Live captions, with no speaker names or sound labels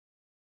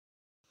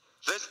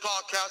This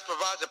podcast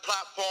provides a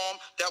platform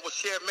that will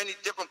share many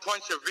different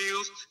points of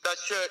views that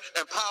should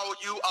empower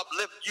you,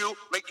 uplift you,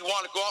 make you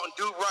want to go out and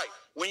do right.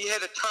 When you hear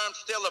the term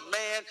still a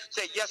man,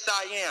 say, yes,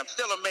 I am.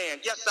 Still a man.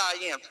 Yes, I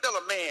am. Still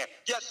a man.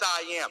 Yes,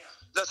 I am.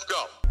 Let's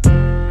go.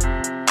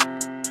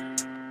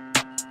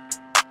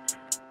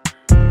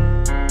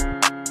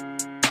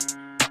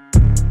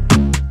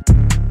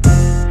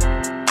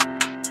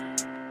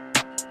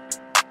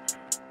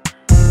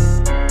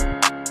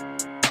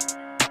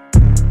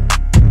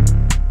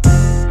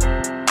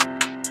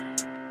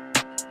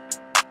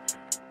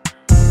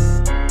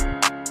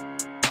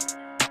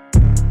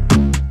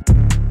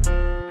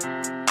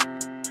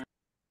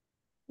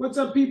 What's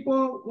up,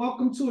 people?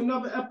 Welcome to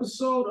another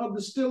episode of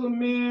the Still a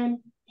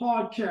Man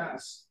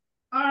podcast.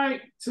 All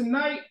right,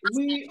 tonight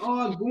we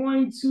are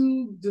going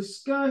to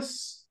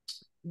discuss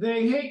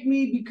They Hate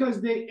Me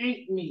Because They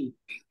Ain't Me,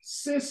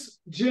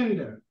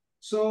 cisgender.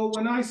 So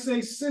when I say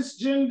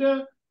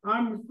cisgender,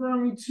 I'm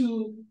referring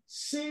to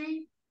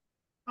CIS.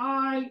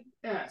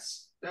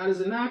 That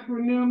is an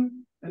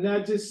acronym, and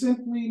that just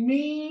simply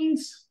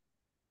means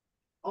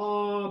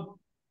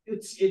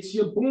it's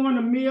you're born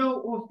a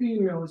male or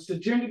female. It's the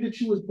gender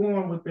that you was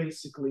born with,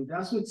 basically.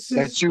 That's what cis.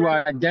 That you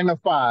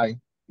identify.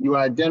 You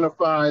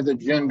identify the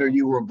gender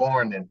you were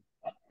born in.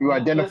 You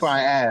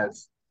identify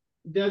as.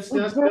 That's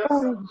what it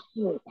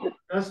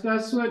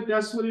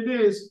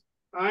is.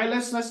 All right,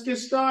 let's get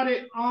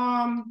started.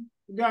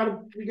 We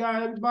got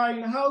everybody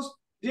in the house.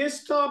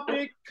 This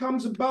topic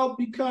comes about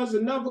because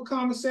another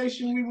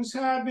conversation we was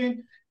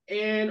having,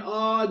 and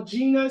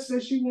Gina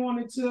said she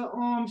wanted to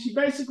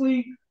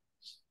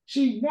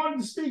she wanted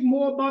to speak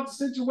more about the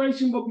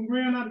situation, but we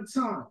ran out of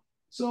time.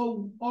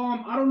 So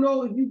I don't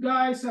know if you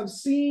guys have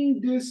seen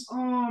this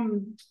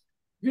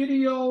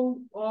video,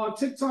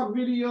 TikTok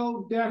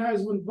video that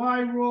has went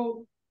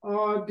viral.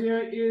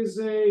 There is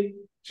a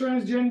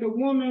transgender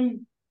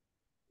woman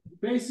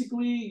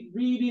basically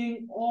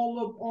reading all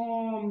of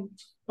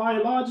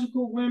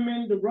biological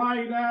women, the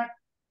Riot Act,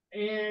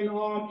 and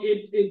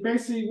it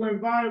basically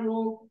went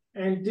viral.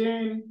 And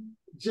then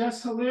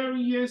Just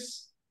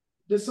Hilarious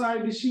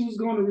decided that she was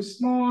going to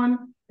respond,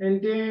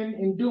 and then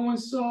in doing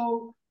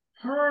so,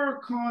 her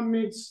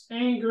comments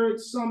angered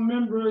some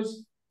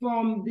members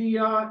from the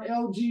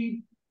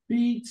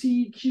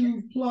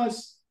LGBTQ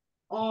plus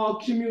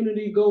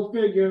community. Go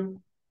figure.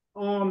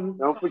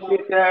 Don't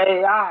forget the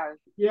AI.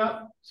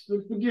 Yep,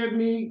 forgive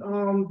me.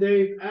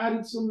 They've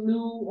added some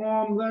new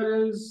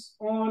letters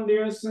on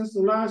there since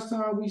the last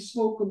time we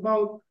spoke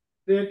about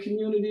their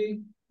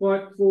community,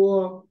 but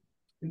for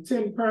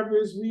intent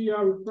purpose, we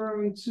are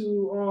referring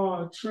to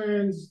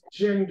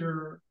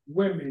transgender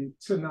women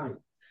tonight.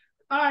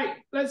 All right,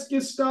 let's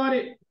get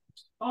started.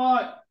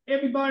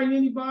 Everybody and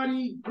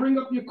anybody, bring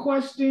up your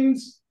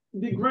questions.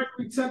 Did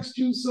Gregory text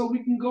you so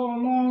we can go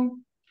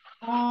along?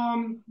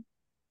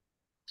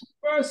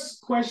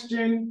 First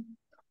question.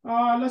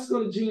 Let's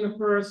go to Gina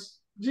first.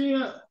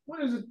 Gina,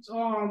 what is it?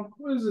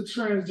 What is a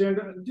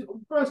transgender?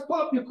 First, pull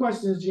up your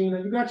questions, Gina.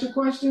 You got your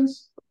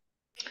questions?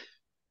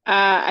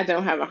 I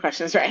don't have my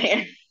questions right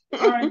here.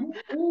 All right,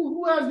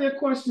 who has their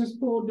questions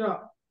pulled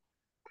up?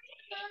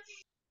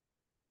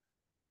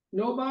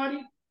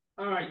 Nobody?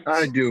 All right.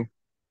 I do.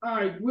 All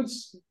right,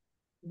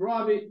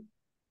 Robert,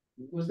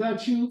 was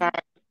that you?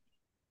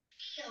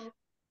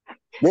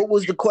 What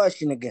was the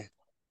question again?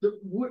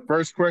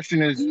 First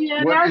question is,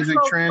 what is a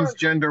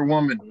transgender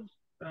woman?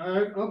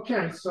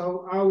 Okay,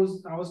 so I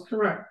was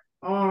correct.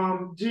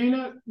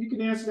 Gina, you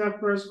can answer that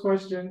first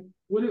question.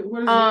 What is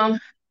it?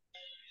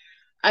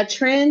 A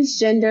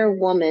transgender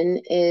woman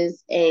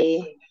is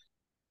a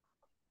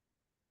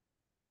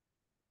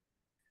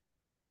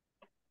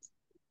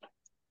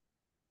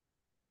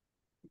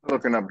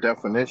Looking up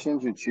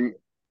definitions.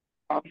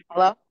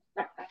 Hello?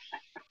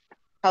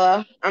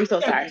 I'm so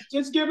sorry.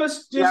 Just give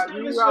us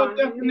your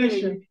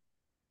definition.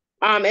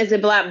 Is a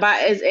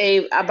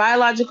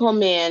biological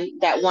man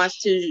that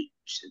wants to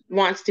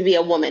be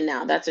a woman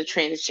now. That's a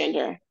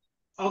transgender.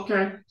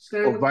 Okay.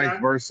 Or vice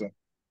versa.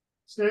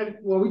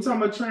 Well, we're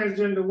talking about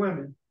transgender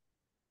women.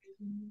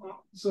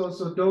 So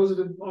those are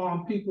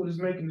the people that's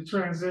making the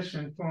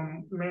transition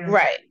from man.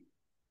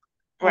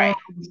 Right.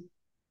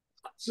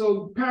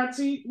 So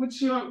Patsy, what's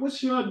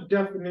your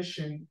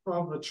definition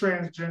of a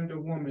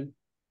transgender woman?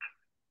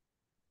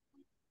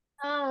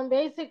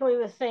 Basically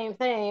the same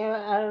thing.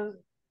 A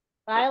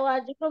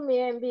biological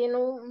man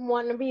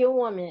wanting to be a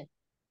woman.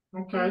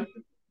 Okay.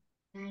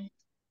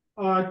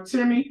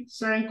 Timmy,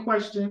 same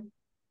question.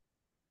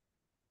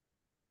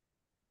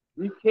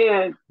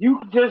 You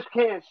just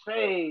can't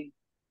say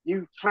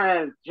you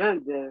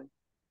transgender,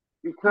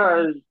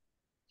 because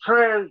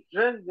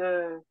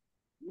transgender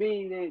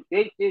meaning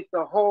they did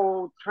the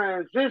whole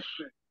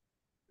transition.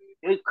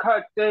 They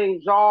cut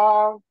things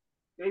off,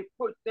 they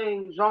put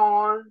things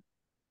on,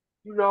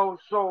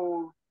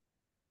 so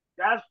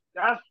that's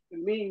the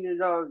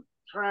meaning of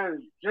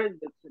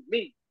transgender to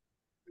me.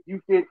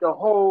 You did the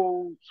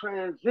whole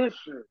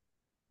transition,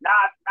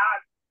 not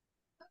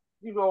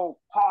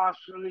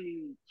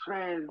partially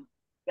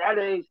that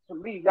is, to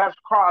me, that's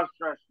cross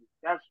dressing.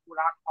 That's what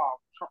I call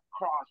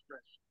cross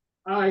dressing.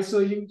 All right, so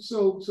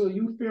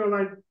you feel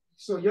like,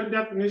 so your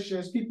definition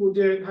is people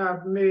that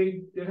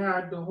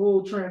had the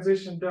whole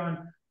transition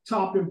done,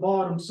 top and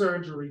bottom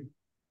surgery.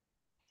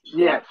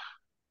 Yes.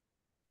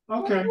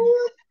 Okay.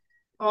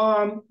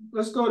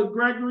 Let's go to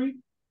Gregory.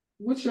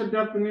 What's your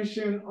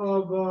definition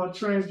of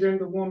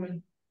transgender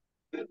woman?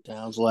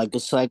 Sounds like a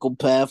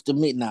psychopath to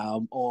me.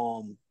 Now,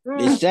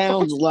 it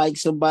sounds like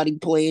somebody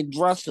playing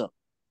dress up.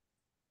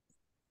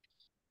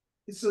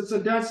 So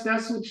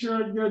that's what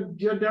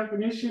your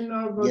definition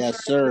of a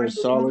Yes, sir. transgender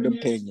Solid woman is?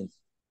 opinion.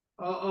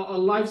 A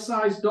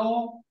life-size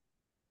doll?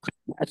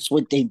 That's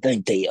what they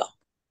think they are.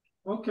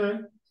 Okay.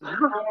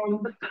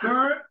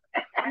 Bird,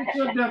 what's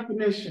your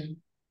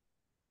definition?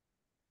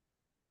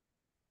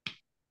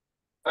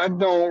 I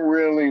don't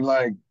really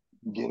like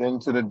get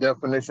into the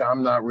definition.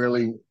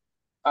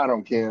 I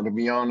don't care, to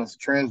be honest.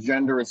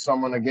 Transgender is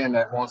someone, again,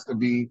 that wants to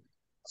be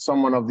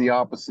someone of the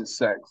opposite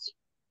sex.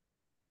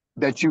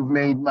 That you've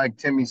made, like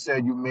Timmy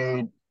said, you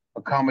made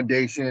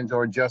accommodations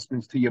or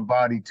adjustments to your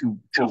body to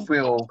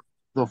fulfill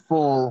the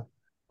full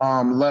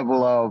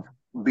level of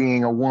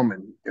being a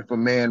woman. If a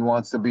man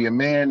wants to be a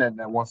man and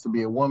that wants to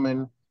be a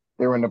woman,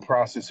 they're in the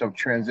process of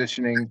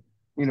transitioning,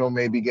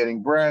 maybe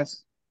getting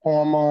breasts,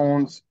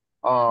 hormones,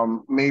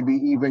 maybe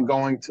even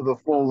going to the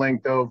full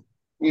length of,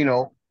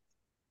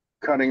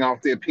 cutting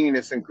off their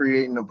penis and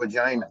creating a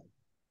vagina.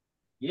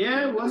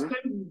 Yeah, once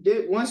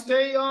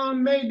they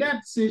made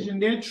that decision,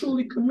 they're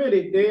truly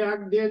committed.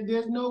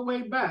 There's no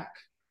way back.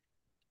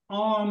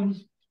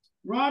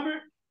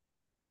 Robert,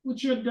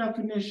 what's your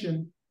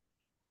definition?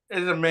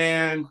 Is a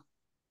man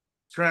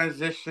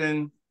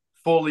transition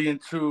fully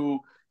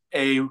into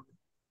a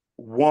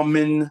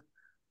woman?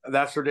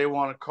 That's what they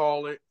want to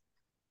call it.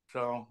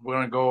 So we're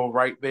gonna go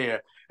right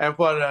there. And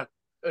for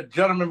the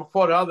gentleman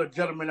before, the other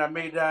gentleman that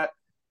made that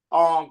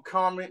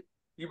comment,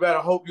 you better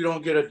hope you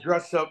don't get a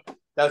dress up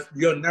that's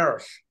your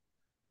nurse.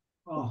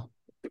 Oh.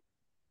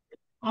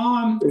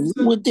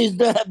 What does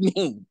that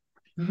mean?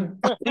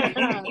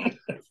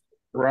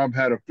 Rob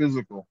had a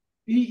physical.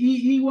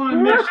 He want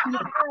to make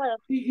sure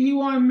he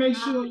want to make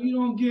sure you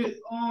don't get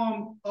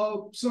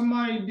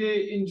somebody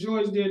that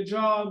enjoys their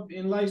job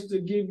and likes to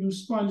give you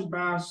sponge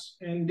baths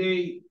and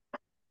they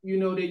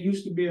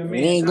used to be a man.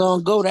 It ain't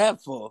gonna go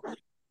that far.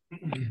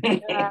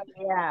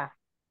 Yeah.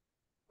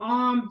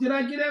 Did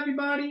I get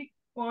everybody?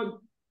 Or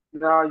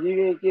no, you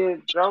didn't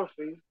get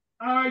Josie.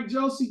 All right,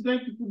 Josie,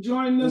 thank you for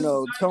joining us.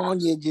 No,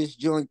 Tanya just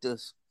joined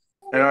us.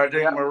 And I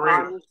think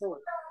Maria. All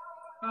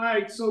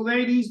right, so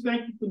ladies,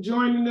 thank you for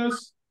joining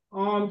us.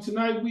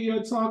 Tonight we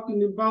are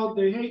talking about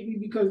They Hate Me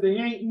Because They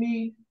Ain't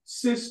Me,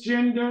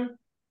 cisgender,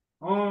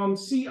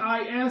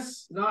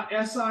 CIS, not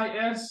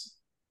SIS.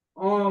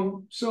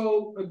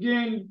 So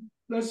again,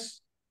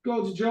 let's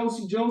go to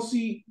Josie.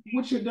 Josie,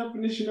 what's your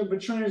definition of a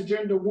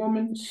transgender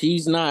woman?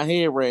 She's not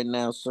here right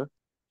now, sir.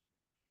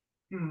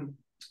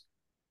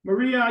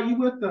 Maria, are you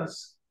with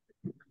us?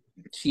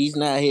 She's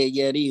not here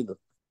yet either.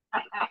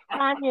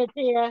 Tanya's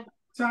here.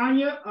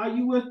 Tanya, are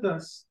you with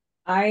us?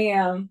 I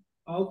am.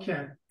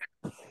 Okay.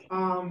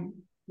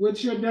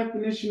 What's your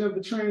definition of a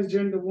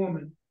transgender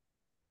woman?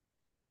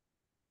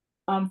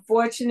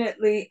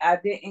 Unfortunately, I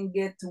didn't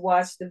get to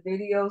watch the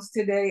videos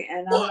today,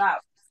 and I'm not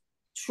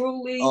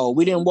truly. Oh,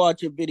 we didn't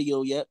watch your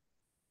video yet.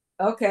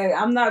 Okay,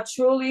 I'm not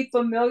truly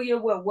familiar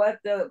with what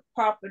the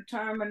proper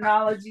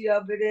terminology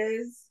of it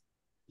is.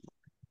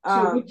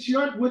 So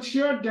what's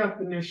your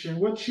definition?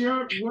 What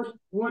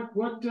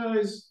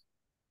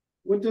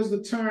does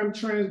the term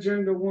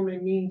transgender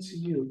woman mean to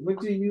you? What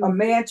do you? A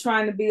man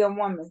trying to be a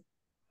woman.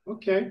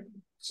 Okay,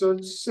 so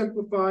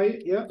simplify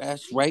it. Yeah,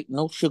 that's right.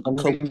 No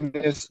sugarcoat.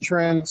 It's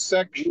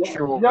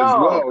transsexual as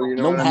well. You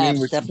know what I mean?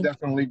 Which is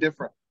definitely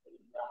different.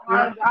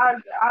 I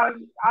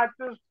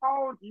just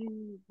told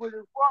you what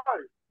it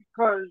was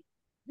because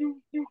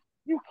you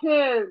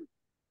can't.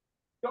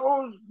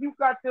 Those you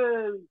got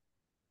the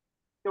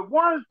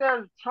ones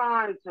that's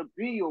trying to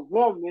be a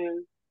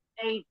woman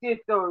ain't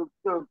get the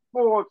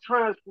full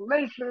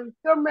transformation.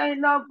 Them ain't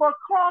nothing but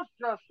cross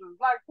dressers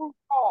like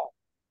RuPaul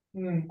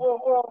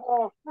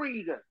or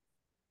Frida.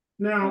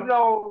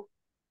 Now,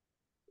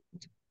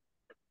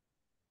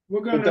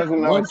 we're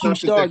gonna. Once you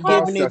start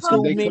giving it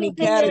too many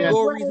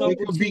categories, they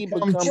could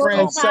become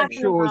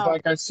transsexuals.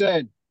 Like I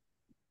said,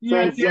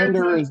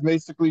 transgender is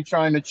basically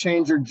trying to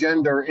change your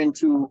gender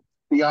into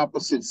the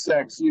opposite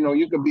sex.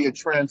 You could be a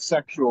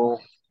transsexual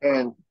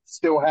and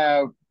still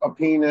have a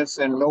penis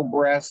and no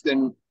breast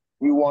and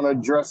you want to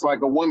dress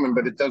like a woman,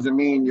 but it doesn't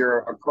mean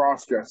you're a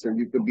cross-dresser.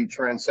 You could be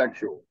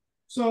transsexual.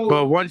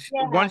 But once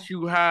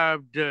you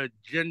have the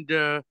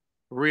gender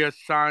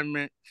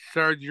reassignment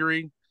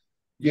surgery,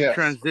 you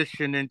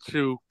transition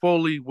into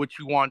fully what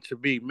you want to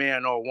be,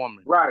 man or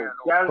woman. Right.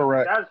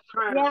 Correct. That's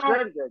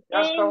transgender.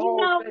 That's the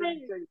whole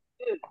thing.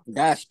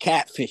 That's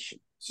catfishing.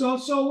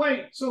 So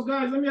wait. So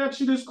guys, let me ask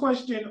you this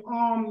question.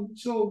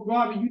 So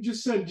Robbie, you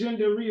just said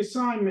gender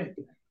reassignment.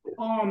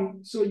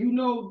 So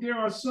there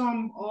are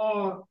some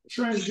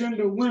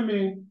transgender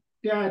women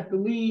that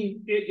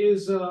believe it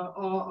is a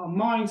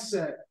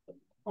mindset.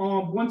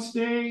 Once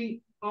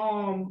they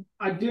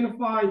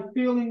identify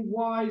feeling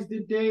wise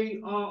that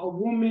they are a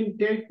woman,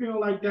 they feel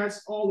like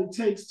that's all it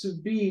takes to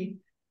be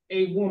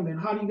a woman.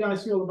 How do you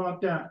guys feel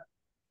about that?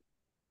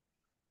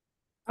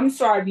 I'm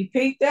sorry,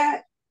 repeat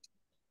that.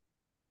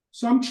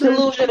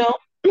 Delusional.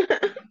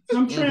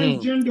 Some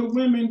transgender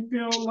women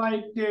feel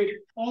like that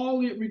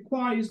all it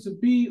requires to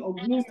be a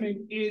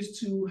woman is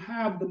to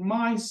have the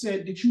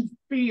mindset that you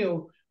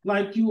feel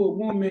like you a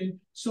woman,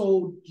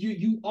 so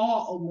you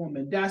are a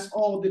woman. That's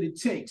all that it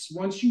takes.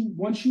 Once you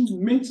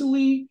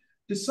mentally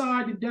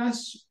decide that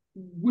that's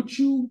what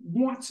you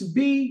want to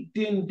be,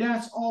 then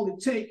that's all it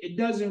takes. It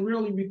doesn't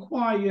really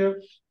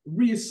require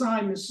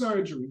reassignment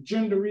surgery,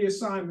 gender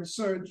reassignment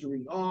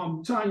surgery.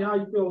 Tanya, how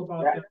you feel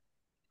about that?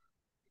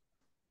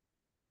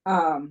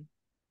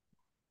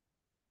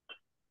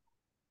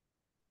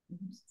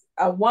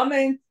 A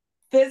woman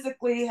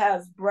physically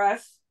has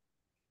breasts,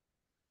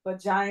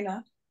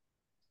 vagina,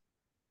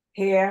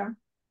 hair.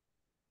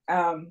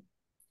 That's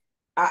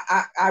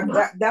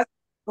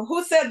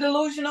who said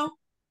delusional?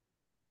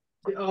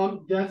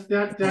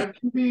 That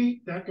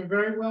can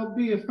very well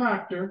be a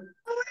factor.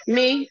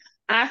 Me,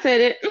 I said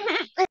it.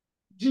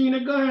 Gina,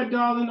 go ahead,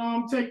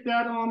 darling. Take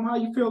that. How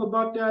you feel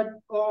about that?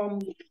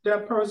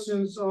 That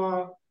person's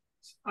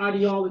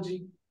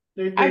ideology.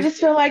 I just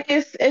feel like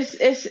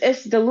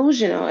it's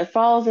delusional. It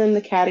falls in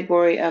the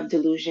category of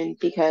delusion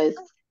because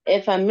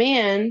if a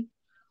man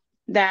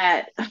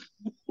that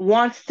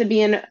wants to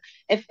be in,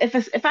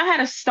 if I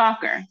had a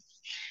stalker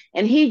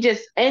and he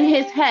just in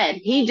his head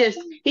he just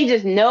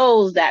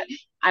knows that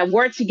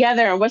we're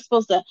together and we're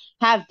supposed to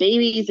have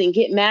babies and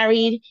get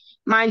married.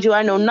 Mind you,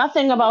 I know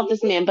nothing about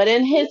this man, but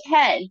in his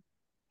head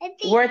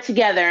we're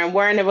together and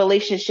we're in a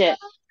relationship,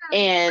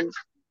 and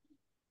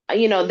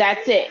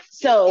that's it.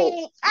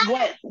 So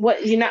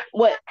what the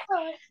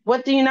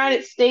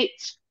United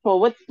States,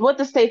 well, what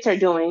the states are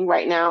doing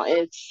right now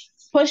is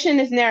pushing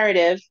this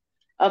narrative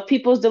of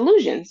people's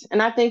delusions,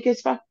 and I think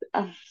it's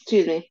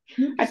excuse me,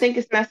 I think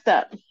it's messed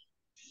up.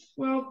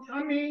 Well,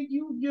 I mean,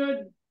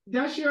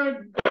 that's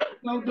your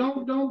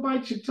don't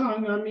bite your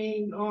tongue. I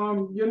mean,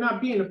 you're not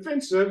being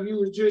offensive. You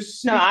were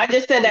just no. I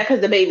just said that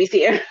because the baby's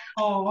here.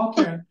 Oh,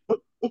 okay.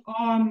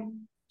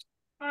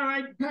 All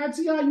right,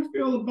 Patsy, how you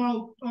feel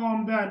about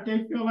that?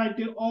 They feel like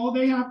that all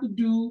they have to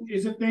do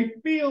is if they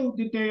feel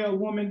that they're a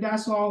woman,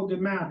 that's all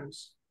that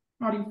matters.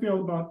 How do you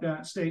feel about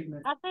that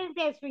statement? I think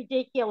that's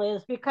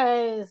ridiculous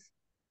because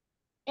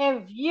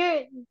if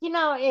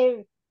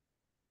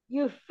if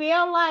you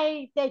feel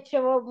like that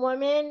you're a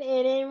woman,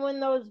 and then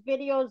when those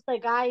videos, the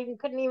guy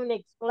couldn't even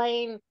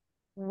explain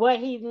what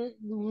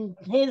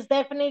his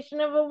definition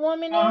of a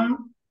woman is,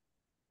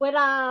 but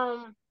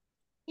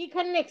he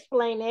couldn't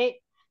explain it,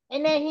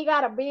 and then he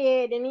got a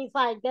beard, and he's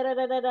like da da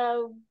da da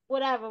da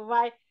whatever,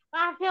 right? But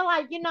I feel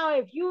like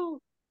if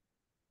you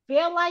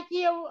feel like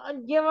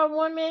you're a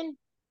woman,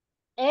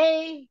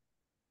 even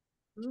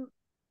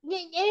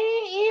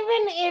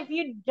if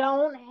you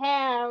don't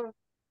have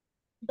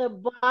the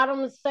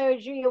bottom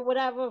surgery or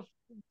whatever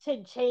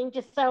to change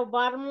yourself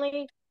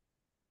bottomly,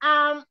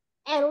 at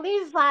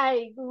least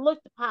like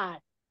look the part.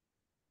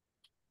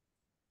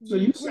 So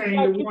you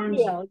saying the ones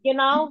feel,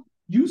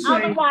 you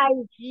saying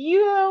otherwise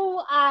you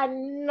are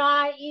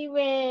not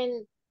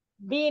even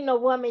being a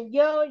woman.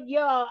 You're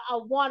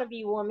a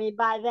wannabe woman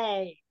by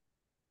that.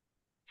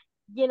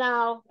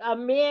 A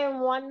man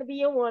wanting to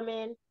be a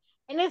woman,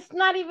 and it's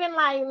not even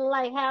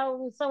like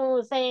how someone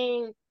was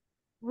saying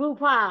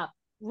RuPaul.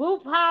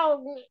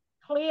 RuPaul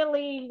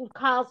clearly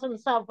calls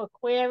himself a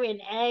queer and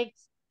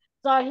X.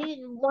 So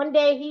one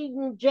day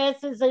he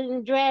dresses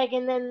in drag,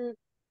 and then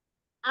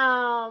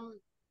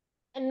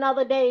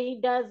another day he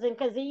doesn't,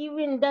 because he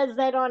even does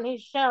that on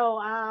his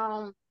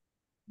show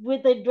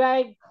with the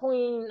drag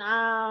queen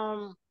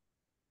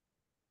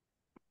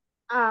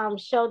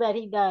show that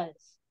he does.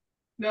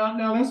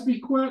 Now let's be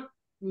quick.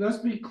 Let's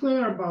be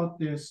clear about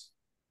this.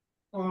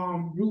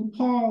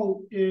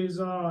 RuPaul is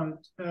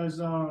as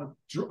a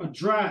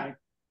drag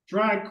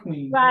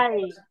queen.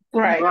 Right.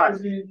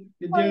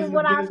 He doesn't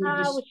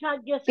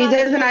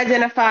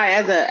identify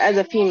as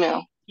a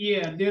female.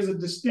 Yeah, there's a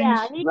distinction.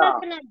 Yeah, he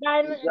doesn't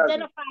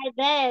identify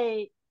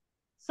that.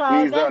 So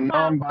he's that's a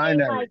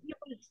non-binary.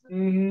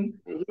 He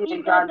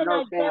doesn't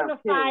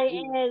identify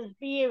as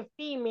being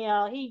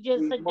female. He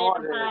just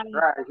identifies.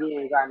 Right, he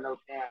ain't got no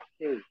damn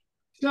kid.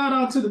 Shout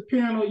out to the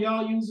panel,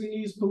 y'all using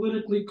these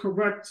politically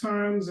correct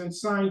terms and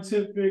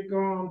scientific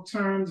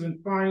terms and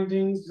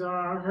findings.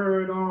 I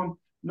heard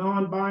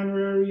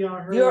non-binary. I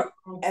heard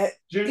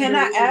can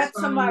I add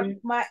to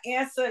my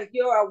answer?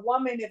 You're a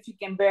woman if you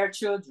can bear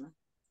children.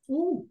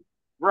 Ooh.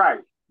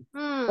 Right.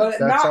 But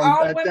not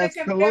all women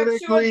can bear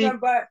children,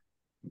 but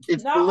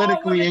it's not politically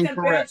all women incorrect.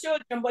 Can bear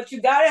children, but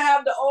you gotta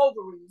have the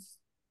ovaries.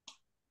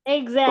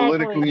 Exactly.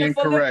 Politically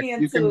incorrect.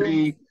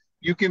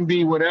 You can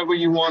be whatever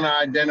you want to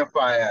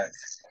identify as.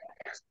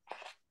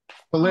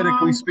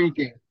 Politically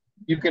speaking,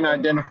 you can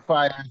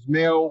identify as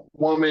male,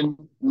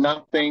 woman,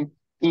 nothing,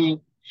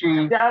 he,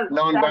 she,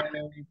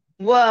 non-binary.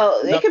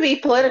 Well, it could be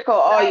political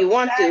all you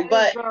want to,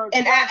 but That's a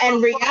and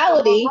fucking mirage.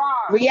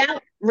 That's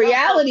a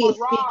reality mirage.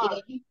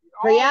 speaking,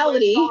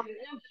 Always reality.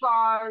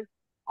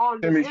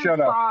 on the Timmy, shut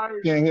up. inside,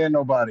 Can't hear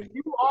nobody.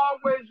 you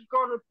always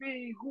gonna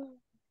be who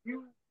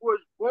you was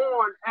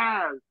born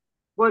as.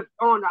 But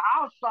on the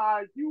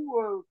outside, you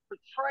were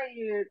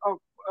portraying a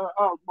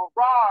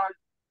mirage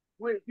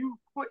with you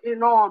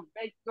putting on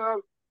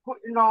makeup,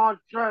 putting on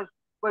dress,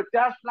 but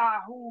that's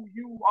not who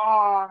you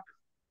are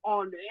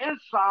on the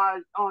inside.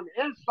 On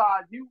the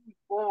inside, you was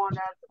born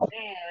as a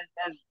man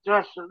that's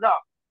dressing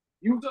up.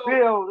 You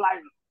feel like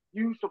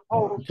you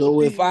supposed to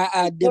So if be I a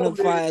woman.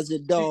 identify as a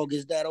dog,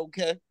 is that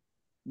okay?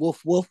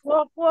 Woof woof.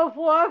 Woof, woof,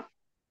 woof.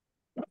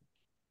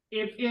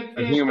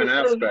 A human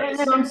aspect.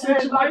 some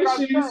And like I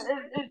situations,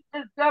 said,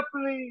 it's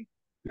definitely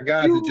The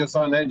guys are you. just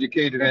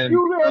uneducated If and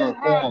you didn't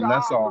have the uninformed.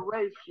 That's all.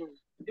 operation,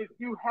 if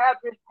you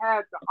haven't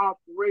had the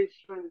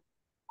operation,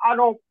 I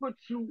don't put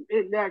you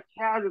in that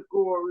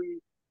category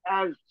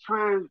as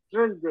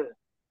transgender.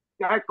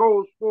 That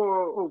goes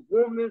for a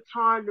woman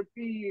trying to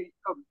be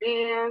a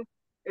man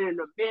and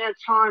a man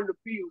trying to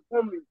be a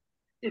woman.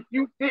 If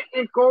you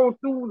didn't go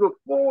through the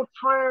full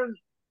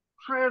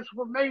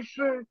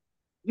transformation,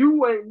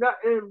 you ain't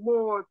nothing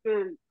more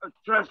than a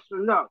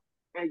dressing up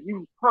and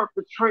you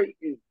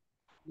perpetrating,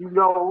 you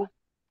know.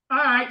 all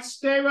right,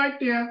 stay right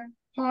there.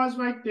 Pause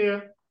right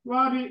there.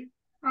 Robbie,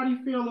 how do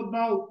you feel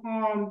about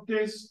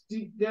this?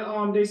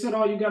 They said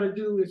all you got to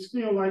do is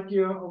feel like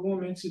you're a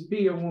woman to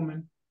be a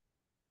woman.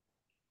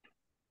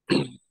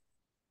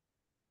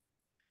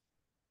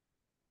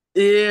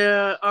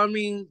 Yeah, I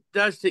mean,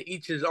 that's to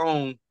each his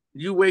own.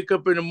 You wake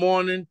up in the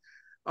morning,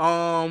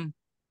 um,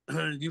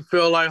 you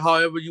feel like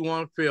however you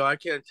want to feel. I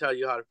can't tell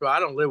you how to feel. I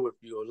don't live with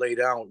you or lay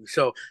down with you.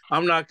 So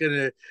I'm not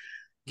gonna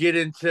get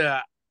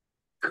into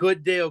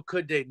could they or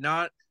could they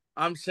not.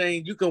 I'm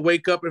saying you can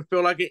wake up and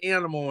feel like an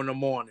animal in the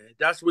morning.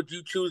 That's what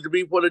you choose to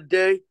be for the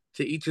day,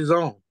 to each his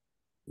own.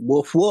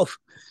 Woof woof.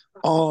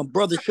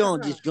 Brother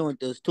Sean just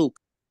joined us too.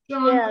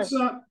 Sean, Yes.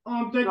 what's up?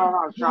 Thank you No,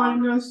 for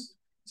joining us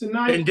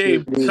tonight. And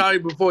Dave, Good evening. sorry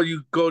before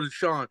you go to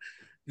Sean,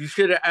 you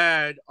should have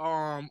add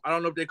I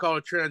don't know if they call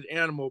it trans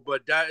animal,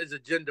 but that is a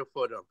gender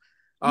for them.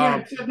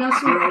 Yeah,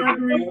 that's what Girls and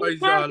Gregory.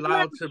 boys are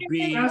allowed to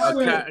be That's a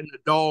what cat and a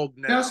dog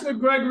now. that's what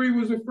Gregory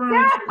was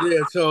referring to.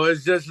 Yeah, so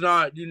it's just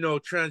not,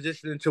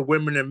 transitioning to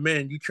women and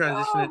men. You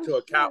transition oh, into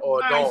a cat shit. or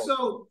a All right, dog.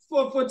 so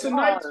for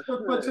tonight,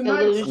 Oh, for shit.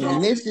 tonight's And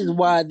Delusion. this is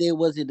why there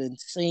was an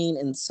insane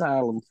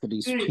asylum for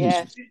these hey, people.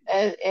 Yes.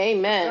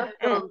 Amen.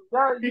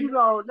 You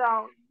know,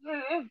 now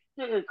it's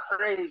getting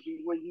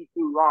crazy when you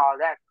do all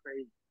that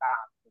crazy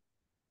stuff.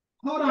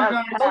 hold on, That's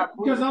guys,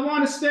 taboo. because I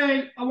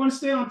want to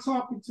stay on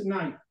topic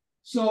tonight.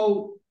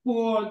 So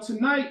for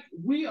tonight,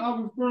 we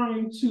are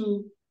referring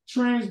to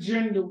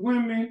transgender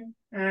women,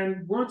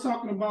 and we're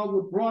talking about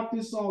what brought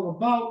this all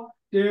about.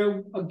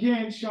 There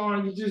again,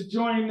 Sean, you just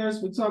joined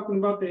us. We're talking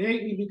about the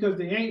hate me because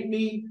they ain't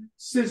me,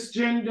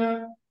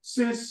 cisgender,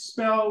 cis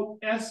spelled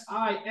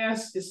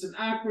SIS. It's an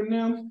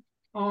acronym.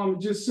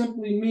 Just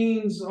simply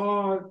means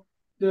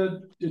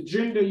the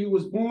gender you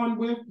was born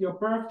with, your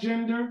birth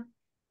gender.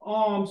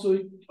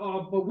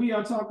 But we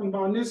are talking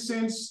about in this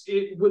sense,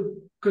 it would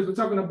because we're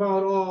talking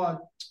about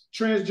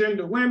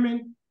transgender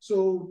women.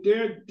 So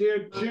their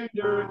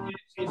gender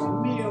is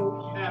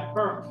male at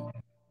birth.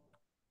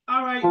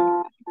 All right,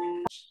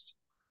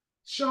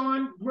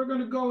 Sean, we're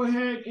gonna go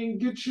ahead and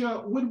get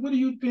your. What do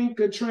you think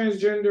a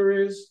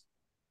transgender is?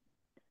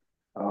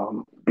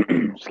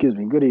 Excuse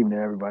me. Good evening,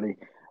 everybody.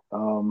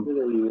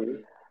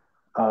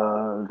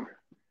 Uh,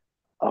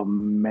 a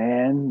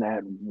man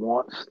that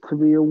wants to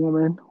be a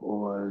woman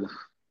or is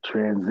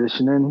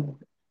transitioning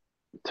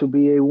to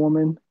be a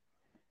woman.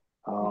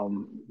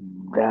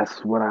 That's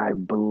what I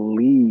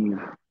believe,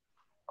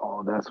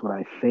 or that's what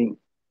I think.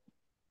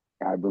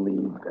 I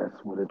believe that's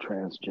what a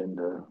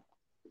transgender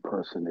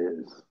person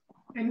is.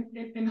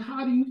 And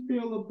how do you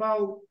feel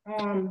about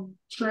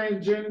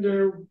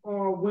transgender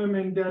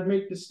women that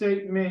make the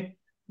statement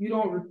you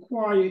don't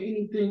require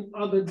anything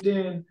other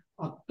than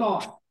a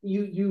thought?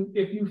 You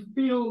if you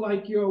feel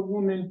like you're a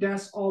woman,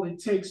 that's all it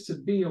takes to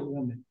be a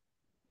woman.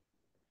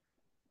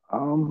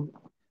 Um,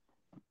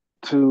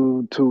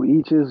 to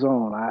each his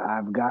own.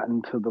 I've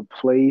gotten to the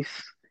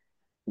place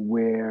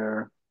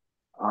where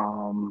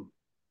um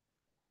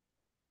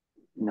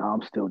no,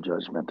 I'm still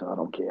judgmental. I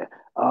don't care.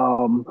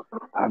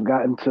 I've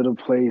gotten to the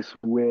place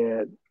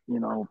where,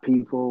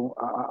 people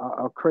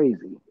are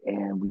crazy,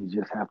 and we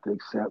just have to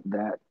accept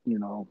that,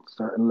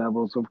 certain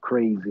levels of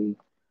crazy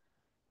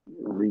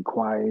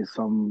require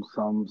some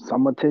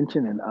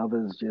attention, and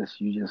others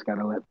you just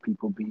gotta let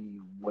people be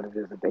what it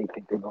is that they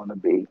think they're gonna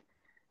be.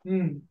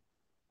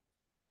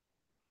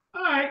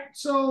 All right,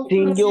 so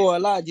Senor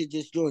Elijah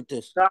just joined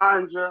us.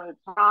 Tanya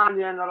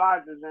and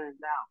Elijah's in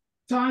now.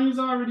 Tanya's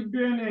already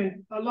been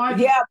in.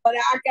 Elijah. Yeah, but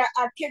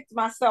I kicked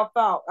myself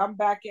out. I'm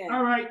back in.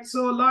 All right,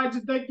 so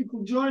Elijah, thank you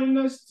for joining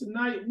us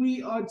tonight.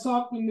 We are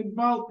talking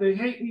about the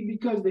hate me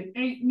because they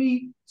ain't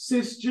me,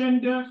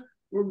 cisgender.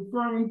 We're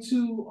referring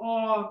to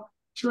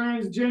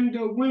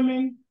transgender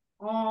women.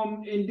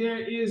 And there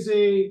is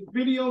a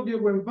video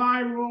that went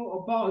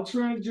viral about a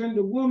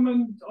transgender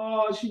woman.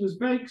 She was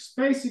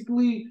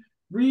basically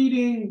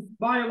reading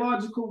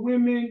Biological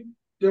Women,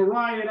 the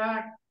Riot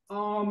Act,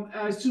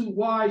 as to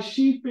why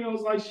she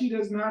feels like she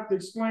doesn't have to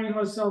explain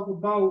herself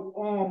about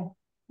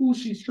who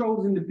she's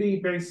chosen to be,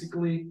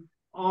 basically.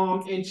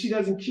 And she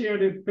doesn't care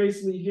to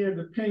basically hear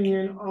the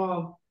opinion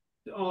of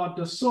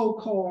the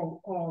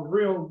so-called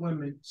real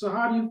women. So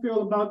how do you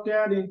feel about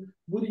that? And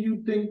what do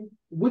you think?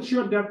 What's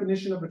your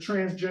definition of a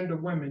transgender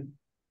woman?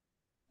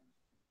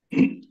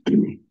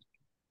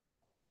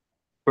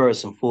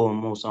 First and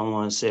foremost, I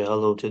want to say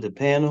hello to the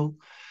panel.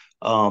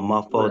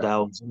 My fault I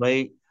was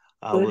late.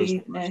 I Good was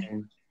evening.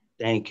 watching.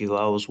 Thank you.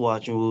 I was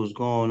watching what was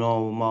going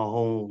on with my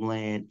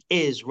homeland,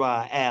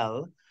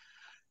 Israel,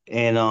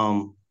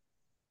 and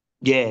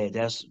yeah,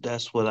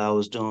 that's what I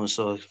was doing.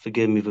 So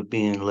forgive me for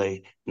being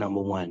late.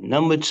 Number one.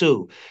 Number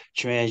two,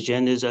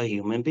 transgenders are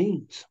human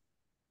beings.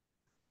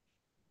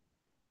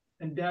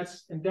 And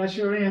that's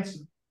your answer.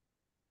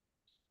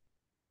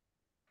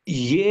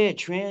 Yeah,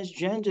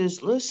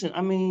 transgenders. Listen,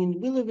 I mean,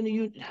 we live in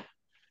the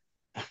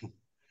I'm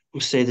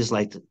gonna say this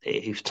like the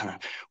eighth time.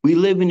 We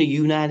live in the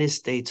United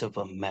States of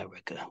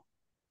America.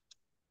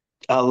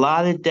 A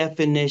lot of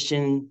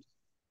definition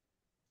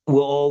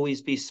will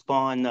always be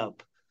spawned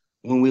up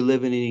when we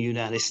live in the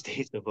United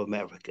States of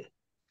America.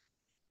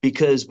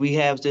 Because we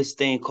have this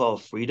thing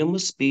called freedom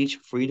of speech,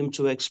 freedom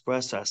to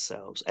express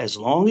ourselves. As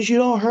long as you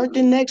don't hurt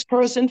the next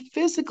person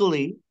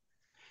physically,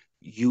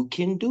 you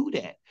can do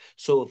that.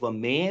 So if a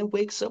man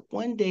wakes up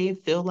one day and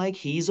feel like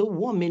he's a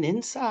woman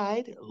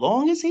inside, as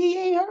long as he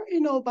ain't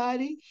hurting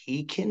nobody,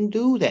 he can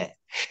do that.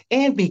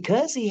 And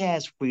because he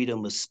has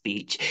freedom of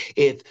speech,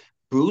 if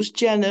Bruce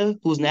Jenner,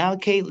 who's now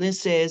Caitlyn,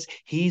 says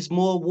he's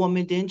more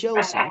woman than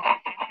Josie,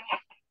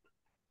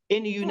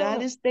 in the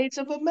United States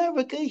of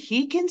America,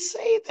 he can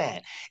say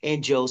that.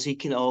 And Josie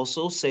can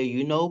also say,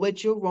 you know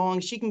what, you're wrong.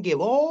 She can give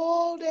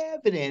all the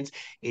evidence.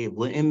 It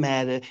wouldn't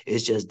matter.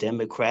 It's just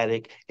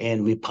Democratic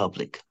and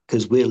Republic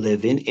because we're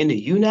living in the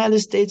United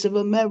States of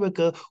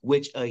America,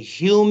 which a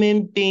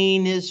human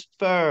being is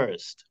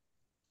first.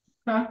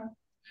 Huh?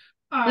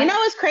 You know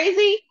what's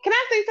crazy? Can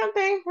I say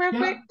something real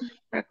quick? Yeah.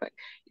 Real quick.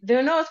 Do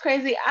you know what's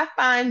crazy? I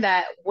find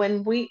that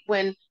when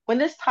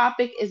this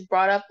topic is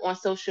brought up on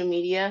social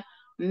media,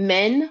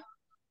 men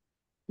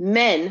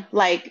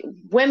like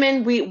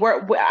women,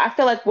 I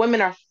feel like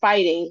women are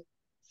fighting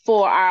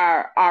for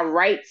our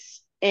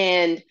rights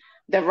and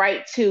the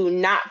right to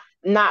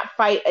not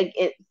fight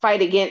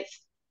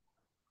against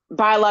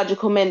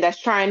biological men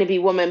that's trying to be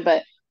women,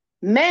 but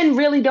men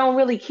really don't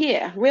really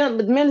care. Real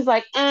men's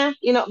like,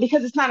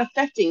 because it's not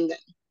affecting them.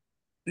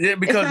 Yeah, It's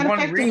because not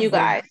affecting you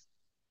guys.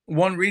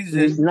 one It's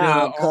reason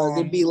not because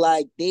it'd be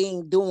like they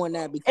ain't doing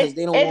that because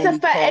they don't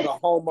want to be called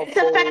a It's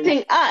homophobe,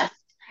 affecting us.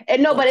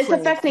 No, a but it's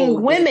affecting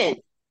transphobic. women.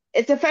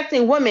 It's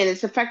affecting women.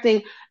 It's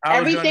affecting I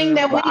was everything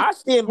gonna that But I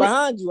stand we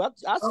behind you. I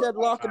said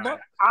lock them up.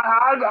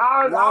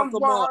 I'm Lock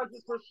them up.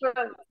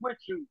 100% with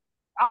you.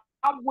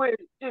 I'm with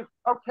if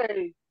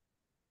okay.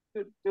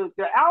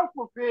 The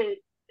alphabet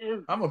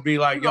is, I'm gonna be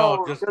like you y'all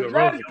know, just to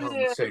rule the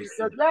conversation.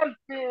 the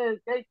lesbians,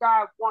 they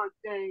got one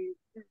thing.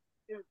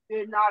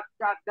 They're not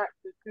got that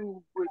to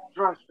do with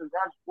dressing.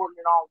 That's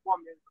women on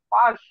women.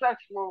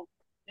 Bisexual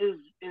is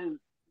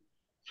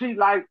she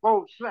like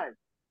both sex.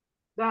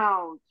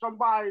 Now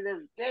somebody that's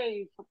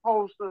gay is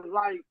supposed to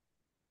like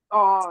the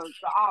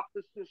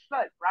opposite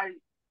sex, right?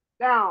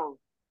 Now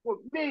for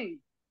me,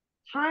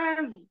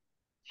 trans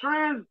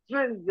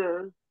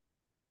transgender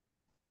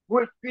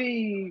would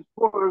be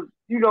for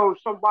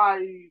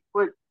somebody,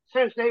 but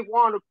since they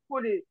want to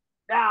put it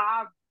now,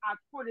 I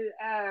put it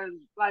as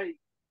like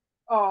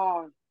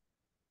uh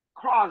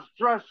cross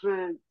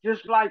dressing,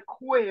 just like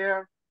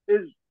queer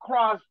is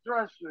cross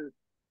dressing,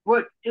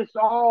 but it's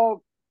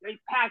all they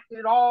packed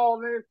it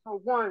all into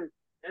one.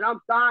 And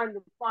I'm dying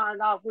to find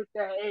out what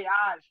that AI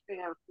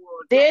stands for.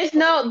 there's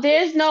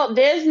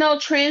no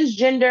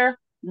transgender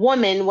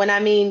woman. When I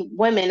mean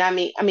women,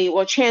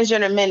 well,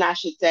 transgender men, I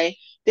should say.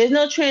 There's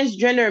no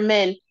transgender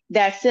men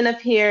that sit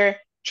up here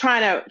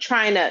trying to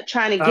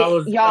I get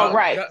was y'all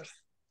right.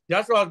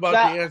 that's what I was about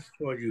Y'all, to answer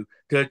for you.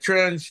 The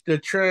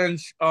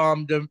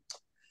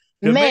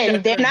men men,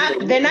 that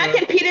they're not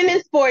competing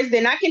in sports.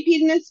 They're not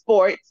competing in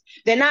sports.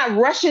 They're not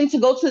rushing to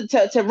go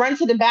to run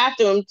to the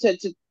bathroom to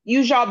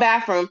use your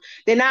bathroom.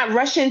 They're not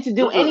rushing to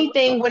do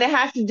anything when it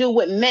has to do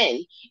with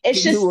men.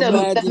 It's Can just you the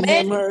imagine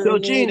men. him So hurting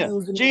and Gina,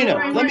 using the Gina,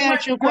 Wait, let wait, me wait.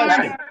 ask you a Guys,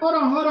 question.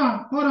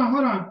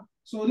 hold on.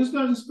 So this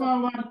doesn't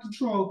spiral out of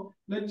control.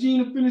 Let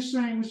Gina finish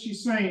saying what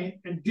she's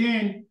saying, and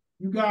then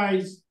you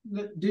guys,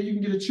 then you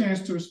can get a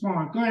chance to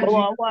respond. Go ahead, Well,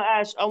 Gina.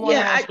 I want to Yeah,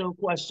 ask her a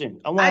question.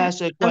 I want to I, ask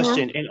her a uh-huh.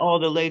 question, and all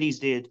the ladies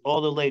did,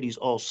 all the ladies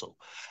also.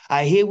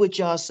 I hear what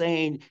y'all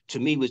saying to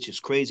me, which is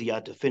crazy.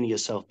 Y'all defending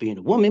yourself being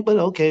a woman, but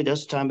okay,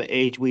 that's the time of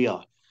age we're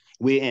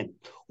in.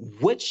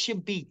 What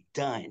should be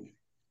done?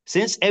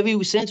 Since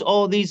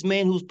all these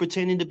men who's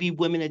pretending to be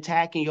women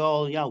attacking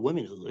y'all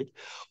womanhood,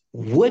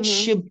 what Mm-hmm.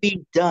 should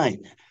be done?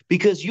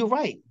 Because you're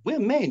right, we're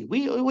men.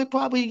 We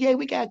probably, yeah,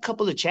 we got a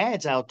couple of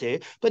chads out there,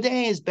 but they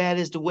ain't as bad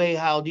as the way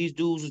how these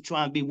dudes who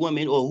trying to be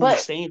women or who But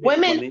saying they're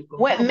women, women go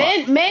what about. well,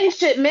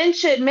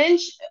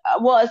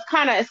 it's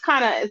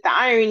the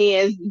irony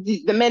is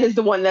the men is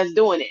the one that's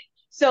doing it.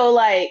 So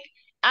I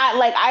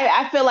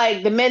feel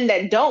like the men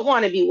that don't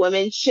want to be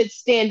women should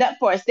stand up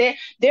for us. They're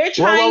Whoa, whoa,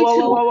 trying whoa,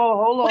 whoa, to whoa,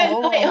 whoa, hold on, wait,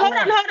 hold wait, on, hold hold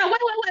on, on. hold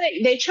on,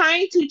 wait. They're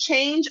trying to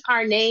change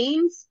our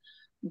names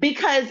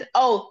because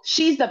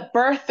she's the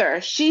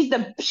birther, the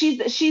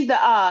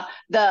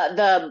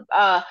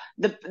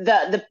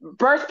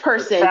birth The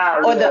person, or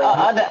carrier. the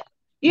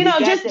We got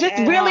the just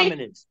ad really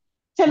hominems.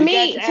 to We got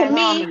me the to ad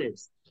me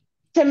hominems.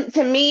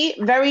 to me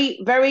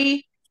very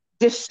very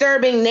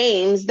disturbing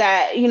names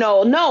that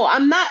no,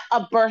 I'm not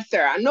a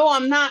birther, no,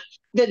 I'm not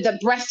the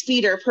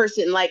breastfeeder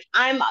person. Like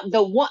I'm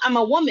a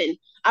woman.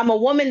 I'm a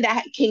woman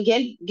that can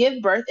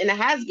give birth and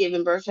has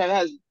given birth,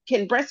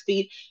 can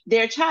breastfeed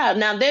their child.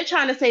 Now they're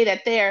trying to say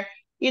that they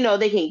can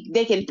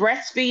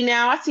breastfeed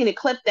now. I seen a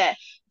clip that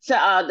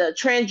the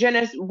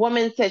transgender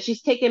woman said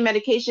she's taking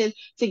medication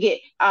to get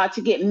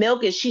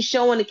milk, and she's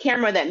showing the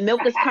camera that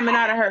milk is coming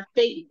out of her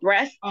fake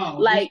breast. Oh,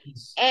 this Like,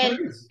 is and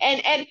crazy.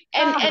 and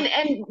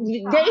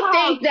they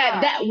think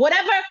that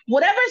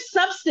whatever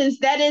substance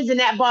that is in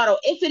that bottle,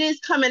 if it is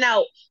coming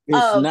out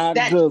It's of not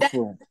that, good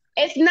for 'em.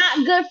 it's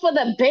not good for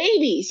the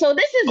baby. So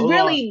this is Hold on,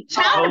 really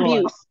child hold on,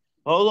 abuse.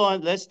 hold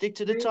on. Let's stick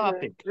to the Gina,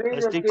 topic. Let's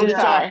Gina stick to I'm the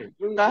dear, sorry. topic.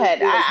 Go Gina ahead.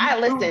 dear, I you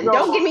do listen.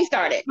 Don't get know, me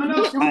started. No, you no,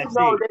 do I know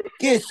see. they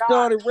Get cannot,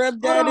 started, rev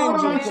hold that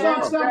on, engine,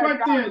 stop, boy. stop right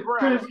that there,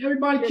 breast because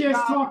everybody can't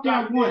cannot talk at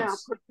goddamn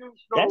once. produce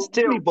That's no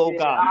Timmy milk, dear.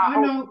 Bogart. I I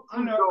hope know, you I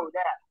do know. know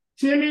that.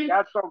 Timmy,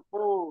 That's some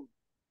food.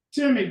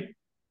 Timmy,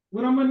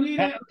 what I'm gonna need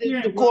Have this again,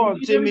 what I'm gonna decorum,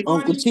 need Timmy. Uncle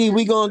everybody, T,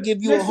 we gonna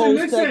give you a listen, whole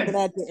segment listen,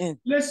 at the end.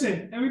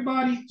 listen,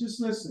 everybody,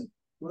 just listen.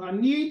 What I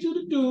need you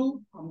to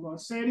do, I'm gonna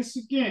say this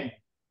again.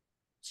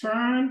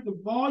 Turn the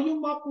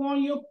volume up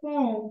on your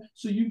phone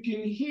so you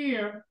can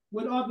hear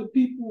what other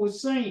people are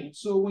saying.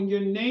 So when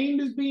your name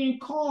is being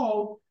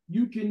called,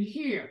 you can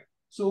hear.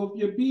 So if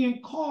you're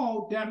being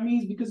called, that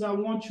means because I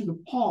want you to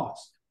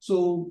pause.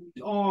 So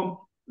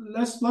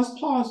let's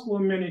pause for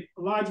a minute.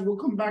 Elijah, we'll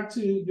come back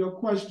to your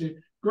question.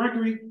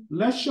 Gregory,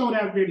 let's show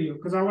that video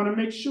because I want to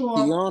make sure.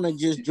 Tiana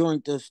just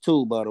joined us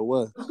too, by the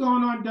way. What's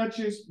going on,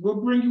 Duchess?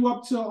 We'll bring you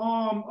up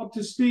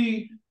to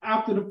speed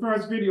after the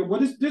first video.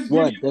 What is this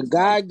video? What, the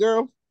guy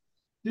girl?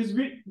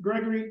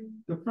 Gregory,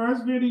 the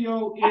first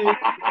video is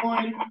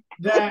one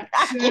that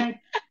said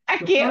I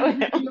can't.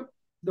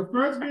 the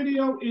first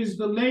video is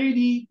the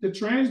lady, the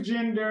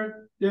transgender,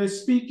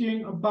 that's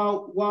speaking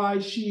about why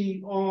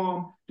she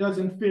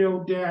doesn't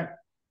feel that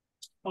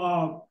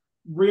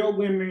real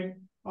women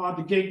are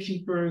the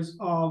gatekeepers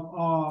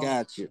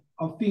Gotcha.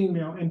 of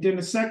female. And then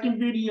the second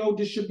video,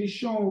 this should be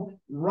shown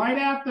right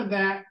after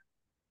that,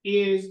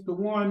 is the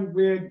one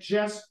where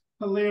Jess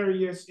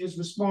Hilarious is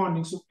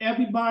responding. So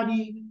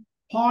everybody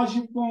pause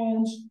your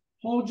phones,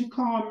 hold your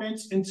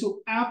comments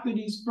until after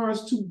these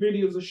first two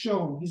videos are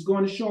shown. He's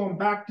going to show them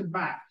back to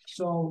back.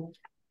 So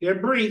they're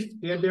brief,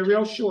 they're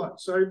real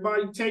short. So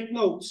everybody take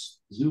notes.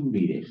 Zoom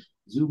meeting,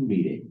 Zoom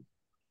meeting.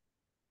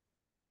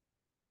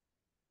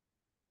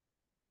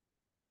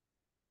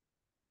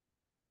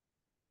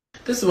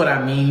 This is what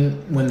I mean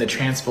when the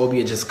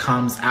transphobia just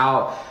comes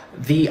out,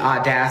 the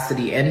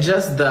audacity and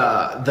just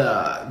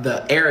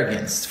the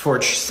arrogance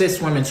for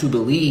cis women to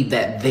believe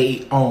that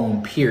they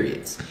own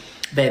periods,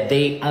 that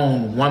they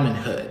own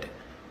womanhood.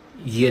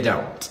 You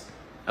don't.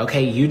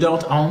 Okay, you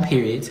don't own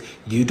periods,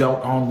 you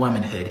don't own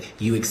womanhood.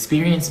 You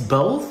experience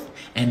both,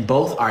 and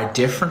both are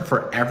different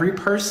for every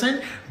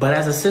person, but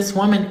as a cis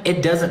woman,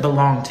 it doesn't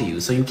belong to you,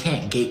 so you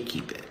can't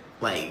gatekeep it.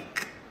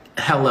 Like,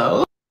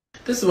 hello?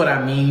 This is what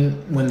I mean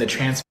when the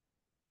trans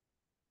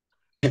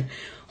Who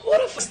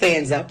the fuck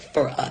stands up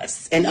for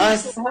us? And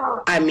us,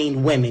 I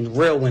mean women,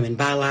 real women,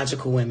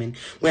 biological women,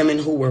 women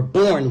who were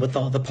born with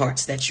all the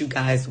parts that you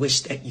guys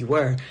wish that you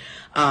were.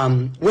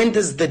 When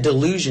does the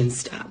delusion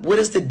stop? What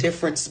is the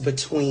difference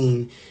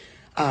between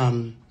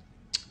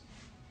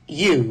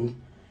you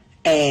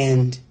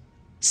and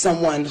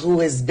someone who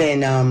has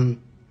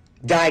been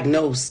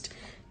diagnosed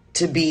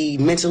to be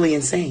mentally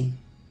insane?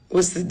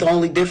 What's the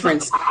only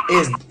difference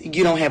is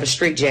you don't have a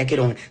straitjacket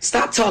on.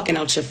 Stop talking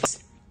out your face.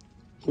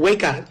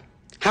 Wake up.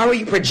 How are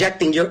you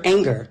projecting your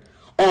anger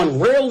on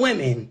real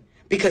women?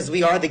 Because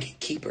we are the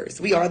gatekeepers.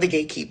 We are the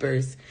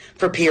gatekeepers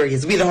for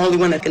periods. We're the only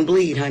one that can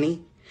bleed,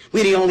 honey.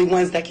 We're the only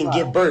ones that can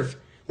give birth.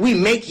 We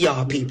make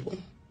y'all people.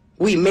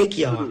 We make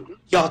y'all.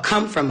 Y'all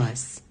come from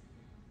us.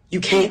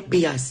 You can't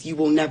be us. You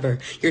will never.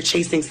 You're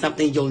chasing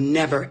something you'll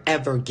never,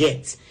 ever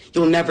get.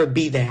 You'll never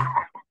be that.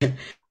 All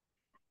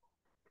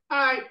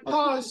right,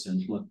 pause.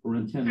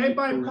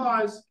 Everybody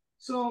pause.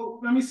 So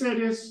let me say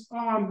this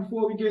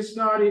before we get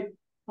started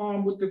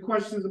with the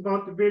questions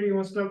about the video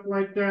and stuff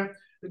like that.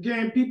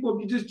 Again, people,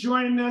 if you're just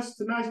joining us,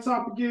 tonight's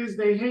topic is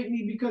They Hate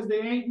Me Because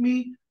They Ain't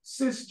Me,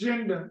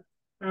 Cisgender.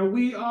 And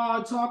we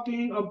are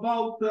talking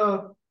about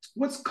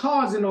what's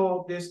causing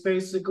all this,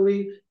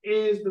 basically,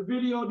 is the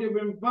video that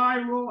went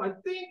viral, I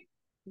think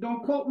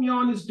don't quote me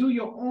on this, do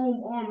your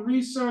own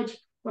research,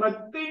 but I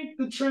think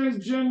the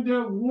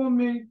transgender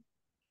woman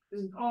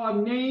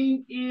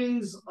name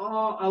is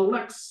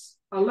Alexa.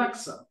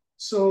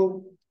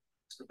 So,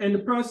 and the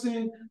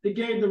person that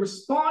gave the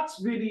response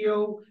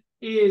video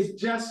is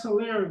just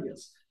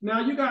hilarious. Now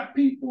you got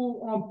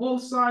people on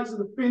both sides of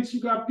the fence.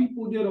 You got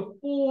people that are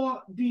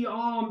for the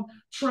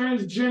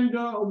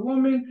transgender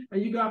woman,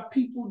 and you got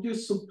people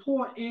just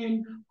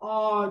supporting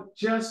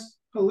just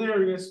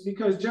hilarious,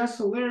 because just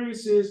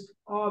hilarious is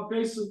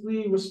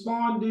basically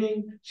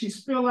responding. She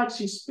feel like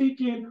she's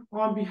speaking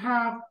on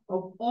behalf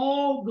of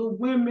all the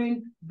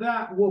women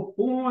that were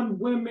born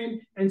women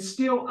and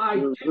still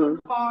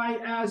identify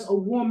as a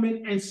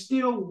woman and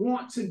still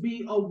want to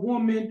be a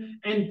woman,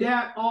 and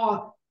that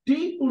are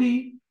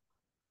deeply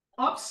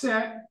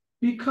upset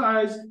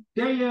because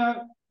they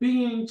are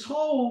being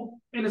told,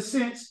 in a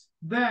sense,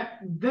 that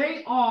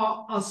they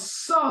are a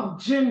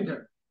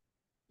subgender,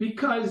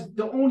 because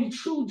the only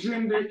true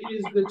gender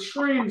is the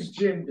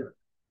transgender.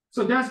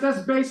 So that's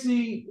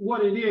basically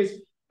what it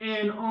is.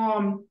 And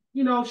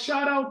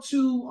shout out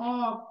to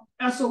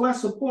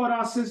SOS Support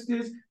Our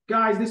Sisters.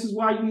 Guys, this is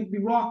why you need to be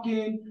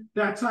rocking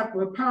that type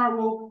of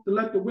apparel, to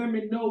let the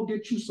women know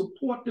that you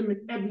support them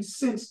in every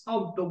sense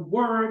of the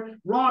word.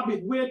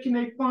 Robert, where can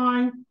they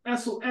find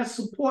SOS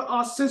Support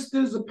Our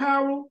Sisters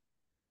apparel?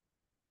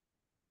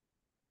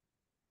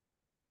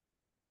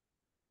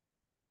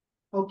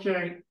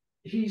 Okay,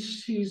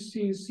 he's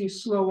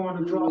slow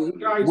on the draw. So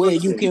guys, where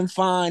you can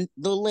find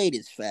the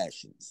latest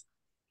fashions.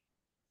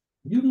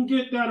 You can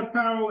get that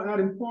apparel at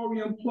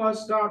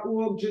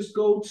emporiumplus.org. Just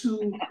go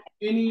to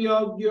any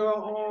of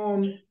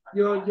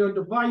your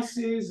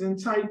devices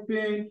and type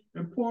in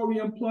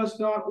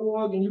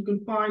emporiumplus.org, and you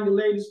can find the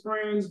latest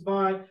brands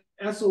by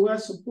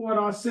SOS Support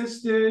Our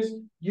Sisters,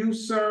 You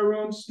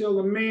Serum, Still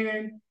a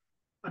Man,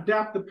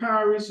 Adapt to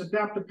Paris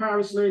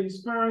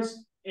Ladies First,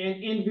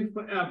 and Envy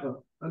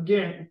Forever.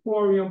 Again,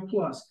 Emporium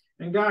Plus.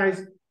 And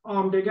guys,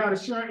 they got a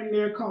shirt in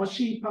there called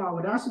She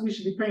Power. That's what we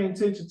should be paying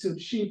attention to, the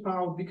She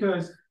Power,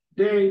 because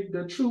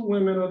the true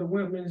women are the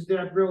women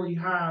that really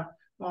have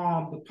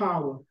the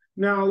power.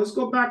 Now let's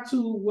go back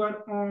to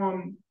what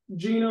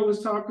Gina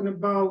was talking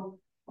about.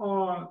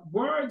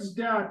 Words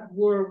that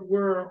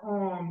were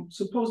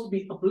supposed to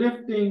be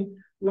uplifting,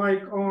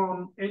 like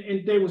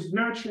and they was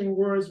nurturing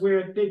words,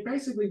 where they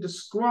basically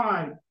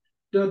describe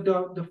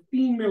the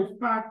female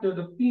factor,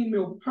 the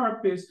female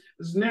purpose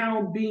is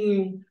now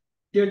being,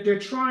 they're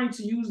trying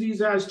to use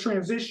these as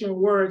transition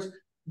words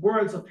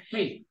of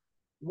hate,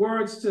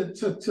 words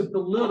to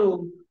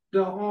belittle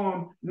the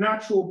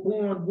natural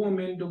born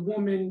woman, the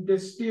woman that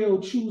still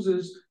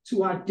chooses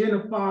to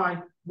identify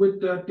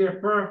with their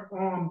birth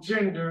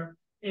gender,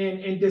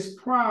 and this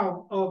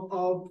proud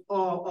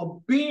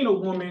of being a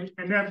woman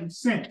in every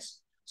sense.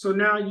 So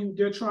now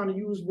they're trying to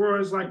use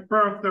words like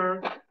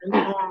birther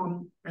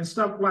and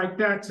stuff like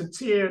that to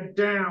tear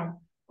down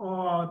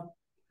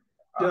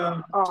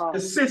the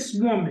cis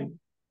woman.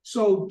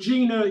 So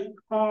Gina,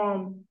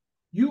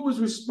 you was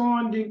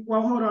responding.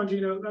 Well, hold on,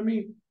 Gina. Let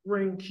me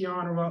bring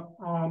Kiana up.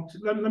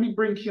 Let me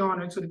bring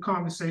Kiana into the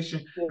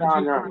conversation.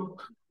 Gina,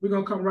 we're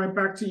gonna come right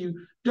back to you.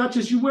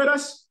 Duchess, you with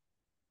us?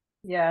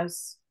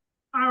 Yes.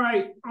 All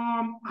right.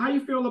 How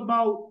you feel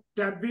about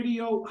that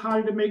video? How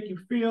did it make you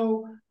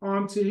feel?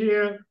 To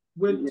hear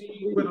what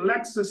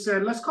Alexa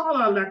said. Let's call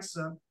her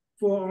Alexa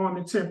for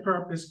intent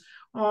purpose.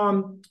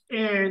 And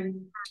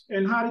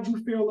how did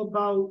you feel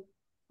about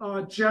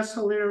Just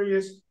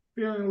Hilarious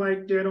feeling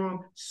like that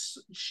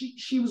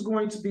she was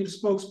going to be the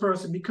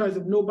spokesperson, because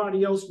if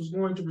nobody else was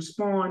going to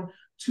respond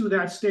to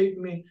that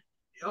statement,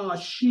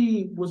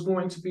 she was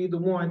going to be the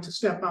one to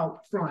step out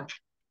front.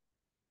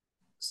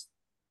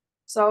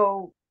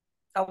 So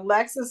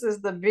Alexis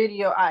is the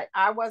video.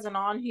 I wasn't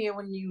on here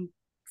when you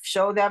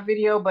showed that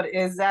video, but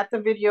is that the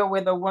video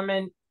where the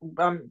woman,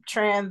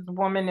 trans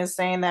woman, is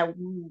saying that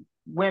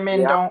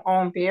women don't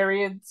own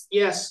periods?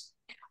 Yes.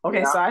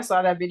 Okay, so I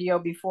saw that video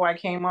before I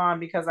came on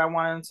because I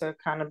wanted to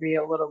kind of be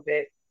a little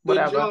bit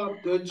whatever.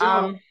 Good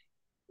job.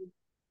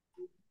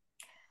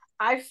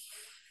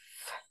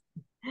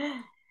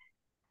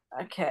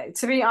 Okay,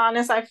 to be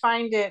honest, I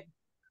find it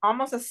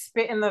almost a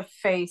spit in the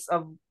face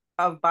of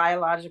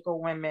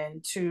biological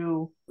women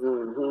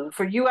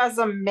for you as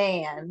a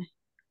man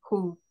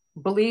who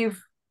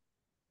believe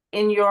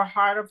in your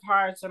heart of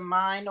hearts or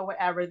mind or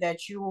whatever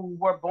that you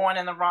were born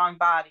in the wrong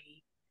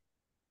body,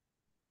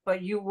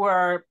 but you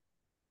were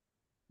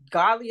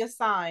godly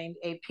assigned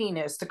a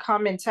penis, to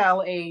come and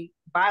tell a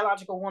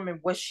biological woman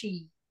what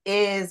she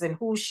is and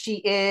who she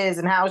is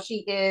and how she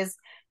is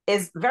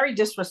very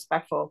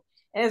disrespectful.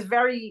 And it's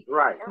very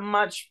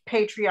much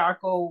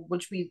patriarchal,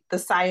 which the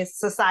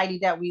society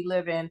that we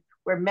live in,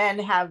 where men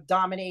have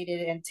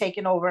dominated and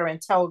taken over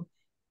and told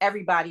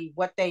everybody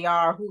what they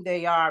are, who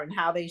they are, and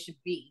how they should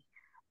be.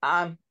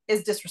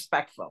 Is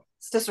disrespectful.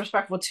 It's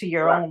disrespectful to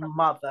your own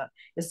mother.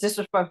 It's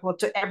disrespectful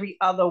to every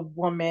other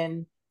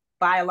woman,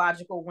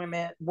 biological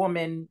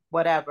woman,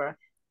 whatever.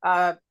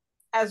 As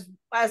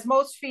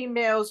most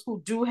females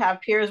who do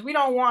have periods, we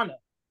don't want them.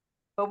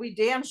 but we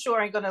damn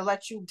sure ain't gonna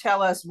let you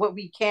tell us what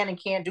we can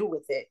and can't do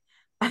with it.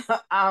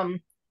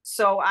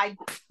 So I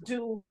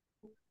do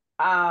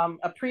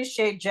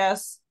appreciate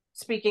Jess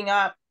speaking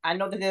up. I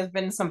know that there's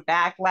been some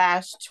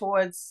backlash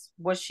towards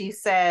what she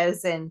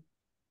says, and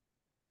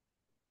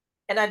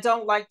I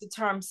don't like the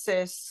term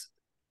cis,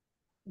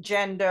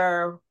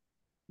 gender,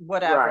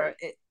 whatever.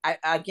 Right.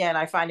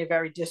 I find it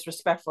very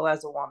disrespectful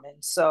as a woman.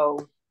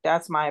 So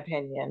that's my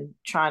opinion.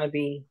 Trying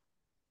to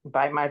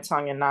bite my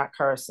tongue and not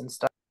curse and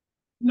stuff.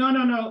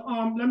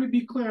 No. Let me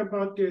be clear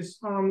about this,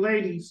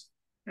 ladies.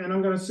 And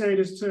I'm gonna say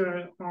this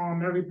to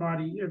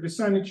everybody. If it's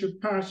something that you're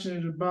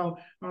passionate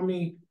about, I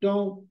mean,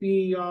 don't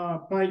be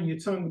biting your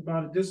tongue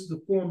about it. This is the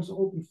forum, it's an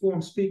open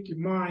forum. Speak your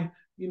mind.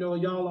 You know,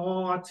 y'all are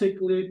all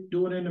articulate,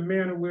 do it in a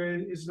manner where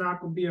it's not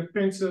gonna be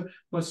offensive,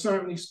 but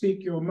certainly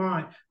speak your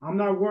mind. I'm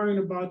not worrying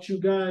about you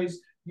guys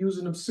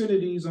using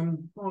obscenities.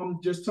 I'm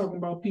just talking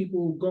about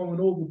people going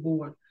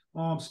overboard.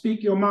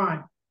 Speak your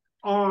mind.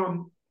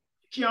 Kiana,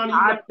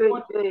 I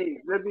think,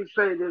 hey, let me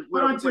say this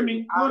real quick.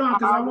 Timmy. Hold on,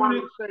 because I want to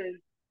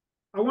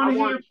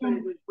hear say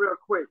this real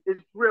quick.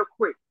 It's real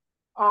quick.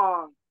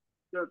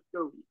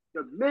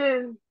 The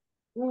men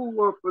who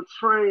were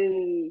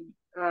portraying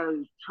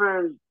as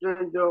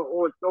transgender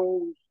or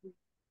those who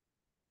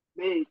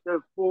made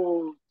the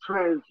full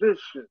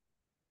transition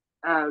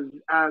as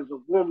a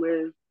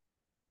woman,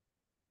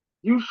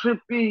 you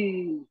should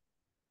be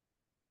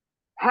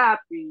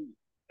happy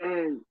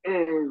and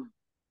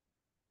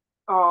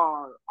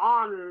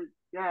honored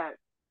that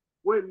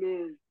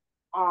women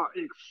are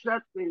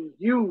accepting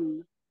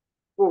you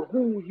for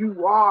who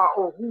you are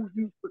or who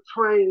you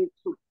portraying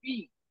to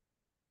be,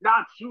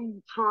 not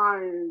you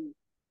trying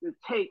to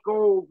take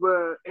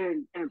over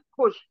and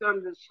push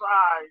them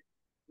aside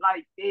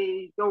like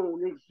they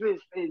don't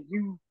exist and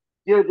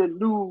you're the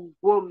new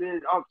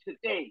woman of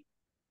today.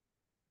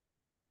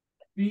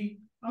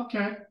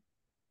 Okay.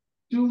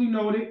 Duly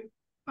noted.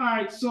 All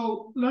right,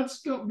 so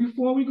let's go.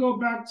 Before we go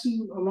back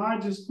to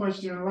Elijah's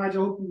question, Elijah,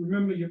 I hope you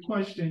remember your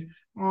question.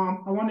 I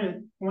want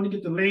to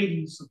get the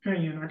ladies'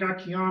 opinion. I got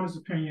Kiana's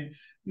opinion.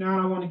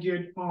 Now I want to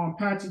get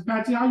Patsy.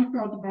 Patsy, how you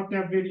felt about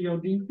that video?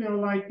 Do you feel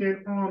like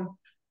that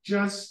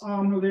just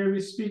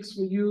hilarious speaks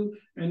for you,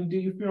 and do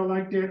you feel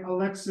like that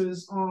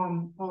Alexa's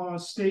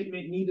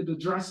statement needed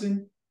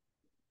addressing?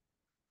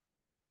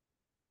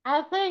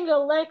 I think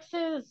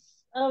Alexa's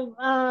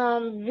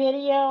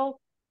video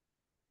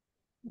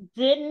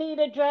did need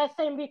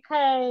addressing,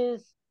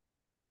 because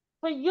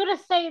for you to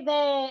say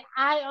that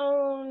I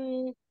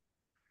own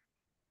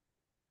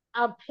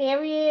a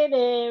period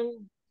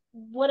and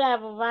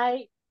whatever,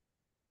 right?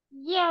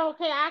 Yeah,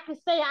 okay, I can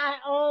say I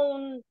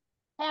own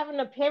having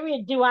a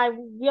period. Do I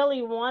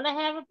really want to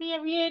have a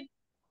period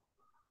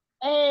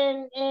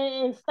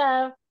and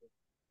stuff?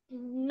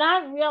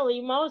 Not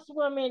really. Most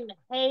women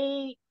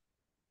hate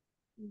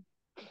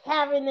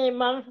having it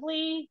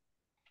monthly,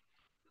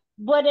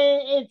 but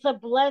it's a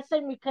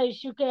blessing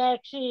because you can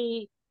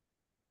actually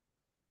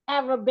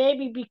have a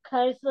baby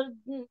because of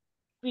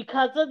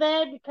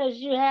that, because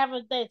you have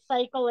that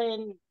cycle,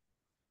 and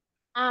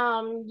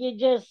you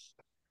just,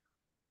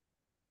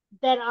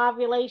 that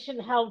ovulation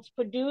helps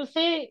produce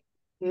it.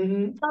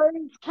 Mm-hmm. So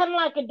it's kind of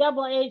like a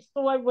double-edged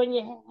sword when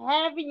you're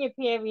having your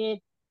period,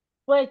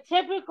 but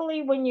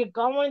typically when you're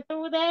going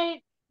through that,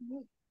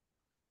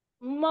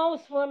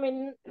 most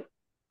women,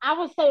 I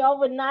would say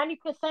over 90%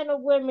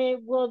 of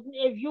women will,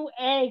 if you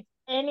ask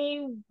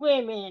any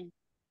women,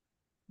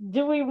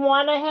 do we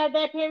want to have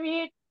that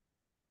period?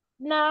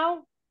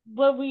 No,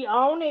 but we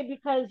own it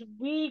because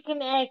we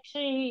can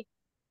actually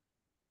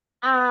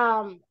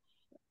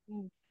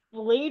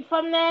bleed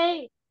from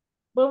that,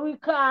 but we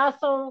could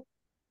also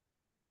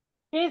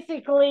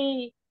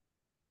physically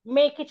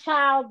make a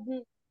child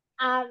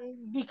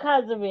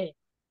because of it.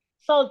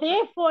 So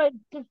therefore,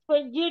 for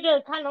you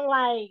to kind of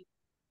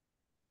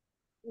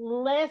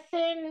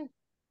lessen,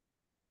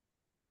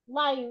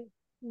 like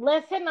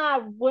lessen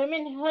our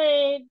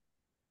womanhood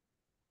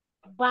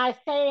by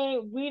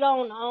saying we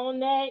don't own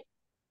that.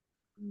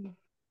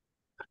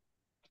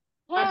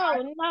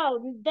 Hell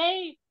no,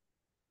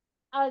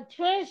 a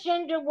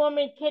transgender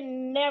woman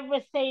can never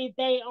say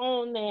they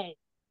own that.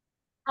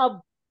 A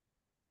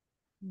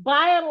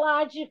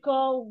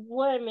biological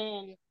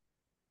woman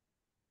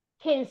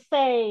can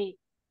say,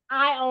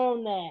 I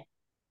own that.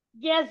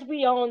 Yes,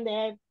 we own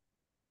that.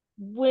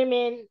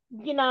 Women,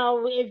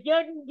 if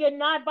you're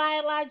not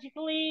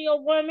biologically a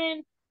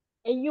woman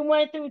and you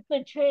went through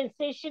the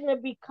transition to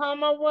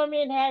become a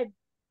woman, had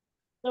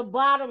the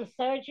bottom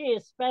surgery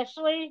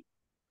especially,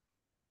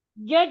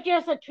 you're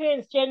just a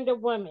transgender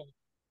woman.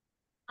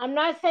 I'm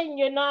not saying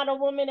you're not a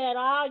woman at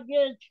all.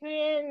 You're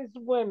trans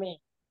women.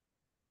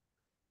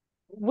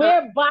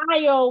 We're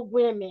bio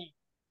women.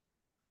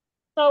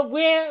 So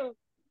we're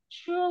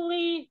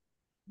truly,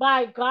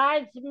 by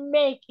God's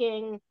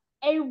making,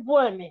 a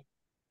woman.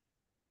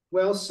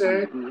 Well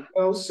said.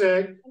 Well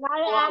said.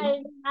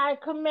 And I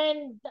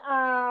commend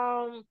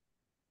the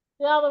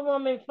other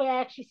woman for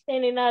actually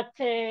standing up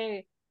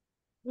to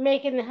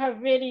making her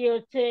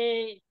video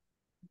to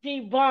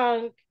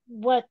debunk,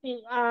 what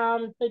the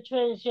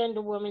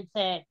transgender woman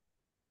said?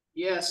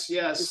 Yes.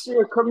 Is she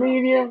a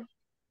comedian?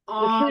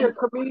 Is she a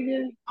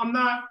comedian? I'm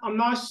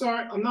not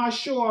sorry. I'm not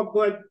sure,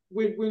 but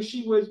when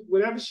she was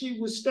whatever she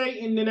was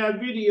stating in that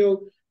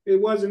video,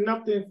 it wasn't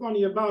nothing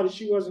funny about it.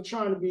 She wasn't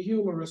trying to be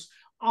humorous.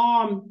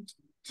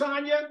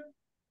 Tanya,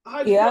 how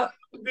you feel about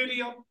the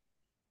video?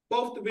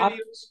 Both the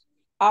videos.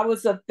 I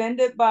was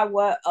offended by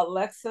what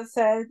Alexa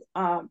said,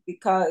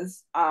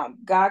 because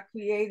God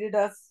created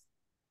us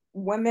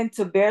women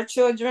to bear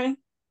children,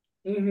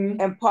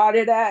 and part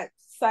of that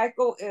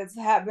cycle is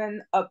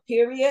having a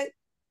period,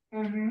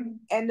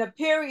 and the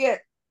period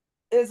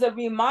is a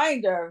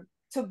reminder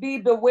to be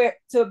beware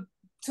to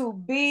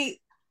be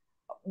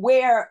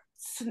aware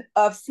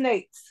of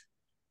snakes.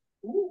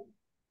 Ooh.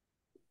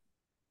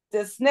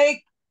 The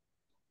snake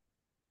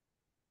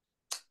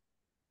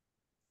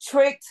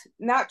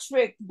not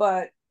tricked,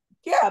 but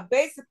yeah,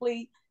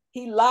 basically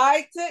he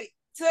lied to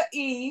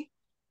Eve.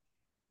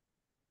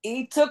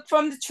 Eve took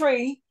from the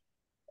tree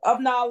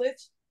of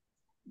knowledge,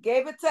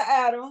 gave it to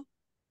Adam,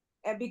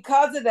 and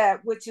because of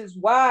that, which is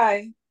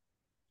why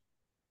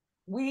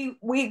we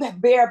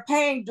bear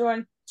pain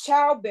during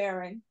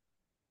childbearing,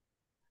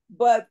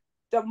 but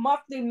the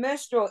monthly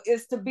menstrual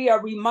is to be a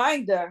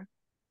reminder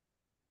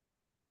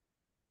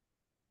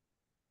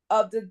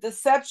of the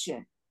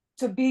deception,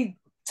 to be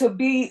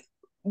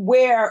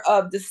aware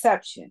of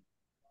deception.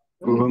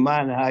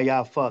 Remind how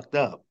y'all fucked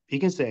up. You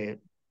can say it.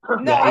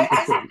 No,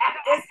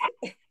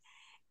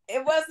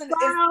 it wasn't.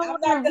 I'm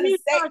not gonna say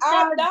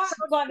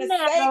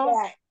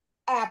that,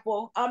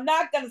 Apple. I'm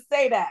not gonna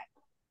say that.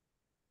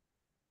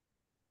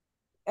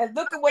 And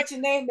look at what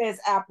your name is,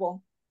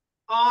 Apple.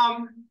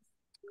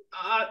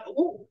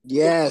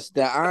 Yes,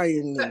 the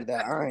irony,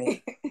 the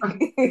irony.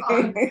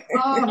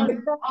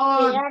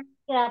 Hold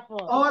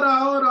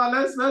on.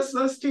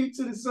 Let's keep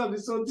to the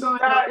subject. So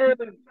Tanya,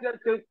 the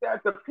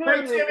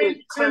period is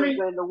Timmy,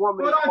 cleansing the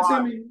woman's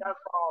body. That's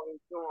all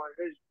it's doing.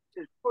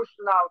 It's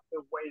pushing out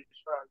the waste.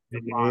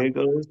 There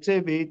goes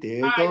Timmy.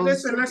 There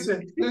goes.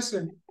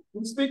 Listen.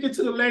 I'm speaking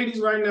to the ladies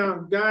right now,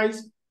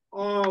 guys.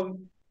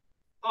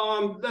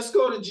 Let's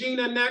go to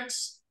Gina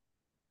next.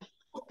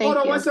 Hold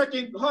on one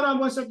second,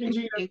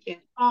 Gina. Thank you.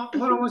 Hold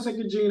on one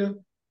second, Gina.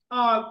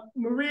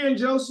 Maria and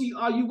Josie,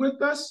 are you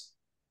with us?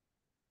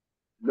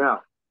 No.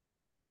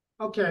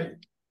 Okay.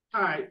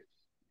 All right.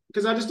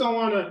 Because I just don't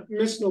want to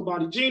miss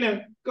nobody.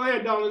 Gina, go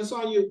ahead, darling. It's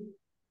on you.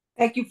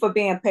 Thank you for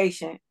being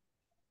patient.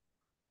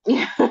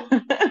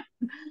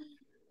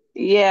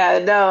 Yeah,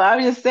 no,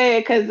 I'm just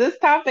saying because this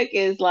topic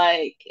is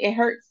like it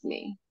hurts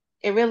me.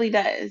 It really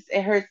does.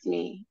 It hurts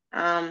me.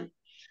 Well,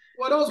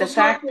 those The were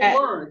fact hurtful that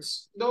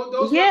words.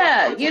 Those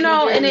yeah, were you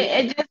know, and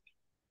it just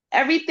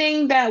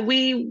everything that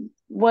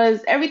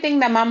everything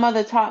that my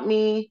mother taught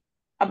me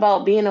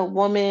about being a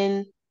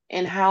woman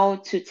and how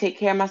to take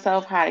care of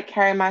myself, how to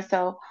carry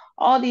myself,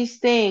 all these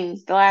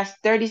things, the last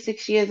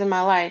 36 years of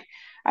my life,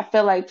 I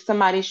feel like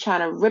somebody's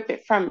trying to rip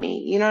it from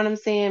me. You know what I'm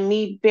saying?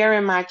 Me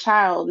bearing my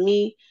child,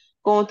 me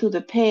going through the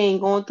pain,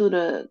 going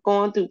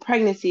through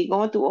pregnancy,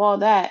 going through all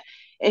that.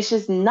 It's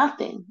just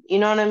nothing. You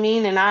know what I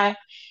mean? And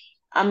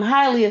I'm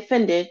highly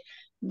offended.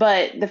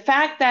 But the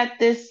fact that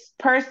this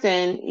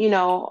person, you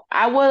know,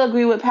 I will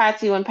agree with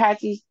Patsy when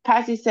Patsy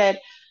said,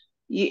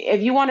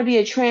 if you want to be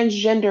a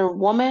transgender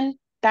woman,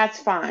 that's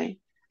fine.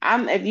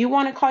 If you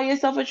want to call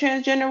yourself a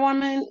transgender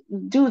woman,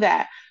 do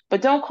that.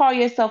 But don't call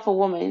yourself a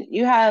woman.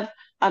 You have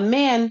a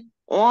man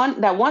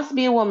on that wants to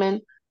be a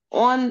woman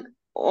on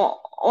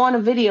on a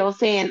video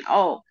saying,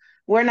 "Oh,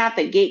 we're not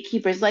the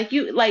gatekeepers." Like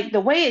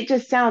the way it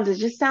just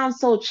sounds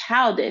so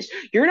childish.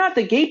 You're not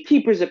the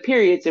gatekeepers of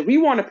periods. If we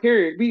want a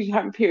period, we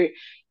have a period.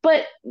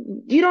 But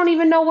you don't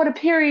even know what a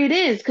period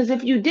is, because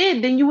if you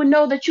did, then you would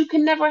know that you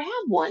can never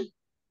have one.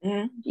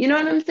 Mm-hmm. You know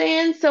what I'm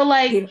saying? So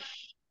like,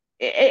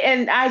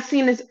 and I've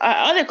seen this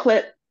other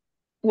clip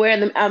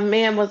where a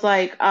man was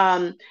like,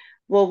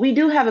 well, we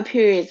do have a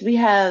periods. We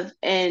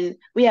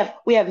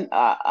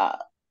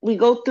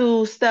go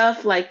through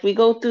stuff, like we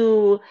go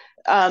through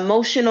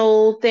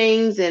emotional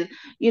things, and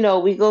you know,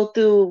 we go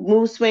through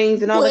mood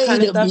swings and all that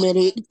kind of stuff. Wait a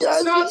minute.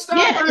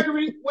 Stop,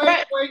 Gregory.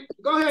 Wait.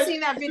 Go ahead. I've seen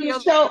that video.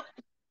 So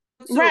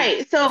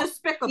right. So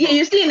despicable. yeah,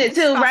 you've seen it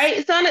too, Disgusting.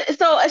 right?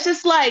 So it's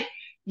just like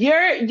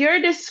you're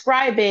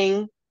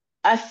describing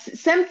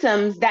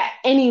symptoms that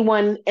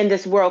anyone in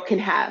this world can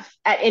have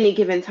at any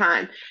given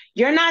time.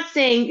 You're not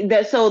saying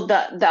that. So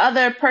the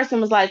other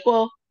person was like,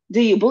 well, do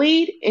you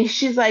bleed? And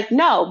she's like,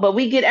 no, but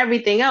we get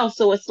everything else.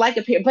 So it's like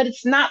a period, but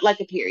it's not like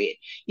a period.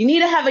 You need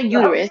to have a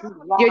uterus.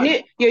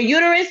 Your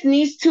uterus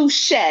needs to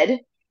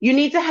shed. You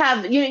need to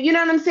have, you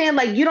know what I'm saying?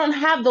 Like, you don't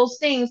have those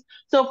things.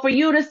 So for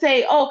you to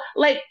say, oh,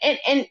 like,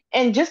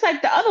 and just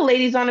like the other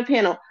ladies on the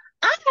panel,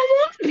 I don't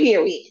want a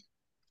period.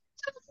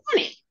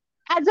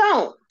 I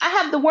don't. I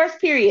have the worst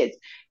periods.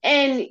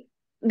 And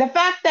the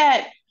fact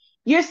that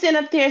you're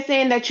sitting up there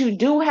saying that you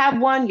do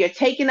have one, you're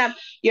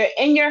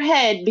in your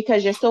head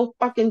because you're so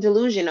fucking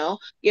delusional.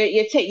 You're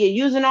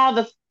using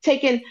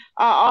taking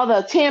all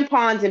the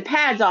tampons and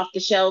pads off the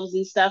shelves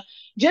and stuff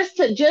just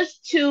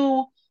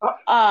to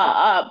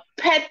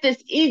pet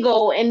this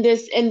ego and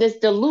this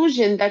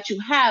delusion that you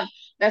have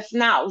that's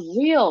not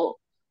real.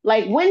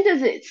 Like, when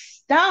does it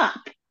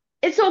stop?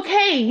 It's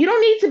okay. You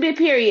don't need to be a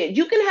period.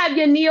 You can have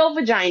your neo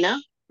vagina,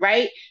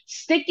 right?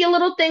 Stick your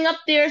little thing up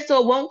there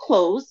so it won't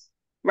close,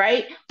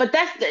 right? But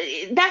that's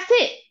it.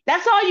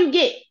 That's all you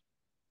get.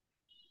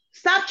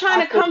 Stop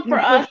trying I to think come for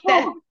you us.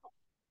 Hey,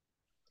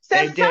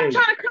 Stop Dave. trying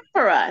to come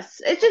for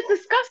us. It's just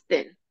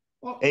disgusting.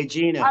 Hey,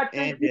 Gina I and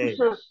think you Dave.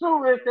 should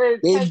sue if they're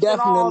They taking all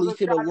definitely the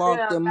should have locked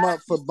goddamn them up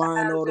for nappy buying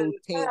pads all and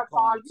those the tampons. You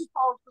tampons.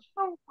 supposed to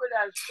sue for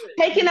that shit.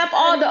 Taking up They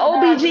all the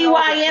ain't having no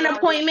OBGYN vagina.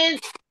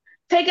 appointments,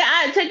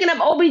 taking up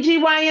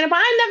OBGYN. But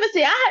I never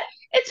see. I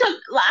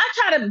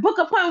tried to book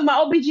an appointment with my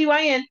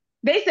OBGYN.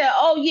 They said,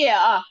 "Oh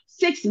yeah,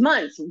 6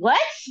 months."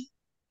 What?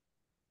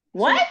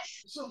 What?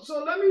 So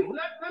let me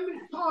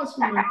pause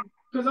for a minute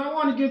because I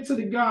want to get to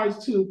the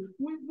guys too.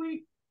 We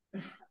wait.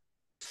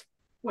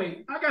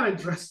 I gotta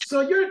address. So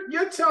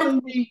you're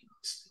telling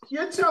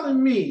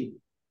me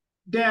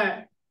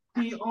that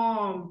the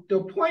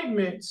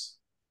appointments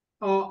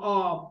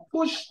are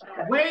pushed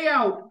way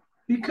out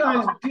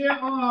because there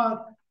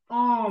are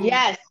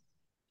Yes,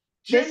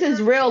 this gender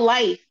is real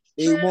life.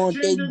 They want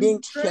their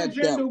dinks checked out.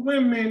 transgender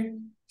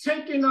women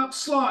taking up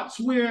slots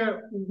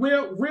where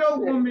real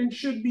women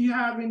should be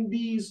having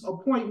these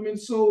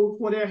appointments so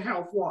for their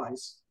health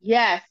wise.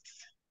 Yes,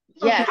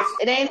 Okay, yes.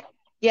 It ain't.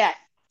 Yes.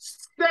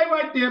 stay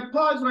right there.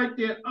 Pause right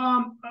there.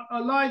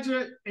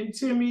 Elijah and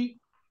Timmy.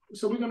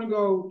 So we're gonna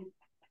go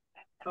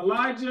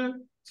Elijah,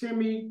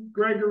 Timmy,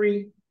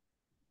 Gregory,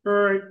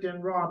 Bird,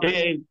 and Robert.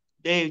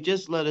 Dave,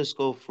 just let us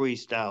go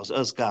freestyles,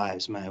 us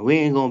guys, man. We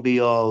ain't gonna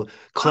be all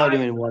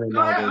cluttering one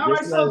another. All right.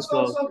 Just let us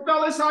go. So,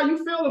 fellas, how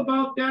you feel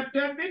about that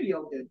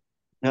video then?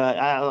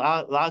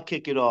 I'll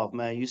kick it off,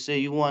 man. You say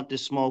you want the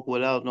smoke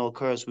without no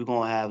curse, we're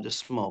gonna have the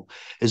smoke.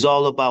 It's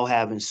all about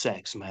having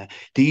sex, man.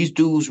 These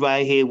dudes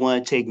right here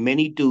want to take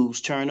many dudes,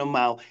 turn them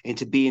out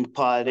into being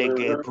part of their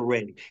gay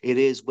parade. It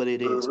is what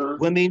it is.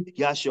 Women,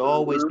 y'all should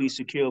always be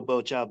secure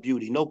about y'all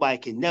beauty. Nobody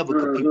can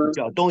never compete with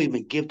y'all. Don't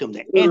even give them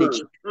the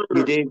energy.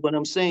 You dig what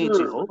I'm saying to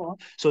you? Hold on.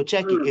 So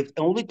check it. If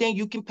the only thing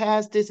you can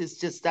pass this is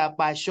just stop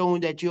by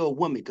showing that you're a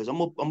woman, because I'm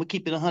gonna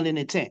keep it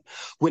 110.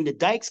 When the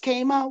dykes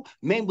came out,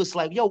 men was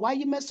like, yo, why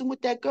you messing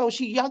with that girl?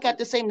 Y'all got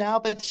the same now,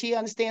 but she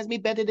understands me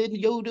better than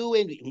you do,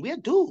 and we're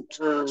dudes.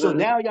 So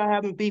now y'all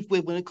having beef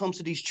with when it comes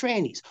to these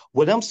trannies.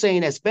 What I'm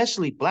saying,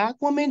 especially black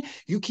women,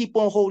 you keep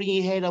on holding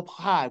your head up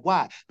high.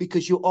 Why?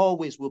 Because you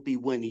always will be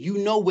winning. You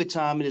know what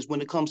time it is when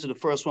it comes to the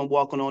first one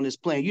walking on this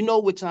plane. You know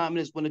what time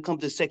it is when it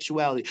comes to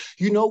sexuality.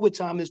 You know what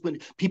time it is when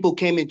people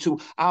came into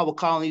our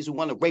colonies and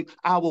want to rape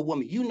our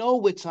women. You know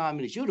what time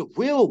it is. You're the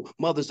real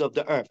mothers of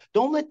the earth.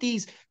 Don't let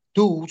these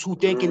dudes who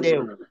they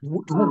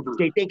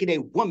thinking they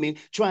women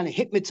trying to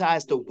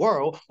hypnotize the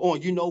world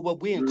on, you know what,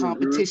 we're in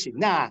competition.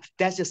 Nah,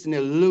 that's just an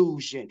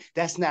illusion.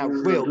 That's not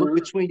real. Look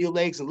between your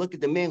legs and look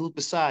at the man who's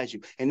beside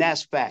you. And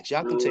that's facts.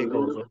 Y'all can take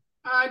over. All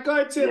right, go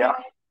ahead, Timmy. Yeah.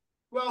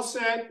 Well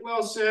said.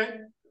 Well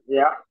said.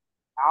 Yeah.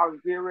 I was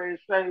getting ready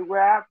to say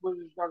where I was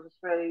going to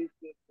say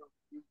that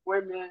the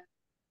women,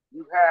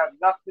 you have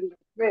nothing to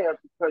fear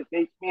because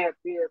they can't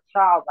be a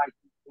child like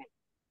you can.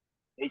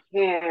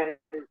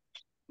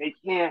 They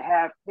can't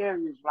have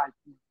periods like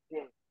you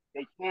can.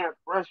 They can't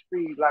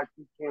breastfeed like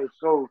you can.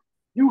 So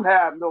you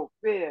have no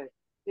fear.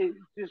 It's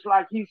just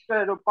like he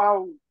said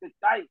about the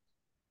dykes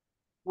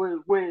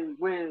when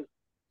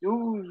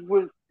dudes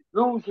was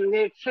losing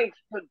their chicks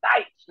to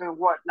dykes and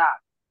whatnot.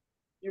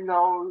 You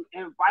know,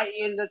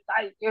 inviting the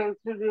dyke into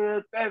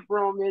the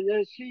bedroom and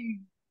then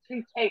she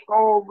take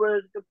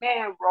over the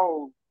man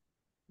role,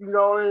 you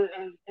know,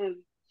 and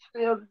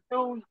steal the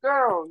dude's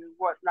girl and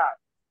whatnot.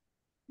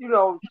 You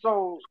know,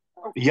 so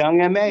Young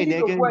MA,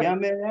 either nigga. way.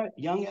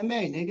 Young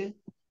MA, nigga.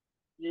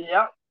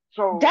 Yep.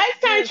 So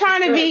Dykes aren't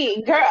trying to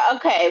be girl.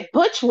 Okay,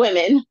 butch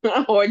women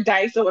or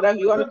dykes or whatever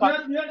you want to call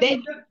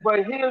it.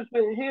 But here's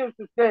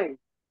the thing.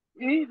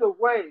 Either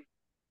way,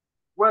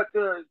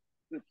 whether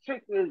the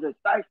chick is a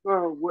dyke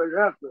or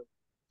whatever,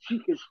 she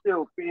can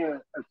still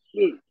bear a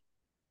kid.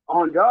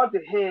 On the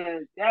other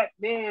hand, that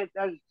man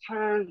that's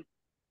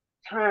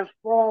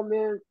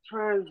transforming,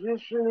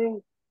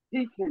 transitioning,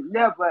 he can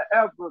never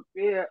ever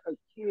bear a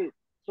kid.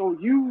 So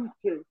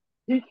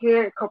he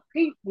can't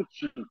compete with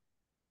you.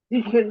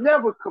 He can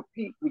never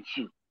compete with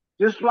you.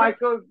 Just like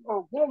a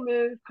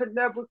woman could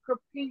never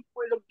compete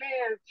with a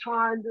man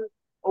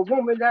a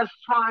woman that's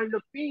trying to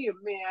be a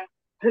man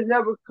can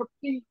never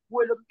compete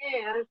with a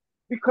man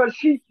because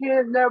she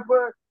can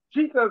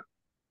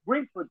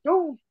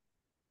reproduce,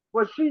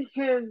 but she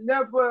can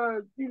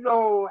never,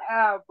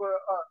 have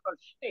a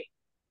stick,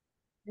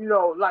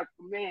 like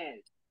a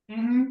man.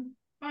 Mm-hmm.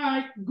 All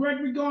right, Greg,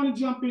 we're going to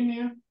jump in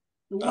there.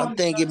 I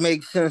think it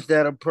makes sense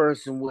that a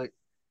person would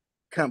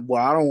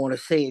well, I don't want to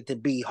say it to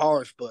be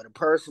harsh, but a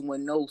person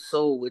with no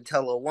soul would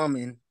tell a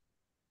woman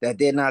that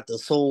they're not the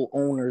sole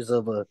owners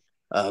of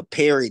a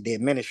period. The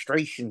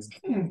administration's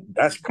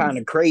that's kind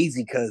of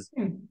crazy because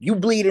you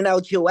bleeding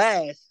out your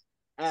ass,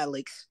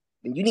 Alex,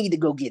 and you need to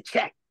go get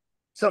checked.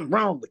 Something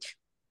wrong with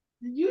you.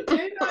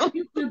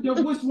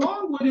 What's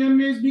wrong with him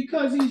is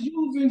because he's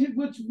using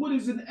what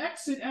is an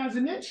exit as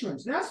an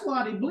entrance. That's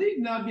why they bleed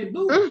now get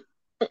booed.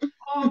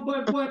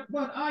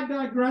 But I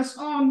digress.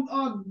 Hold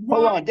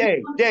on,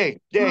 Dave,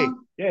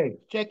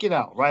 check it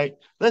out, right?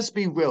 Let's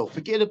be real.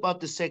 Forget about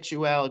the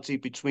sexuality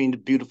between the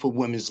beautiful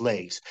women's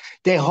legs.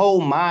 Their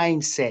whole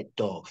mindset,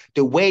 dog,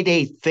 the way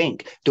they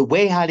think, the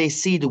way how they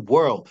see the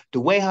world, the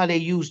way how they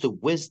use the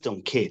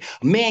wisdom kit.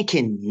 A man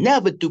can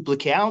never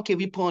duplicate. I don't care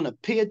if you put on a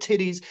pair of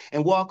titties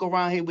and walk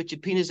around here with your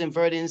penis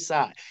inverted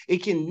inside.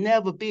 It can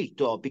never be,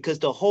 dog, because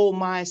the whole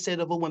mindset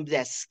of a woman,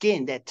 that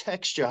skin, that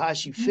texture, how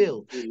she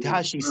feels,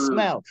 how she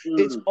smells,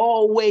 it's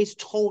always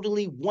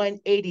totally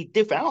 180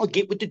 different. I don't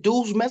get with the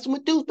dudes messing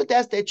with dudes, but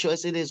that's their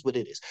choice. It is what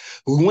it is.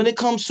 When it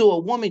comes to a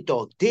woman,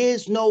 dog,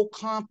 there's no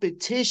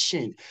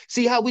competition.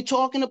 See how we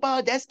talking about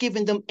it? That's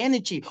giving them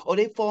energy, or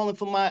they falling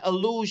for my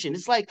illusion.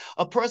 It's like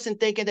a person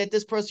thinking that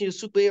this person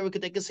is a superhero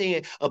because they can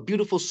sing a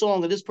beautiful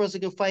song, or this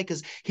person can fight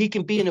because he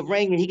can be in the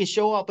ring and he can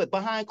show up, but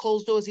behind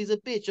closed doors, he's a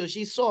bitch or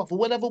she's soft or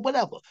whatever.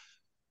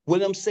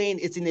 What I'm saying,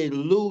 it's an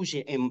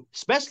illusion, and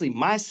especially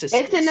my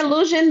sisters. It's an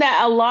illusion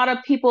that a lot of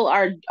people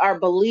are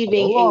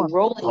believing and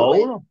rolling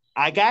with.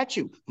 I got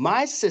you.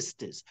 My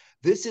sisters,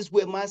 this is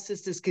where my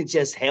sisters can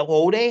just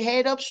hold their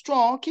head up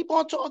strong. Keep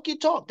on talking,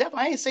 talk.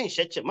 Definitely, I ain't saying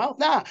shut your mouth.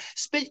 Nah,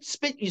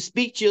 spit your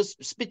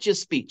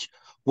speech.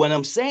 What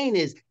I'm saying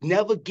is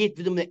never give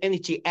them the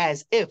energy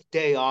as if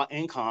they are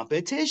in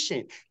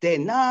competition. They're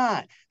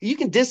not. You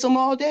can diss them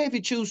all day if you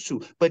choose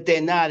to, but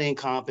they're not in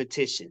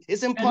competition.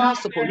 It's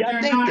impossible.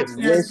 Y'all think this.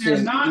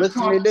 Listen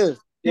to this.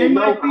 They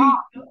might be.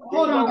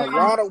 Hold on, a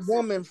lot of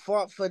women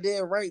fought for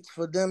their rights,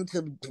 for them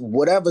to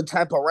whatever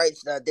type of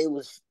rights that they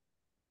was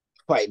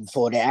fighting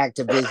for, the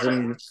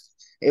activism.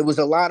 It was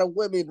a lot of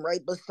women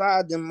right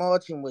beside them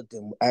marching with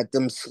them at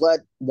them slut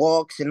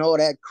walks and all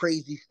that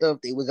crazy stuff.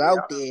 They was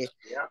out there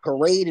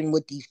parading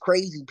with these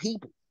crazy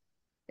people.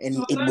 And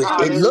so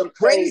it looked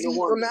crazy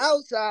from the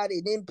outside,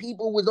 and then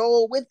people was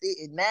all with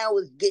it, and now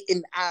it's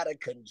getting out of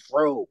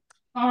control.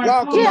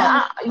 Right,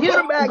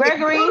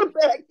 Gregory, put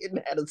back in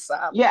that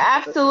asylum. You're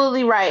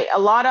absolutely right. A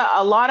lot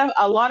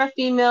of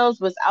females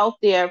was out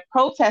there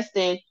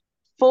protesting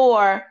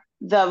for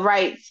the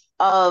rights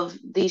of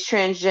these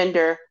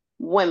transgender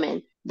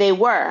women. They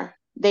are.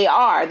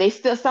 They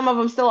still, some of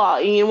them still are.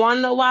 And you want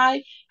to know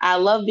why? I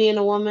love being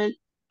a woman,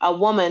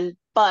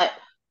 but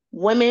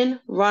women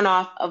run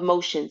off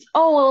emotions.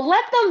 Oh, well,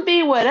 let them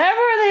be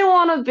whatever they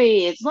want to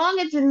be, as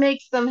long as it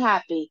makes them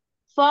happy.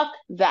 Fuck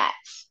that.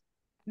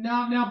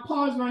 Now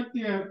pause right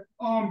there.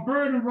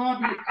 Bird and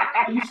Robbie,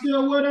 are you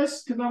still with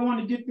us? Because I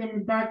want to get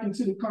them back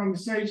into the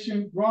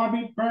conversation.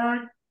 Robbie,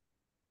 Bird,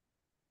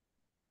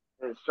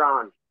 and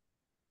Sean.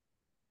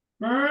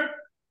 Bird.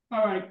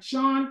 All right,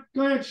 Sean.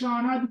 Go ahead,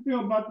 Sean. How do you feel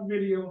about the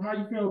video? How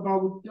do you feel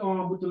about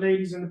what the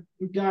ladies and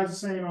the guys are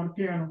saying on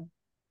the panel?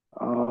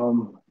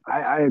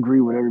 I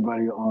agree with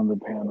everybody on the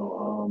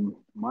panel.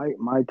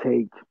 My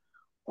take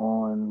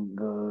on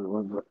her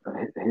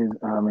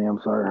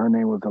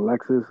name was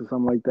Alexis or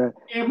something like that.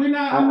 Yeah,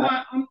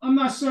 I'm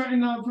not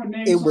certain of her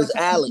name. It was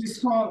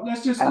Alex.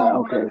 Let's just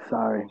call her. Okay,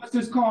 sorry. Let's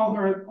just call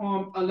her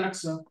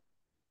Alexa.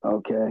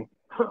 Okay.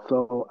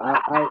 So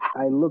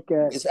I look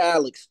at it's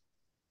Alex.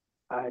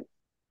 I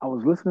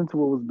was listening to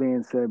what was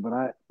being said,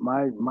 but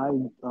my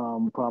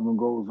problem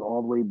goes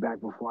all the way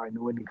back before I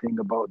knew anything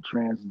about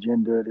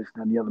transgender, this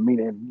and the other.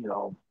 Meaning,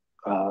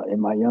 in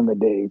my younger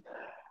days,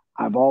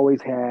 I've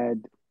always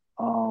had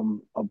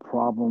a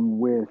problem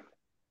with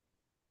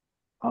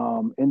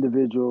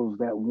individuals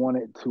that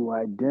wanted to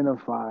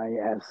identify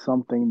as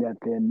something that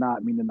they're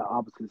not, meaning the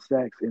opposite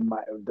sex. And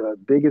the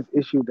biggest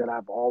issue that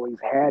I've always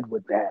had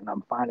with that, and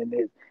I'm finding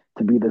it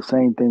to be the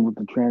same thing with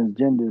the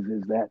transgenders,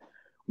 is that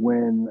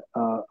when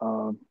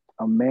a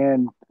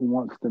man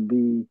wants to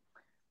be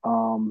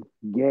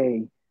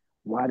gay,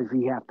 why does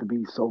he have to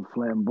be so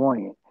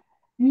flamboyant?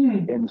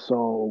 And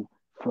so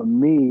for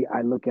me,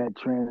 I look at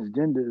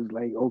transgenders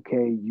like,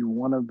 okay, you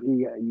want to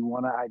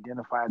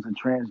identify as a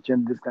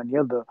transgender, this and the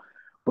other,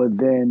 but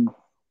then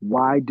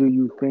why do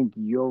you think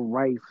your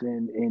rights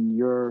and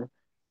your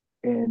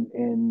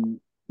and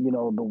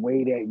the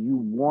way that you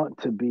want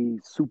to be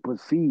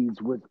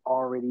supersedes what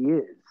already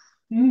is?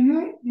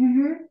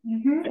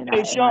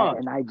 Hey, Sean.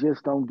 And I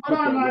just don't get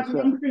that. Yes,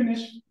 let me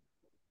finish.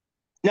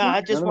 No,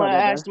 I just want to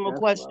ask them a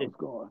question.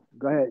 Go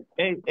ahead.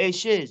 Hey,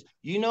 Shiz,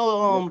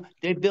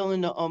 they're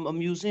building a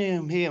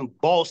museum here in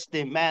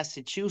Boston,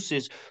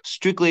 Massachusetts,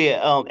 strictly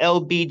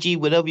LBG,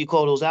 whatever you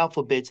call those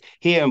alphabets,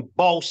 here in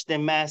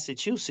Boston,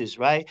 Massachusetts,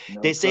 right?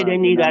 They say they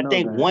need, I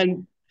think,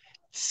 $1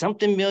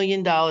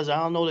 million. I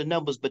don't know the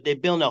numbers, but they're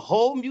building a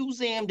whole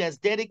museum that's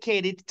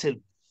dedicated to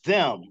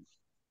them.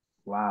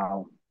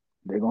 Wow.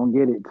 They're going to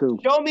get it too.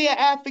 Show me an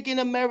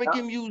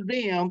African-American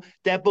museum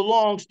that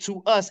belongs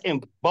to us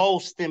in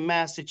Boston,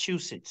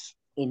 Massachusetts.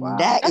 And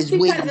that is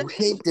where you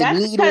hit the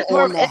needle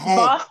on the head.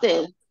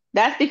 Boston.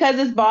 That's because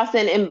it's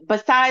Boston. And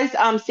besides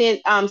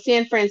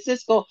San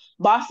Francisco,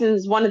 Boston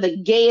is one of the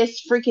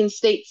gayest freaking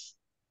states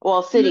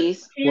Well,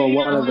 cities. Well,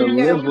 one of the Yeah,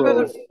 we were the liberal,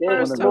 first one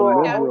of to the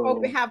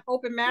liberal, have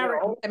open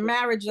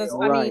marriages.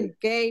 I right, mean,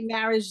 gay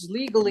marriage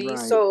legally. right,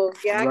 So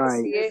yeah, I can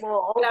right, see it.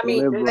 But I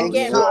mean, liberal, Thanks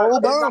again, to yeah.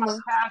 Obama.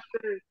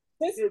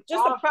 this The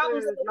just the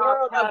problems author of is the not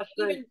world of passing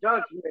even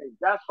judgment.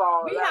 That's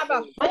all we that have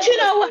a is. But you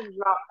whole. know what? He's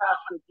not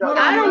passing Hold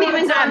I on, judgment. don't one at a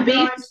even got time,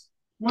 beef. guys.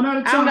 One at a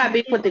I don't got time.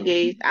 beef with the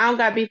gays. I don't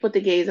got beef with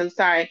the gays. I'm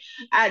sorry.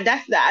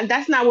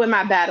 That's not where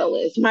my battle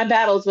is. My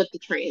battle is with the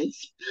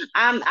trans.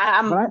 But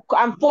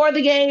I'm for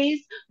the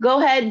gays.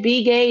 Go ahead,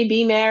 be gay,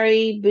 be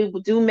married,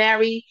 do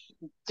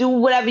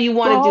whatever you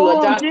want But to do. hold on,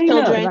 Adopt Gina.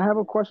 and children. I have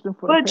a question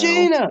for the But panel.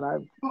 Gina. And I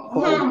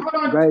Hold on, hold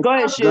on. go ahead, Go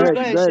ahead, go Shiz. ahead,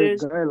 Go ahead, go ahead,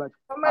 Shiz. go ahead. All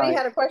Somebody right.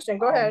 had a question.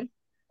 Go ahead.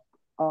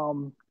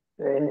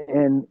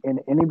 And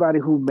anybody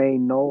who may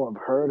know of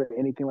heard or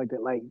anything like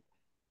that, like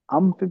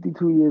I'm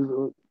 52 years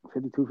old,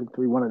 52,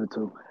 53, one of the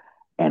two,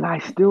 and I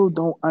still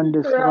don't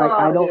understand. Like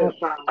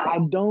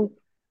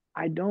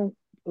I don't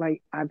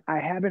like I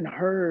haven't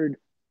heard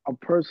a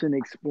person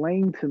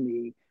explain to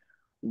me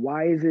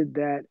why is it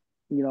that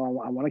I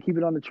want to keep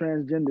it on the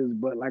transgenders,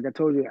 but like I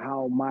told you,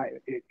 how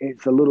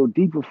it's a little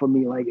deeper for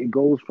me. Like it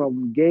goes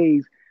from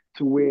gays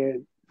to where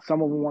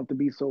some of them want to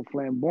be so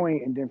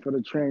flamboyant, and then for the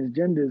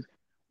transgenders,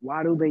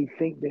 why do they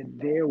think that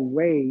their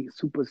way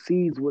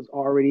supersedes what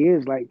already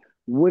is? Like,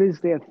 what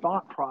is their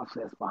thought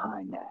process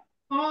behind that?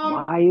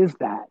 Why is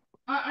that?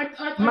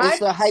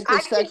 It's a I can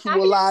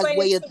hypersexualized explain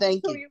way it of to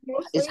thinking. you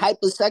It's mostly.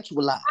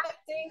 hypersexualized.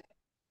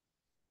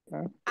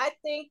 I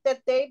think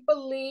that they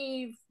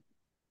believe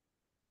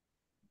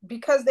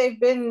because they've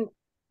been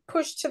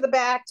pushed to the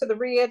back, to the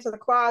rear, to the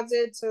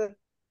closet, to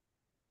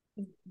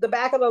the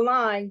back of the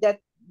line,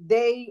 that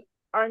they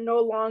are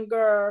no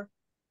longer.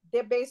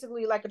 They're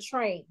basically like a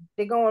train.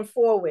 They're going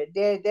forward.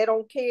 They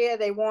don't care.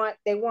 They want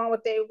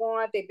what they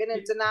want. They've been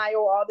in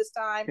denial all this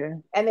time,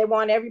 and they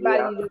want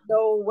everybody to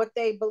know what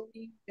they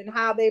believe and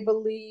how they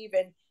believe,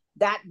 and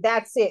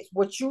that's it.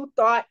 What you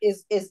thought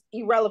is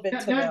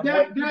irrelevant to them.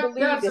 What you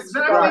believe is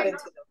irrelevant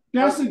to them.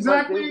 That's a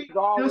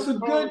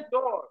good.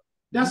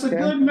 That's a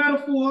good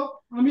metaphor.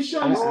 Let me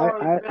show you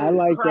something. I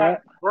like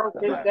that.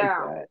 Broken I like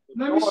down. that.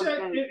 Let me say,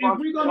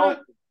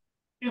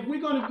 if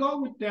we're gonna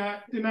go with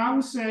that, then I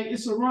would say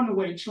it's a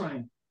runaway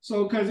train.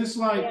 So, because it's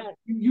like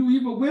you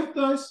either with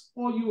us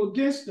or you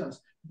against us.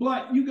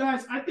 But you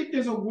guys, I think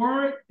there's a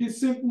word that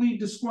simply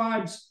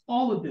describes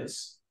all of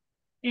this,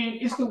 and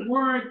it's the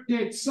word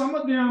that some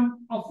of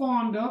them are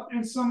fond of,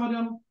 and some of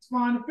them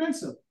find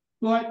offensive.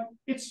 But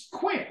it's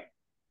queer.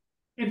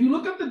 If you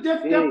look at the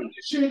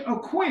definition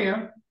of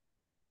queer,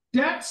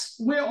 that's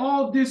where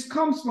all this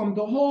comes from.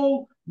 The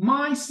whole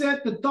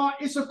mindset, the thought,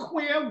 it's a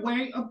queer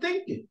way of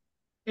thinking.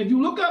 If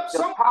you look up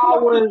the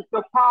powers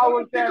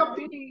that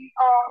be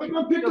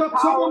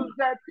someone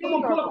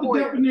pull up the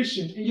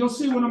definition and you'll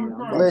see what I'm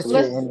referring to.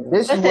 Listen,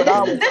 this is what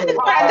I would say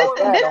about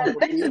that,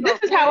 Uncle D. This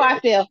is how I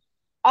feel.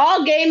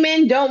 All gay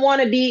men don't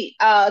want to be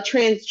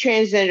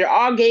transgender.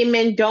 All gay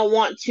men don't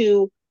want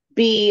to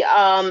be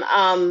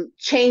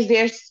change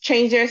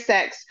their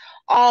sex.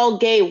 All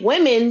gay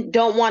women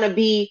don't want to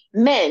be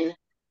men.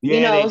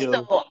 Yeah, they do.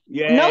 So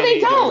Yeah, no, they they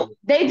don't. do.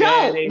 They Yeah,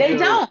 don't. they They do.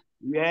 don't.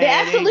 Yeah, They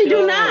absolutely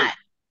do not.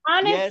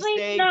 Yes, Honestly,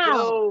 they no.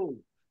 do.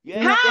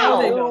 Yes,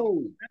 How? they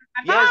do.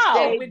 Yes, How?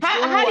 they do.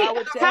 I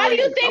would How tell do you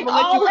you. I'm think gonna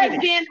let you all finish.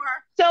 lesbian?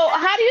 So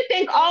how do you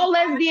think all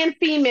lesbian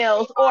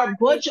females or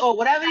butch or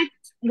whatever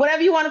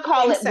you want to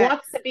call it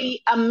wants to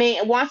be a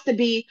man? Wants to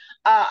be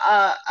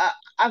a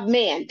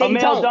man? They A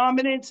male don't.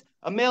 dominance.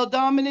 A male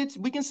dominance.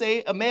 We can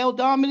say a male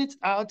dominance.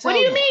 I'll tell What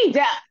do you mean?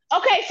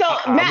 Okay, so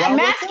I will tell you.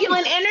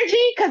 masculine energy,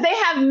 because they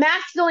have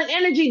masculine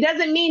energy,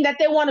 doesn't mean that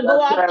they want to go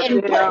That's off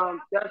and put.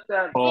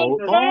 that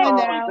Hold on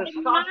now.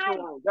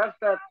 testosterone. That's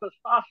that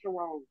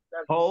testosterone.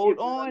 Hold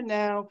on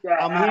now.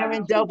 that I'm hearing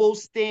attitude. double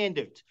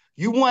standards.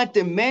 You want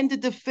the men to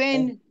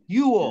defend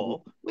you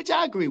all, which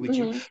I agree with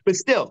you. But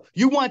still,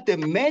 you want the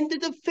men to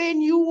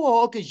defend you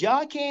all because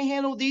y'all can't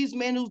handle these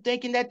men who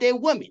thinking that they're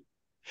women.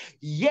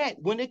 Yet,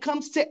 when it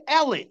comes to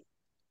Ellen,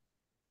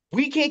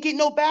 we can't get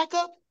no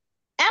backup?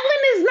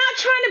 Ellen is not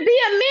trying to be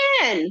a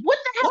man. What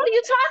the hell are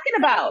you talking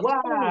about?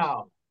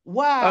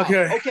 Wow.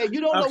 Okay. Okay,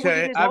 you don't know what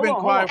it is. I've Hold been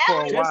on, hold on. quiet for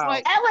a Just while.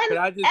 like Could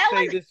I just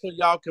say this so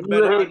y'all can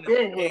better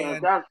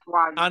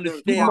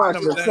understand must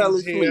some have fell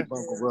things here? asleep,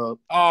 Uncle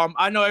Rob.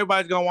 I know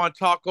everybody's gonna want to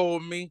talk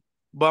over me,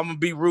 but I'm gonna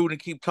be rude and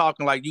keep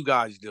talking like you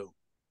guys do.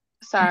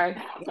 Sorry.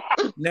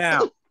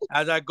 Now,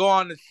 as I go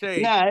on to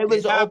say, nah, it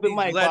was they an have open these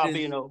mic, letters.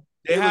 Bobino.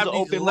 They It was have an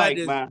these open letters.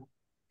 mic, man.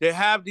 They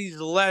have these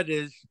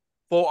letters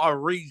for a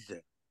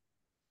reason.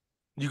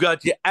 You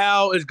got your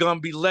L is gonna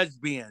be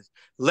lesbians.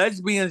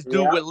 Lesbians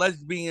do what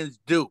lesbians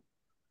do.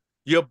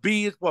 Your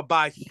B is for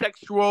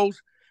bisexuals.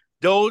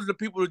 Those are the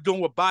people who are doing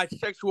what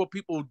bisexual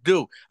people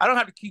do. I don't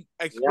have to keep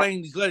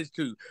explaining these letters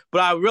to you,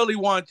 but I really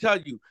want to tell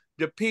you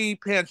the P,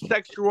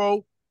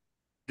 pansexual,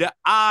 the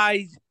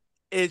I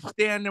is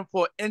standing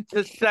for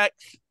intersex,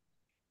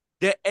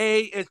 the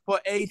A is for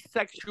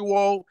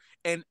asexual,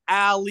 and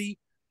ally,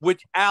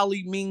 which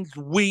ally means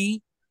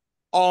we.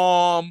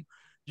 The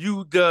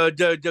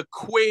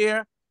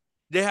queer,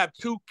 they have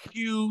two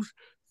Q's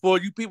for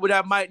you people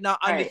that might not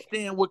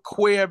understand what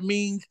queer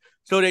means.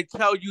 So they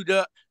tell you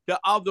the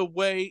other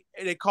way,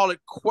 and they call it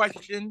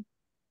question.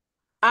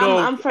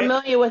 I'm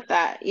familiar with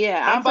that.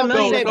 Yeah, I'm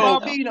familiar with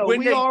that. Barbino,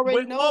 we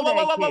already know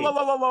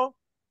that.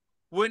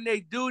 When they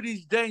do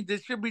these things, there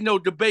should be no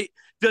debate.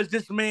 Does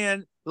this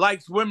man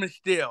likes women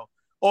still?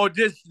 Or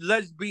this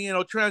lesbian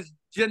or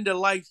transgender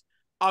likes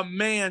a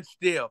man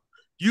still?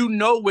 You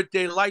know what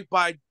they like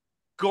by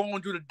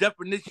going through the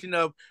definition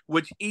of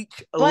which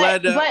each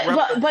letter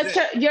represents.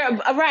 But you're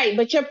right.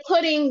 But you're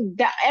putting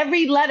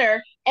every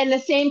letter in the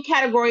same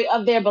category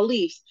of their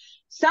beliefs.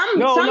 Some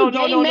gay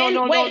men.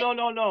 No.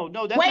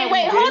 That's not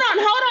wait. Hold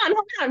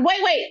on.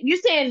 Wait. You're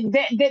saying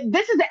that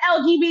this is the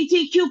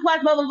LGBTQ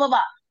plus blah blah blah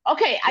blah.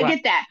 Okay, I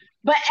get that.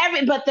 But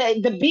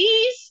the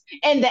B's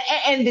and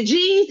the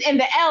G's and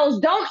the L's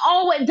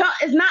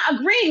is not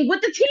agreeing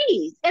with the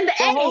T's and the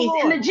A's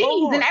and the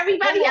G's and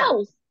everybody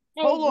else.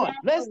 Hold on.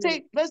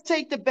 Let's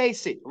take the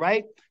basic,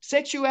 right?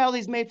 Sexuality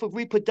is made for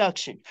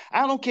reproduction.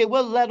 I don't care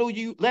what letter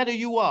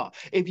you are.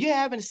 If you're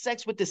having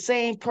sex with the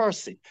same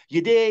person,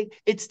 you dig?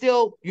 It's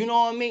still, you know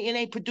what I mean? It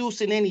ain't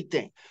producing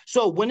anything.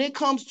 So when it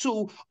comes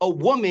to a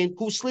woman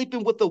who's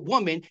sleeping with a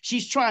woman,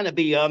 she's trying to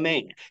be a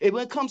man. And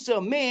when it comes to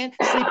a man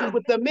sleeping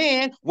with a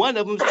man, one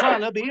of them's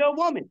trying to be a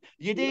woman.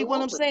 You dig what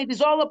I'm saying?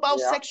 It's all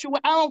about sexual.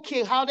 I don't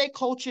care how their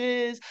culture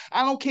is.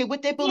 I don't care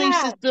what their belief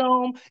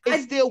system.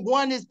 It's still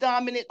one is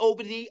dominant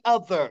over the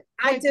other.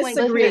 I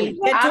disagree.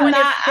 They're doing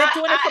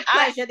it for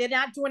pleasure. They're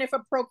not doing it for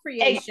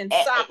procreation.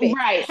 Stop it.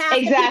 Right.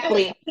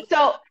 Exactly.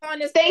 So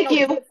thank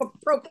you. For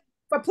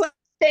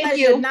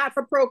pleasure, not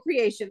for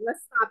procreation.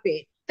 Let's stop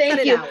it.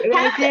 Thank you.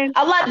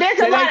 There's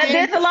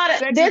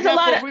a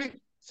lot of.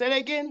 Say that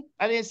again.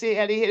 I didn't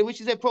hear it. What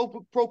you said?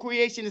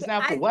 Procreation is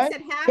not for what?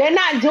 They're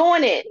not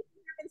doing it.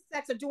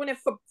 Sex are doing it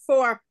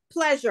for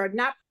pleasure,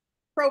 not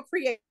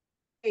procreation.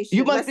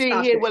 You must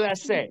didn't hear what I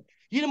said.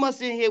 You must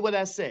didn't hear what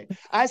I said.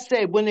 I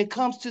said when it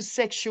comes to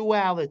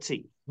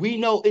sexuality, we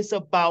know it's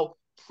about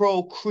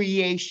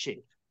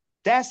procreation.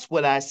 That's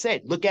what I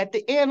said. Look at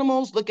the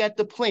animals, look at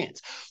the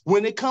plants.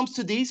 When it comes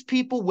to these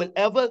people,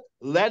 whatever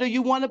letter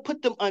you want to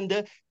put them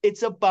under,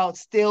 it's about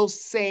still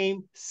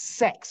same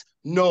sex,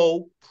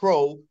 no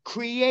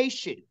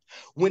procreation.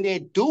 When they're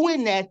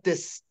doing that, the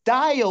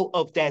style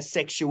of that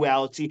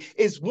sexuality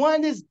is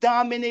one is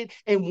dominant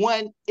and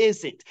one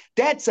isn't.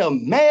 That's a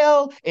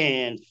male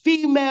and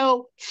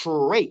female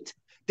trait.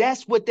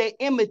 That's what they're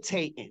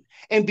imitating.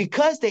 And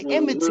because they're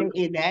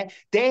imitating that,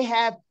 they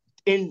have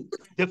in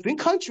different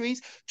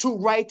countries to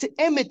right to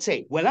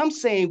imitate. What I'm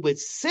saying with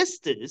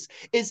sisters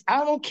is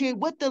I don't care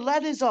what the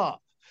letters are.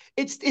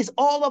 It's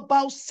all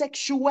about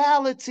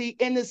sexuality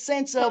in the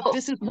sense of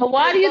this is. But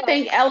why do you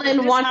think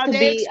Ellen wants to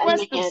be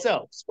express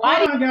themselves?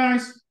 Hold on,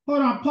 guys.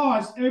 Hold on.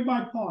 Pause.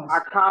 Everybody pause. I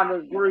kind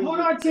of agree. Hold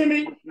on,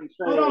 Timmy.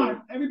 Hold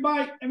on.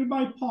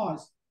 Everybody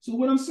pause. So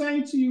what I'm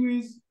saying to you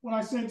is what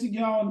I said to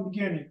y'all in the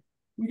beginning.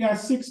 We got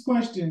 6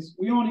 questions.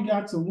 We only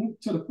got to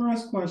the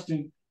first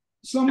question.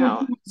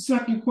 Someone put the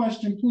second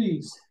question,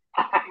 please.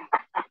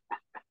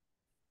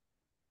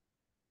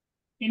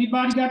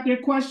 Anybody got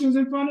their questions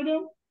in front of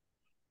them?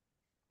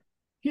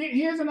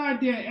 Here's an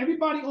idea.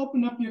 Everybody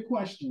open up your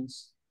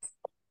questions.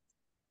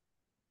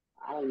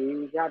 I don't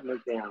even got no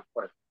damn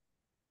questions.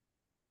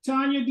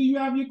 Tanya, do you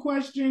have your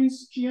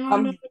questions? Kiana?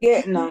 I'm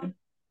getting them.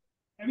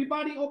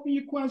 Everybody open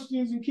your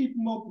questions and keep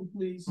them open,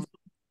 please.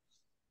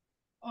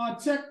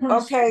 Tech person.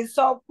 Okay,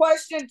 so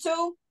question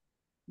 2.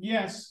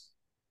 Yes.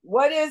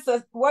 What is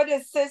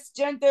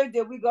cisgender?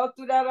 Did we go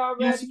through that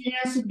already? Yes, we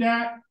answered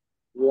that.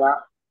 Yeah.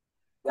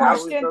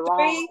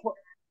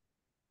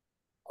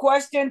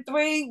 Question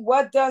 3,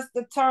 what does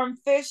the term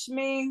fish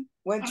mean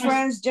when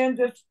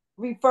transgender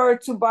refer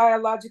to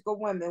biological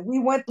women? We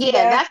went through that.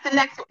 Yeah, that's the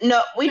next.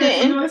 No, we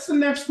didn't. No, that's the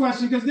next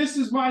question because this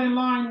is right in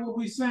line with what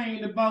we're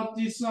saying about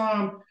this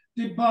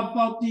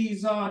about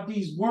these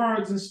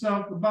words and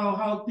stuff about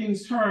how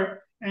things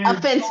hurt and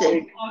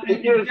offensive.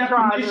 They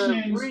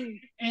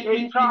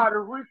try to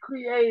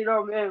recreate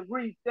them and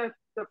redefine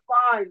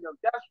them.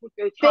 That's what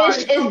they try.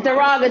 Fish is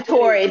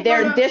derogatory.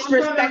 They're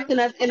disrespecting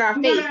us in our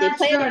face. They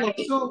play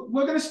it. So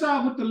we're gonna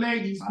start with the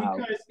ladies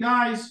because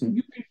guys,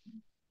 you can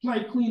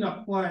play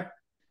cleanup. But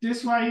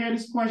this right here,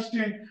 this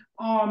question,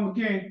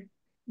 again,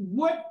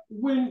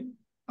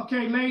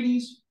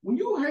 ladies, when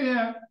you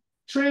hear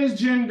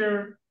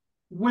transgender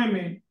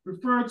women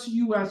refer to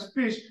you as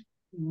fish,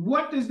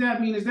 what does that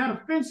mean? Is that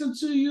offensive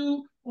to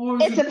you,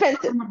 or is it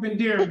offensive of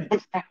endearment?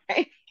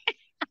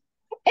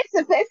 It's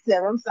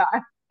offensive. I'm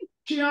sorry.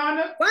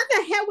 Kiana? Why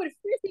the hell would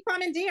fish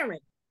become endearing?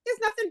 There's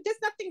nothing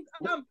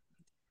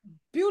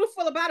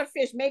beautiful about a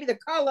fish. Maybe the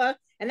color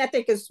and that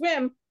they can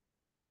swim.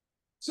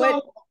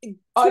 So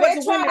are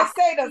they trying to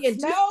say the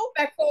smell?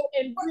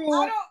 And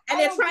rude, and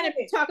they're trying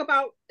to talk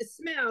about the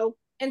smell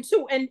and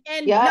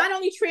not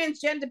only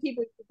transgender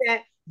people use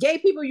that, gay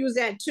people use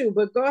that too.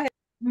 But go ahead.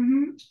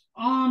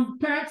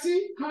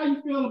 Patsy, how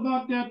you feel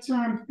about that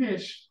term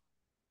fish?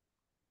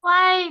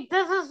 Like,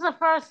 this is the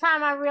first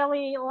time I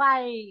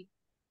really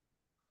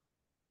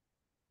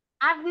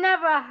I've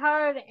never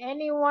heard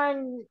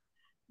anyone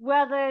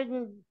whether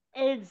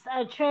it's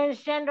a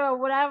transgender or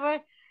whatever.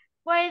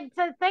 But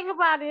to think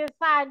about it,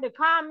 it's like to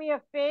call me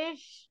a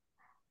fish.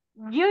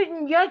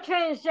 You're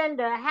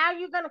transgender. How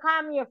you gonna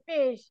call me a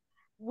fish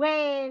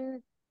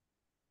when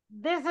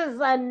this is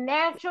a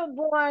natural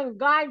born,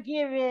 God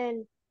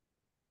given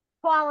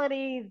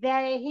quality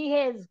that He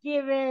has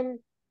given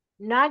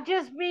not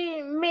just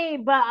me,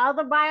 but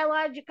other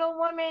biological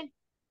women?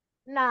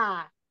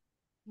 Nah,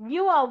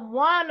 you a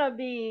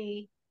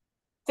wannabe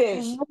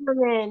Fish.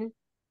 woman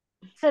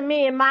to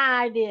me, in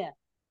my idea.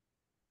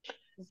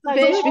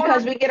 Fish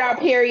because we get our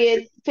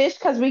periods. Fish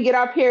because we get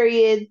our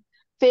periods.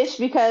 Fish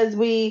because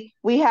we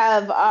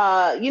have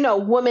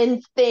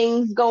women's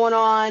things going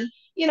on.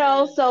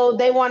 So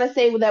they want to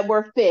say that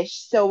we're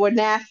fish, so we're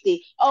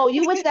nasty. Oh,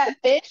 you with that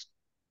fish?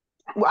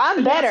 Well,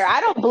 I'm better. I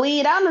don't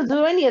bleed. I don't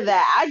do any of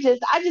that. I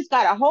just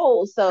got a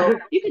hole, so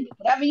you can do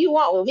whatever you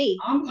want with me.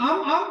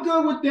 I'm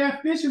good with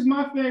that. Fish is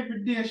my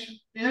favorite dish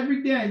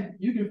every day.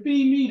 You can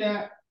feed me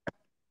that.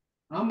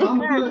 I'm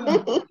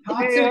good. I'll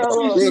take fish Fish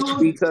all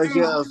the because time.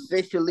 you're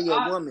officially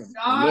a woman,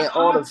 and they're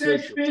I'll take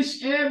artificial.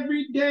 fish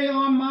every day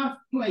on my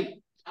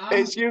plate.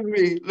 Excuse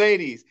me,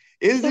 ladies.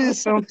 Is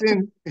this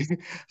something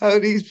how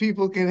these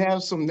people can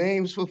have some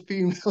names for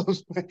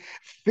females?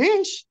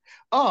 Fish?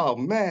 Oh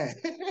man,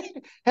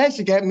 that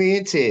shit got me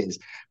in tears.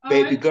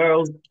 Baby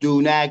girls,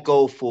 do not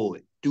go for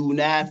it. Do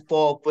not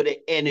fall for the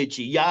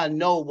energy. Y'all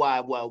know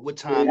what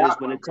time it is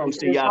when it comes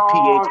to It's y'all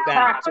pH all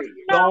balance. toxic.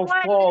 You know Don't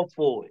what? fall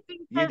for it.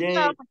 You It's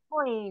so did?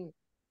 clean.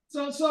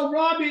 So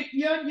Robbie,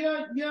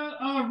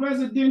 you're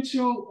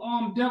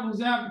residential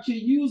devil's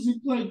advocate. You usually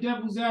play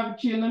devil's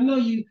advocate, and I know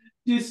you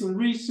did some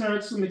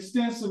research, some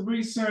extensive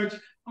research.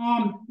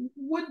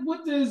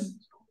 What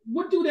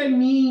do they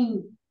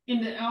mean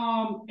in the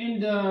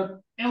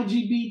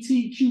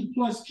LGBTQ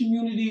plus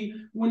community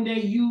when they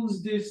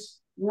use this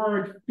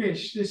word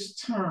fish, this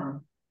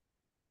term?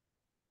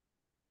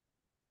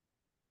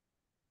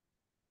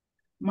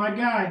 My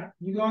guy,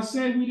 you gonna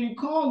say we didn't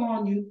call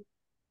on you?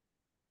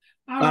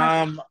 All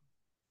right.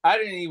 I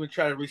didn't even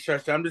try to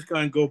research that. I'm just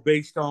going to go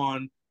based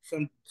on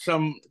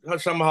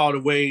somehow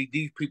the way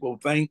these people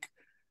think,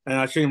 and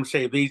I shouldn't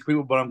say these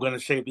people, but I'm going to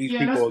say these Yeah,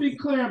 people. let's be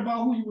clear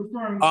about who you're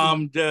referring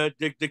to.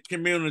 The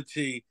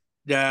community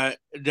that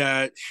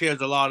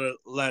shares a lot of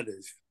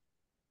letters.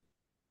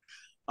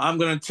 I'm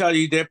going to tell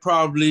you they're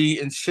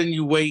probably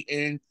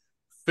insinuating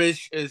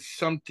fish is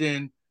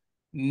something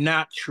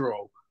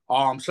natural,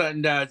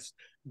 something that's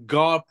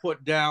God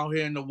put down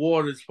here in the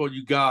waters for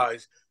you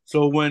guys.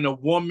 So when a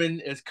woman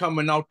is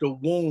coming out the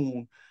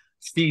womb,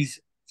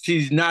 she's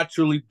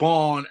naturally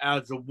born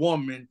as a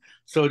woman,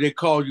 so they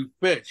call you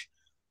fish.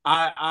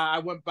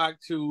 I went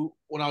back to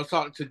when I was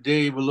talking to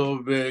Dave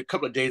a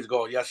couple of days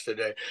ago,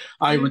 yesterday.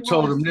 I even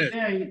told him this.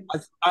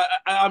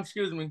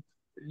 Excuse me.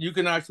 You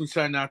can ask me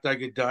something after I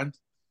get done.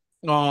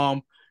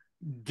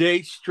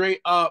 They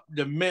straight up,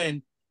 the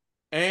men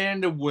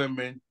and the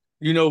women,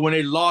 when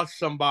they lost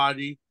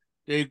somebody,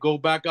 they go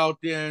back out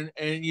there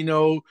and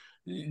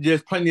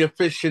there's plenty of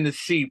fish in the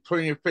sea,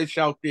 plenty of fish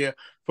out there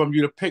from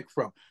you to pick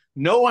from.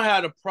 No one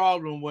had a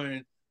problem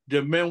when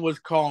the men was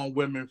calling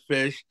women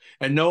fish,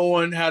 and no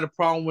one had a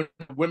problem when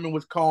the women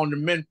was calling the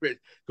men fish.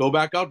 Go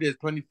back out there's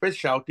plenty of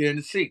fish out there in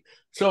the sea.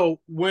 So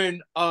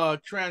when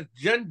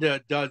transgender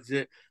does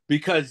it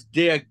because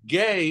they're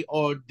gay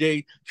or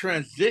they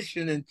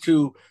transition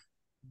into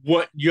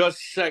what your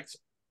sex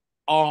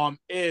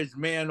is,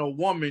 man or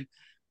woman,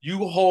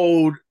 you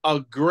hold a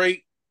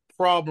great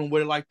problem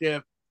with it, like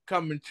they're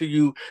coming to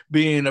you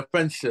being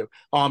offensive,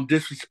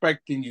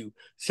 disrespecting you,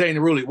 saying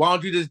really, why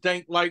don't you just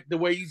think like the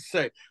way you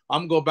say,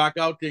 I'm gonna go back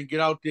out there and get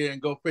out there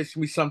and go fish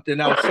me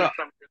something else up.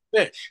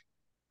 Fish.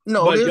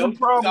 No, But there's a those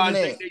problem guys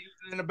there. think they're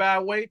using it in a bad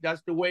way.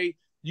 That's the way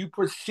you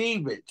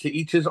perceive it, to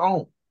each his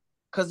own.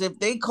 Because if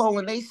they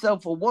calling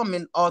themselves a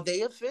woman, are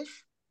they a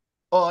fish?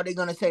 Or are they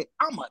gonna say,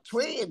 I'm a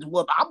trans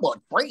woman, I'm a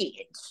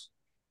trans?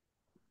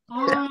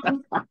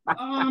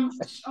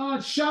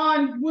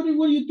 Sean, what do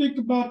you think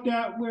about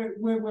that?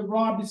 What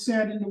Rob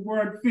said in the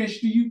word fish.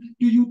 Do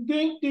you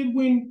think that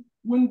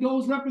when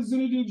those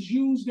representatives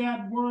use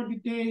that word,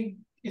 that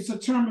it's a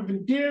term of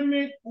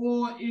endearment,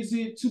 or is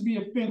it to be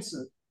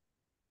offensive?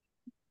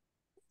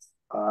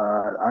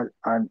 To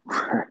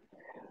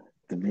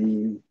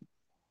me,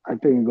 I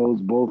think it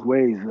goes both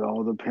ways. It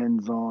all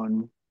depends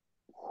on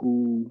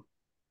who's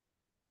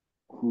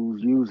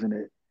using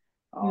it.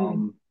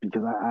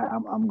 Because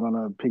I'm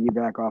gonna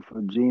piggyback off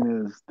of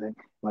Gina's thing.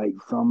 Like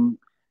some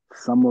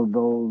of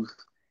those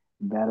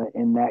that are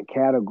in that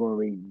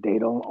category, they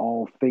don't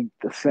all think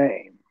the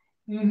same.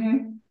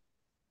 Mm-hmm.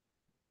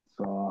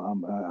 So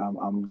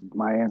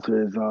my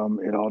answer is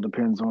it all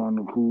depends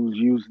on who's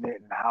using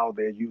it and how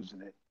they're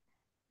using it.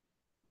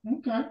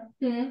 Okay,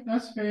 fair.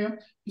 That's fair.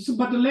 So,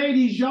 but the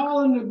ladies,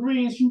 y'all in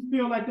agreement, you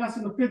feel like that's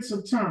an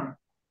offensive term?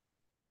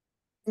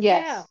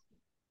 Yes.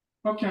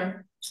 Okay.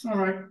 All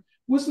right.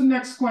 What's the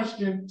next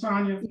question,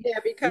 Tanya? Yeah,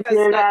 because you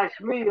did ask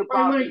me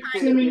about wait,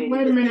 Timmy,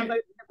 wait a minute.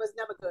 It was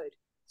never good.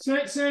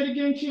 Say it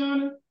again,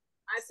 Kiana.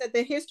 I said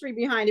the history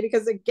behind it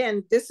because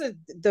again, this is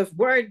the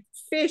word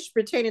fish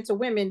pertaining to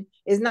women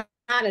is not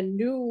a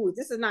new.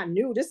 This is not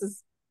new. This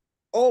is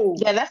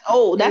old. Yeah, that's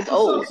old. That's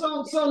old.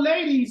 So,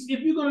 ladies, if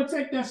you're gonna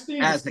take that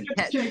stance, As a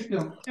catch.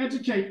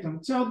 educate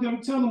them, tell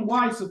them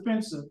why it's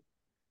offensive.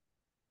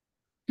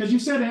 Because you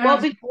said it Well,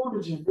 has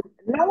origin.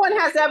 No one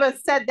has ever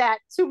said that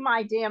to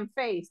my damn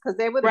face because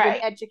they would have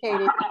Right. been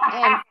educated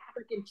and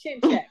freaking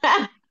chin checked.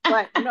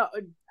 But no,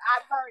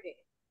 I've heard it.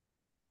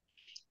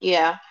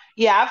 Yeah,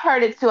 I've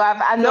heard it too.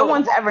 No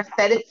one's ever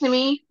said it to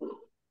me.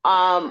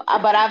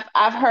 But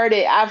I've heard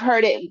it. I've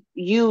heard it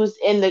used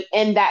in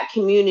that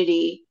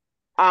community,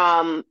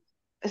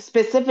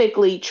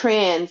 specifically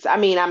trans. I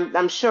mean,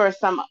 I'm sure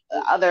some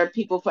other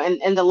people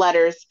in the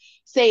letters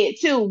say it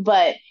too,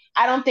 but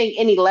I don't think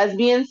any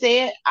lesbians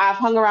say it. I've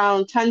hung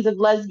around tons of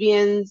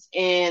lesbians,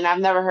 and I've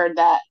never heard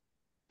that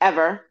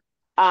ever.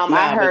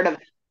 I heard of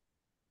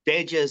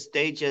they just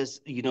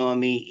you know what I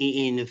mean,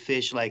 eating the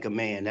fish like a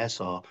man. That's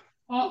all.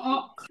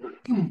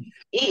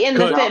 eating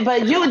the fish.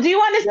 But do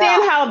you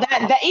understand how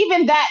that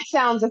even that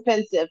sounds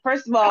offensive?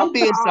 First of all, I'm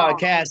being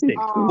sarcastic.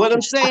 What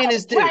I'm saying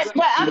is this. Right,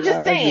 but I'm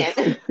just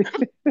saying.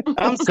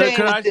 I'm saying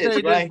Could is I this,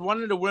 say right? this?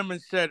 One of the women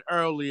said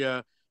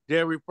earlier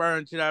they're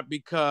referring to that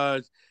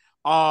because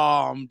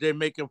they're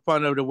making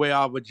fun of the way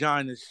our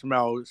vaginas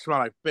smell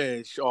like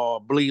fish or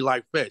bleed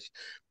like fish.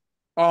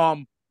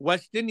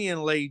 West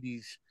Indian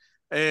ladies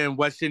and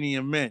West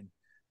Indian men,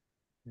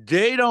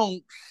 they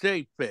don't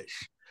say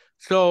fish.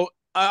 So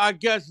I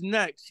guess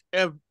next,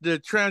 if the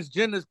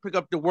transgenders pick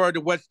up the word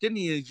the West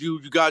Indians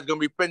use, you guys gonna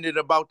be offended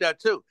about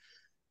that too.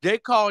 They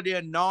call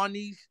their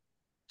nannies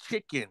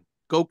chicken.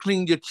 Go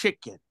clean your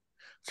chicken.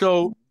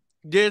 So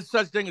there's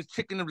such thing as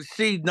chicken of the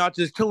sea, not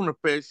just tuna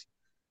fish.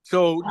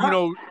 So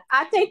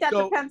I think that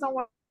depends on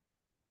what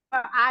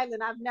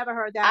island. I've never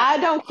heard that.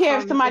 I don't care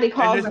if somebody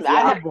calls me. Me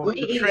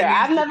either.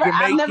 I've never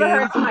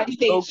heard somebody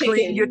say go chicken.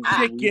 clean your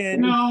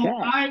chicken.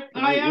 No,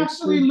 I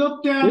actually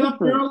looked that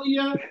up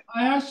earlier.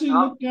 And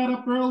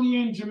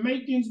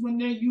Jamaicans when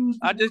they use.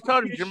 I just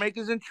told him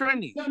Jamaicans and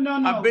Trinis. No.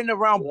 I've been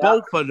around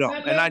both of them,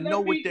 and I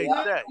know what they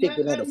say.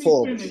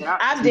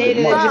 I've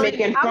dated a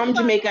Jamaican from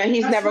Jamaica, and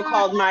he's never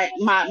called my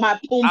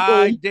poom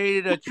I poom.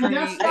 dated a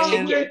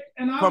Trini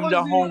from the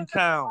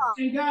hometown.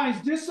 And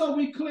guys, just so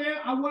we clear,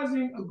 I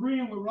wasn't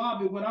agreeing with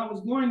Robbie. What I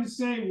was going to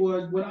say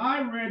was what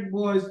I read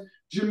was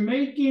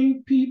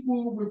Jamaican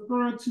people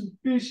refer to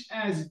fish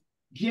as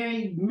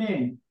gay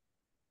men.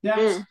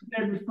 That's what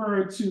they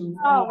refer to.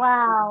 Oh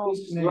wow!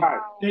 Right.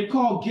 They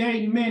call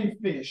gay men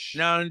fish.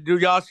 Now, do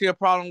y'all see a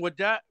problem with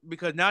that?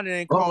 Because now they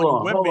ain't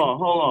calling women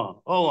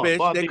hold on. fish.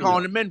 Barbino. They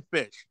calling the men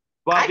fish.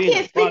 I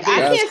can't speak.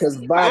 That's because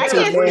Bati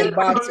man,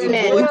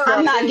 men.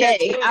 I'm not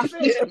gay.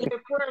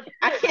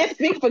 I can't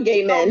speak for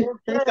gay men.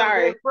 I'm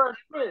sorry.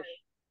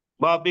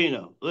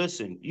 Barbino,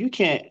 listen, you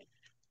can't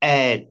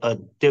add a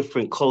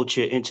different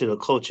culture into the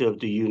culture of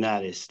the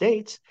United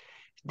States.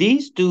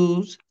 These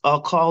dudes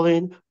are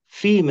calling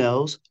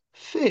females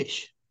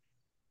fish.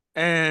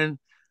 And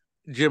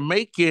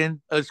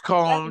Jamaican is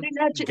calling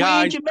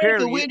guys,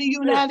 period. We're the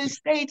United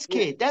States,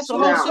 kid. That's a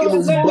whole it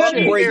was buck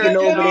breaking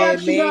over there,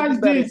 man. You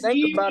better this.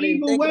 think about it.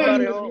 Think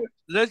about it.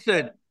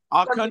 Listen,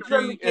 our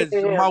country is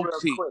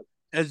multi.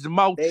 It's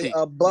multi. They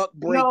are buck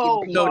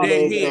breaking people. So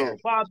they're here.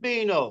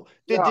 Barbino,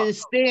 the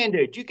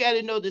standard. You got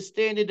to know the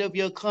standard of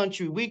your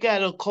country. We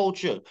got a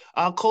culture.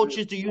 Our culture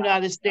is the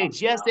United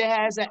States. Yes, it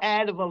has an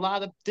ad of a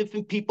lot of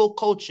different people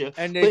culture,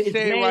 and they but it's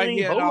say mainly, right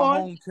here in our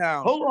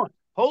hometown.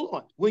 Hold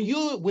on. When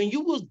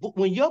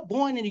you're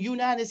born in the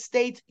United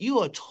States, you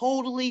are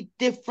totally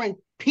different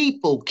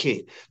people,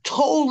 kid.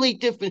 Totally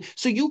different.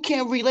 So you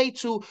can't relate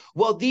to,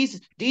 well,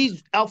 these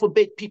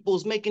alphabet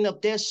peoples making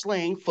up their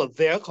slang for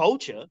their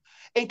culture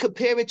and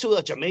compare it to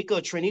a Jamaica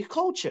or Trini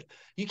culture.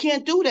 You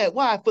can't do that.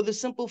 Why? For the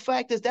simple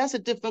fact is that's a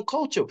different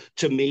culture.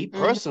 To me,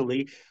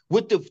 personally,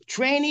 with the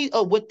tranny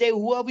or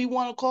whoever you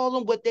want to call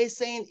them, what they're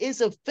saying is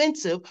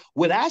offensive.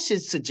 What I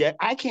should suggest,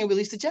 I can't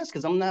really suggest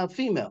because I'm not a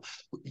female.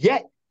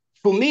 Yet,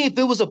 for me, if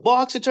it was a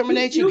box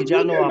determination, because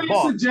y'all know I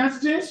box.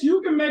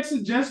 You can make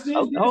suggestions.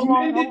 Hold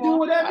on.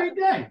 Do it every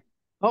day.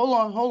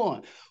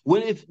 Hold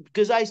on.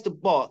 Because I used to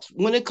box.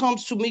 When it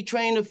comes to me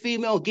training a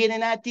female,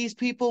 getting at these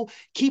people,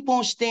 keep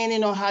on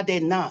standing on how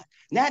they're not.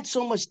 Not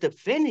so much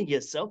defending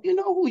yourself. You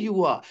know who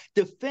you are.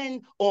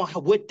 Defend on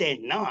what they're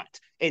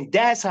not. And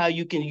that's how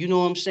you can, you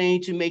know what I'm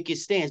saying, to make your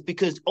stance.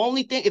 Because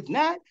only thing, if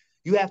not,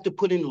 you have to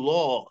put in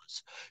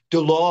laws.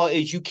 The law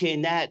is you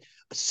cannot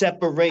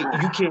separate,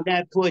 you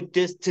cannot put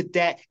this to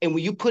that. And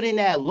when you put in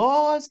that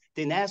laws,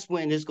 then that's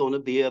when it's going to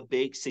be a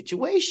big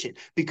situation,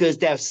 because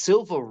that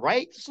civil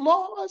rights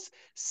laws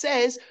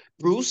says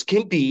Bruce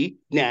can be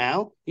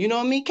now, you know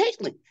what I mean,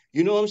 Caitlyn.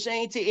 You know what I'm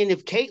saying? And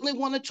if Caitlyn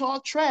want to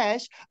talk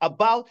trash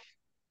about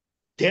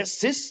their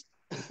cis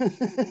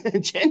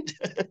gender,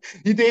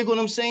 you dig what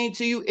I'm saying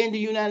to you, in the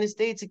United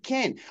States, it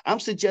can. I'm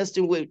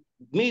suggesting with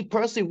me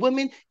personally,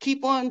 women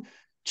keep on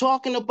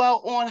talking about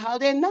on how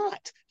they're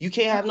not. You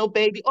can't have no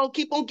baby. Oh,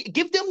 keep on,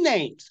 give them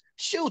names.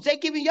 Shoot, they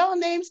giving y'all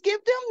names, give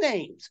them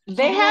names.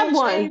 They have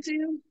one.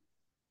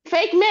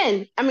 fake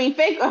men. I mean,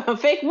 fake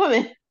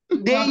women.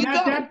 There you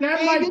go.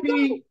 That might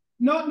be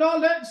no.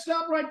 Let's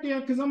stop right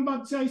there because I'm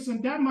about to tell you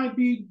something. That might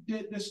be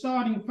the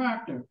starting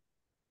factor.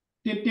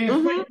 That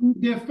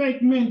they're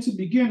fake men to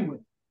begin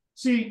with.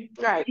 See,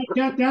 right.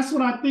 That's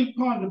what I think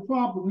part of the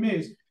problem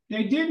is.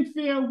 They didn't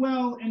fare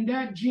well in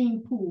that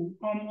gene pool,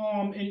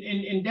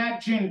 in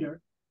that gender.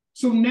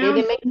 So now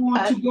they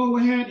want to go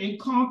ahead and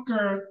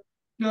conquer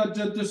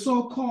the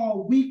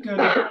so-called weaker,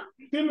 the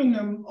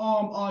feminine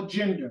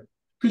gender.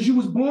 Because you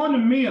was born a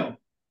male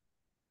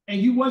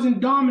and you wasn't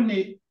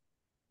dominant.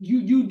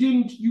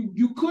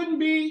 You couldn't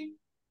be,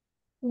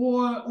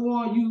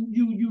 or you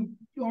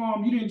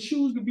didn't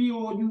choose to be,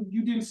 or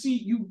you didn't see,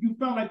 you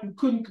felt like you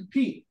couldn't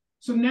compete.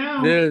 So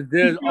now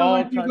there's all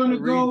like you're types gonna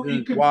of go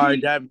reasons and why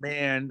compete. that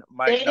man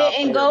might They not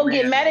didn't be a go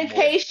get man no more.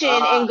 medication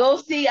and go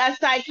see a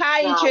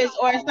psychiatrist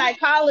or a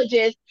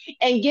psychologist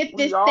and get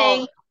this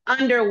thing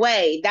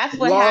underway. That's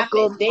what Lock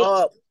happened. them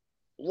up.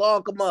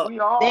 Lock them up.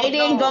 They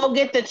didn't go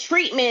get the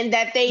treatment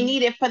that they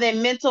needed for their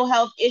mental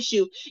health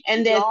issue.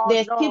 And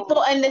there's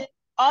people, and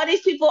all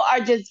these people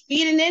are just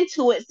feeding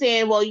into it,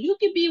 saying, "Well, you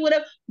can be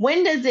whatever."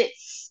 When does it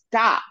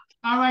stop?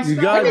 All right, You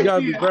guys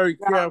gotta be very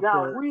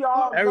careful. we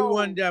all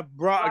Everyone know, that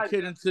brought a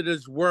kid into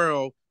this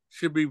world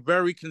should be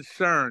very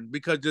concerned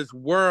because this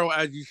world,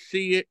 as you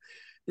see it,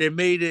 they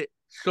made it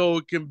so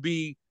it can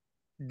be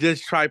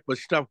this type of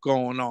stuff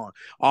going on.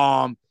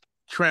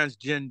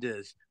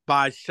 Transgenders,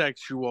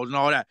 bisexuals, and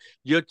all that.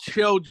 Your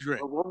children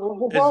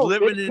is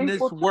living in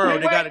this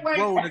world. They got to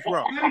grow in this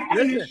world.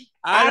 Listen,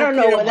 I don't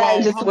know care what that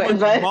about just how went, much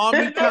but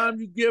mommy time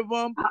you give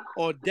them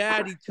or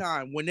daddy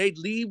time. When they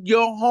leave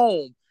your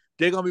home,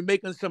 they're going to be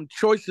making some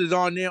choices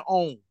on their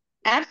own.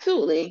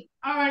 Absolutely.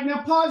 All right,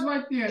 now pause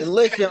right there. And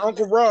listen,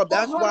 Uncle Rob,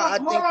 that's Hold why on, I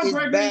think it's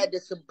Gregory. bad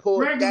to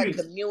support Gregory.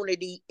 that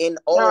community in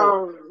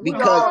all,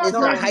 because it's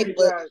a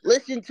hyper.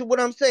 Listen to what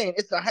I'm saying.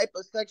 It's a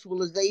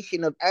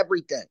hypersexualization of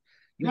everything.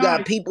 You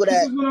got people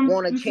that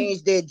want to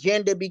change their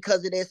gender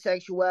because of their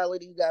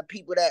sexuality. You got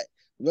people that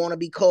want to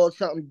be called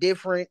something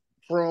different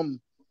from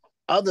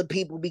other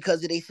people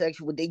because of their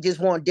sexual. They just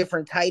want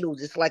different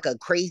titles. It's like a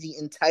crazy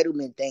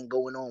entitlement thing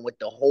going on with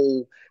the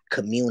whole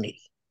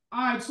community.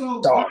 All right,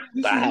 so Sorry,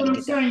 this is what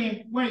I'm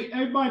saying. Wait,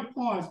 everybody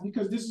pause,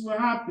 because this is what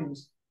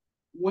happens.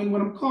 When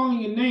I'm calling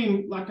your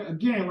name, like I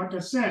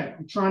said,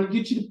 I'm trying to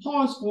get you to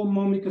pause for a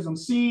moment because I'm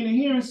seeing and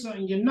hearing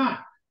something you're not.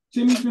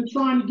 Timmy's been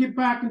trying to get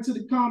back into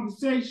the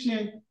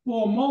conversation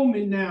for a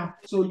moment now.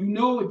 So you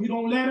know if you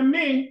don't let him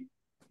in,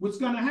 what's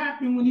gonna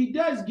happen when he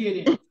does get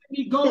in.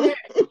 Timmy, go ahead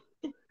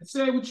and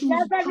say what you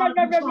was trying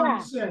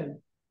to say.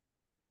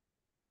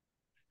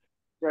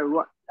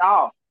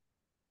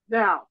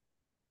 Now,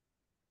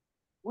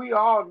 we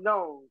all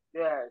know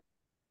that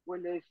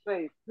when they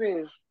say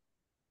fish,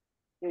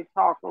 they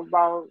talk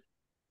about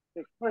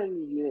the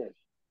cleanliness.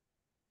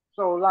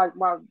 So like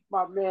my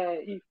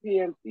man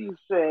EPMP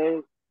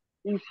said,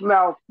 he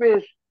smelled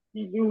fish.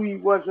 He knew he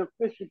wasn't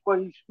fishing, but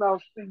he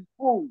smelled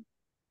seafood,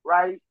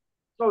 right?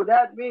 So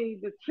that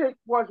means the chick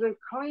wasn't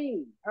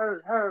clean.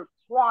 Her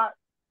twat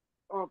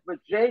or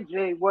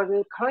JJ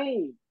wasn't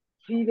clean.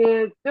 She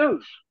didn't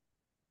douche.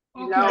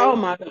 You know? Oh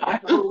my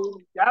God. So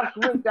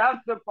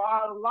that's the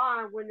bottom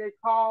line when they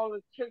call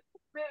a chick a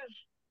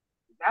fish.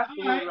 That's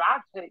the way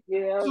I take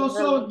it.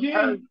 So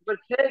again, but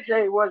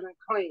JJ wasn't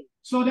clean.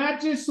 So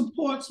that just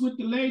supports what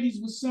the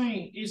ladies were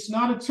saying. It's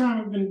not a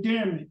term of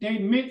endearment. They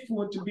meant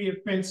for it to be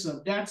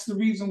offensive. That's the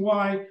reason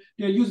why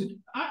they're using.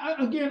 I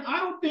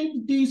don't think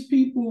that these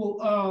people,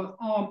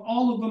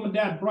 all of them are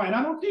that bright.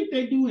 I don't think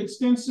they do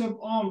extensive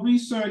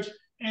research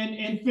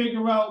and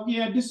figure out,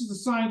 yeah, this is a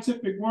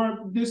scientific word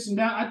for this and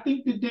that. I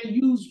think that they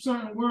use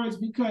certain words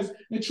because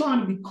they're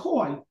trying to be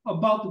coy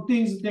about the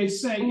things that they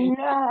say.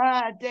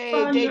 Nah,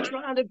 Dave, they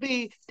trying to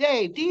be,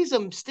 Dave, these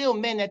are still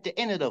men at the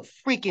end of the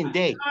freaking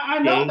day. I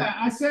know that.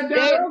 I said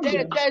that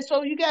earlier.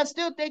 So you got to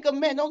still think of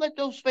men. Don't let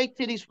those fake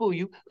titties fool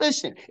you.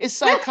 Listen, it's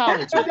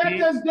psychology.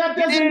 that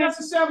doesn't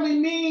necessarily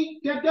mean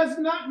that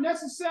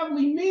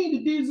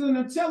these are an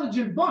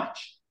intelligent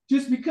bunch.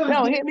 Just because.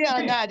 No, hear me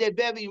out now, that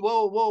baby.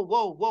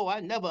 Whoa.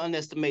 I never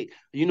underestimate,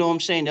 you know what I'm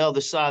saying, the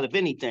other side of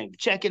anything.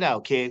 Check it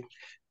out, kid.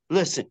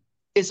 Listen,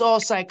 it's all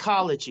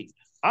psychology.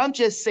 I'm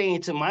just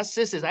saying to my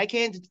sisters, I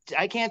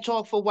can't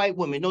talk for white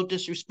women. No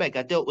disrespect.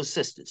 I dealt with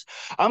sisters.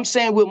 I'm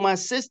saying with my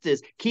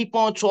sisters, keep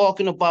on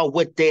talking about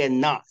what they're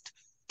not.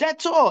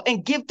 That's all.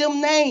 And give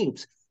them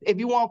names. If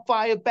you want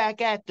fire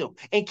back at them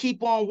and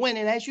keep on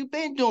winning as you've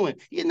been doing,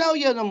 you know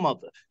you're the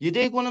mother. You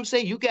dig what I'm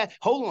saying? You got a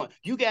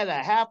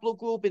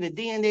haplogroup in the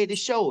DNA to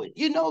show it.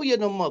 You know you're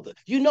the mother.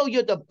 You know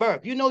you're the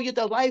birth. You know you're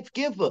the life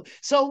giver.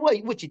 So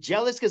what you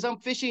jealous because I'm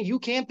fishing? You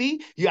can't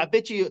be? Yeah, I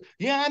bet you.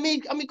 Yeah,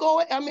 go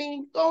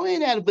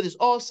in at it. But it's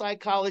all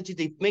psychology.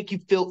 They make you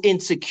feel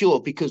insecure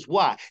because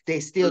why?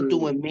 They're still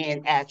doing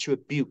man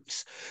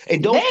attributes.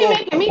 And don't they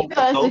making me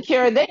feel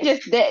insecure. They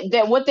just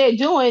that what they're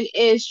doing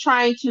is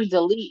trying to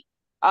delete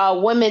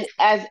women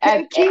as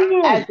but they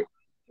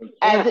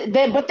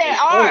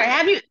are.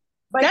 Have you?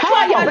 That's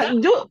why y'all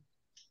do.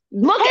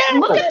 Look at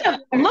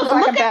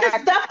the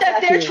stuff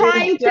that they're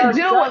trying to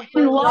do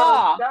in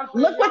law.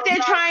 Look what they're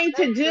trying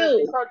to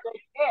do. Because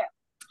they can't.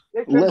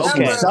 They can Listen,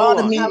 never.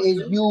 sodomy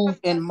is used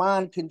in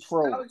mind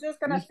control. I was just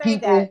gonna These say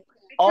people that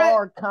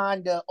are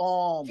kind of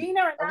Gina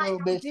and a I little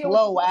don't bit deal with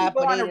slow these after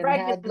people on they a done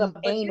had regular, these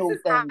but this anal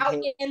is things out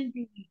hit. in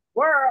the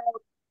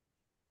world.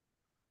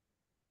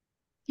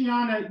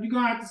 Kiana, you're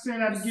gonna have to say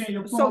that again.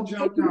 Your phone So if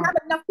jumped you out. have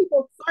enough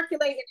people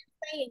circulating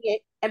and saying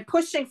it and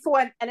pushing for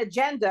an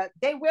agenda,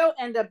 they will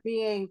end up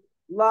being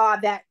law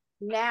that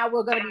now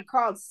we're going to be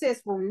called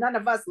cis. Well, none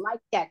of us like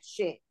that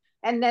shit.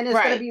 And then it's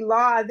going to be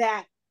law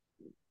that,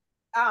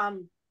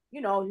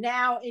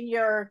 now in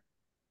your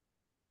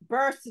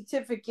birth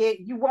certificate,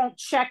 you won't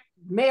check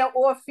male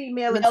or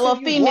female until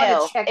you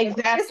want to check.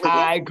 Exactly.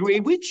 I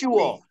agree with you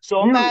all. So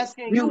I'm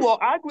asking you all.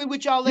 I agree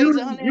with y'all ladies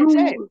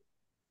 110.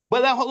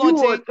 But hold on,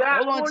 T.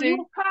 Hold on, T.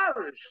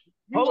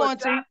 Hold on,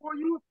 T.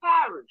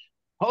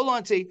 Hold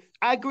on, T.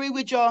 I agree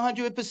with y'all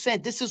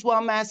 100%. This is why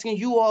I'm asking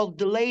you all,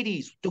 the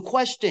ladies, the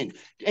question,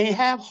 and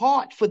have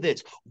heart for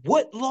this.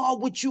 What law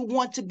would you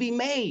want to be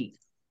made?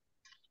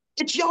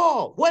 It's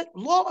y'all. What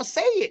law?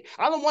 Say it.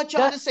 I don't want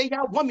y'all to say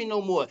y'all want me no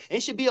more.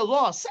 It should be a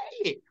law. Say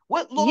it.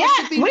 What law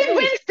should be we've made?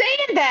 been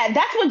saying that.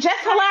 That's what Jess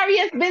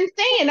Hilarious been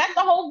saying. That's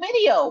the whole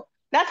video.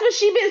 That's what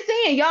she been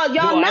saying. Y'all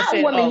No, not I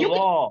said women. A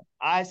law.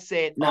 I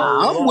said a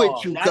I'm law.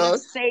 with you, Not a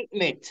cuz.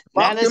 statement.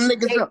 Fuck Not a them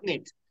niggas up.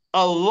 statement.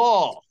 A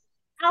law.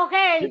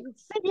 Okay,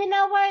 so you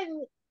know what?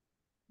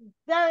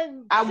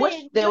 I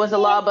wish there was a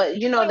law, but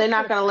they're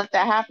not gonna let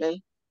that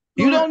happen.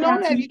 You don't know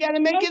that. You gotta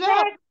make it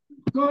up.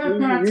 Go ahead,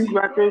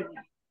 Patsy.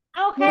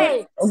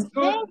 Okay.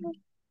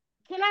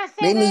 Can I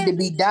say They this? need to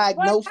be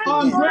diagnosed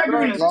again.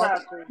 Gregory,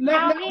 Drugs.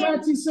 let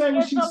Patsy say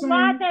what It's she's a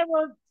law saying. that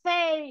will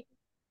say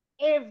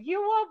if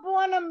you were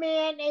born a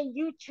man and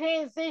you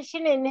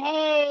transition and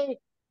had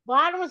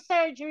bottom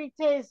surgery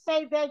to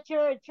say that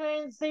you're a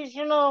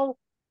transitional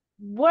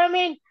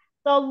woman,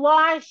 the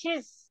law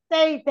should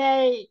state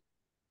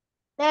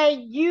that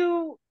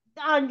you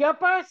on your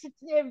birth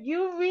certificate, if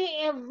you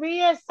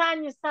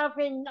reassign yourself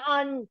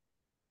on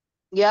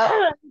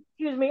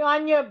excuse me,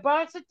 on your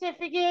birth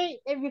certificate,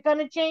 if you're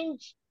gonna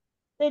change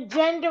the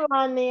gender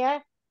on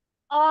there,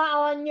 or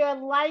on your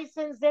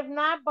license, if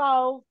not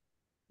both,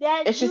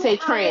 that It should you say are a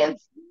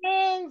trans.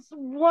 trans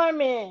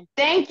woman.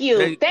 Thank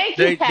you,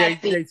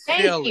 Patsy.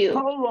 Thank you.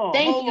 Hold on.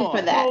 Thank Hold you for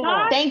on. that. Hold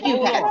on. Thank you,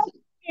 Hold on. Patsy.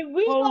 If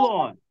we Hold go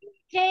on.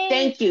 change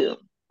Thank you.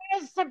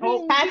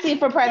 Patsy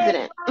for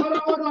president.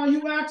 Hold on.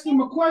 You asked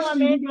them a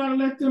question. You gotta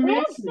let them Who's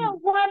answer. the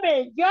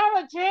woman? You're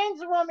a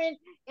trans woman.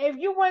 If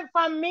you went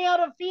from male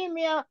to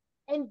female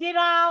and did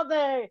all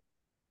the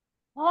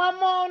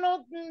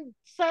hormonal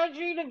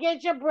surgery to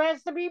get your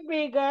breasts to be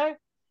bigger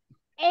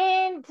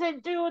and to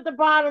do the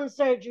bottom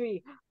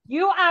surgery,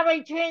 you are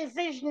a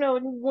transitional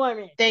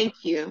woman.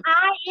 Thank you.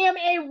 I am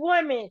a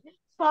woman.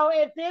 So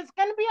if there's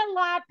going to be a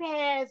law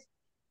passed,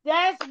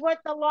 that's what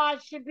the law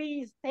should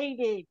be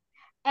stated.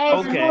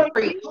 Okay.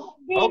 Preach,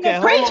 hold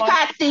on.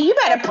 Patsy. You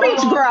better preach,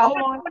 girl. Hold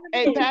on.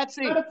 Hey,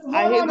 Patsy, Hold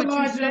I hear on, what you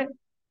Elijah. said.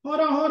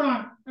 Hold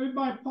on.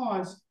 Everybody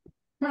pause.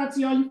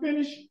 Patsy, are you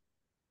finished?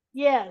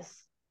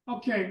 Yes.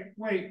 Okay,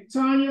 wait.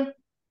 Tanya?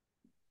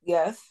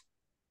 Yes.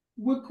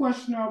 What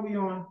question are we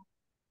on?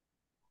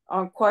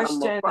 On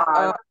question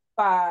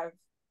 5.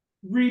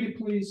 Read it,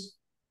 please.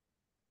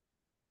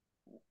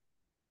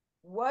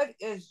 What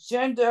is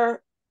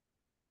gender?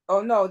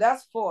 Oh, no,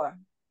 that's 4.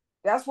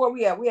 That's where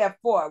we have. We have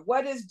 4.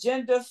 What is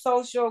gender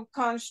social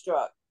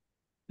construct?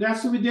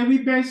 That's what we did. We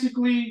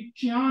basically,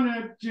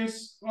 Kiana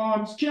just,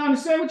 Kiana,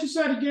 say what you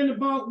said again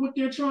about what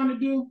they're trying to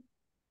do.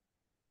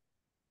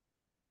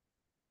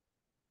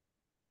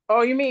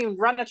 Oh, you mean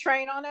run a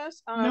train on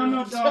us?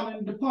 No,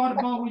 darling. The part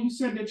about where you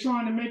said they're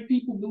trying to make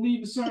people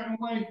believe a certain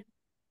way.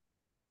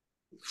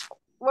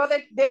 Well,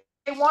 they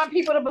want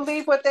people to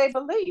believe what they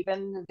believe,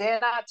 and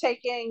they're not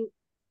taking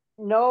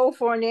no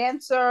for an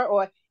answer.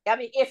 Or, I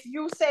mean, if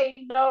you say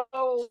no,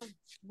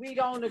 we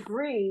don't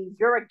agree,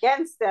 you're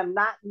against them.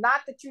 Not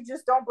that you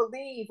just don't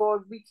believe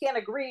or we can't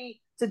agree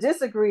to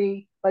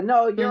disagree, but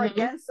no, you're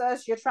against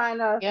us. You're trying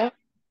to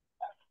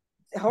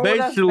hold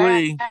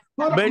basically, us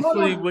back.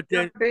 basically what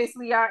you're they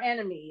basically our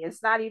enemy.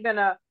 It's not even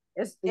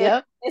it's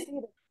either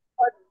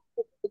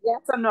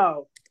yes or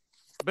no.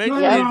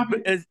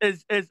 basically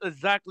is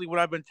exactly what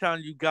I've been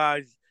telling you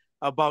guys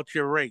about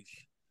your race.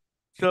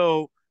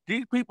 So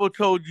these people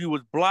told you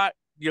was black,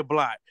 you're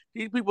black.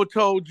 These people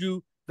told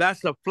you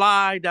that's a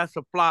fly, that's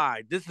a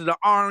fly. This is an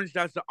orange,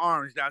 that's an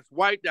orange. That's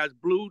white, that's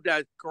blue,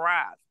 that's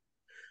grass.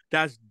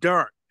 That's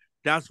dirt.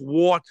 That's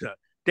water.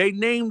 They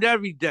named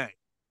everything.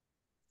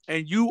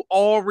 And you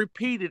all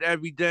repeated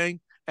everything.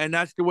 And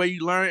that's the way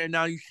you learn. And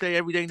now you say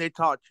everything they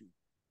taught you.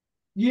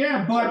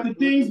 Yeah, but the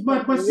things,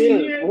 but see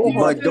here.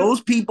 But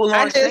those people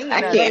aren't saying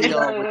that they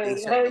are what they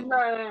said. Ain't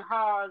nothing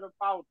hard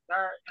about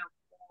dirt and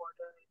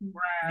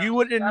water. You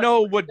wouldn't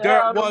know what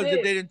dirt was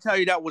if they didn't tell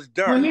you that was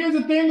dirt. But here's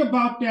the thing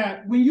about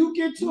that: when you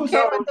get to a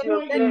certain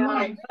point in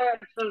life,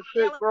 some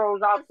shit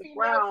grows out the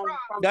ground.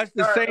 That's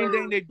the same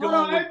thing they're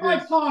doing with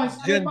this.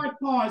 Everybody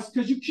pause,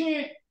 because you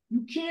can't.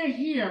 You can't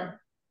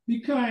hear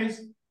because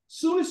as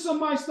soon as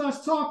somebody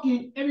starts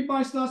talking,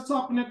 everybody starts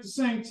talking at the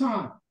same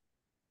time.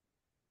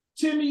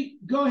 Timmy,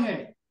 go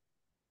ahead.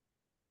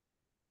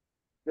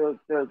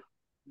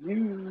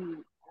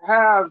 You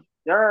have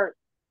dirt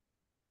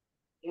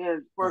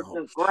and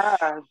freaking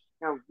grass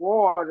and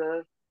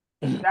water.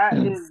 That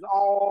is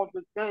all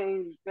the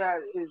things that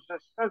is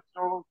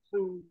essential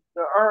to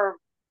the earth,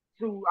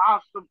 to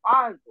our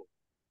survival.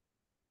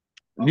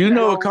 You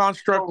know what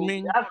construct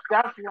means?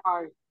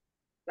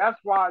 That's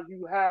why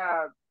you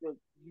have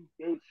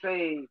they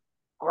say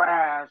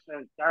grass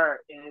and dirt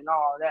and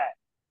all that.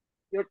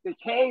 The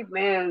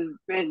caveman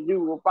been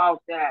knew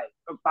about that,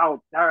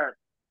 about dirt,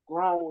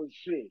 growing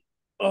shit.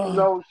 You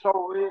know,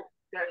 so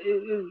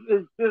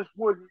it's just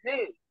what it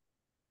is.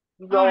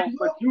 You know,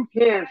 but you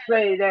can't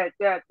say that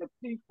the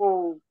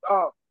people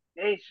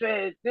they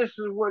said this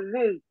is what it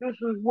is. This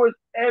is what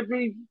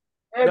every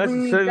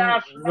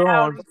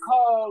nationality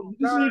calls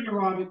dirt,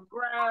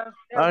 grass,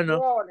 and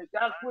water.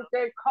 That's what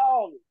they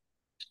call it.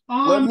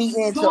 Let me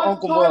answer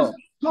Uncle Rob.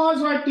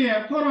 Pause right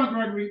there. Hold on,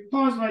 Gregory.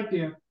 Pause right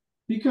there.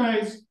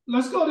 Because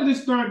let's go to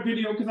this third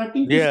video because I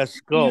think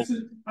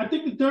I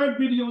think the third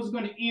video is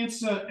going to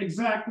answer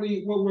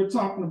exactly what we're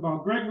talking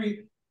about.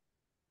 Gregory,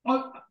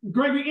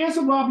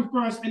 answer Robert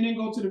first and then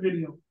go to the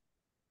video.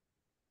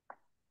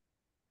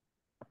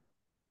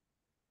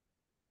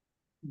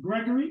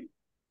 Gregory?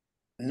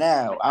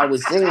 Now, I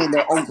was saying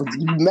that Uncle,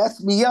 you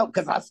messed me up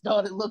because I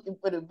started looking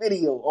for the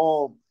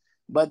video.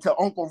 But to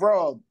Uncle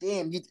Rob,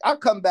 damn, I'll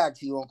come back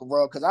to you, Uncle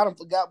Rob, because I don't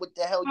forgot what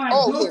the hell. Right,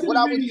 what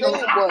I was saying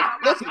was,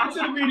 listen. Go to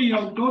the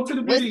video. Go to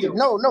the video.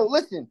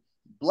 Listen.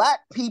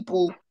 Black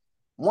people,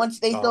 once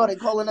they started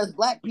calling us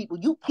black people,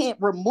 you can't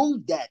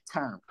remove that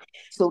term.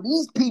 So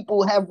these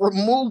people have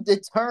removed the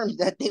terms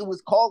that they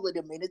was calling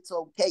them, and it's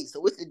okay.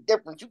 So it's a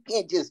difference. You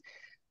can't just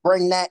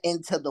bring that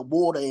into the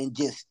water and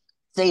just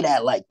say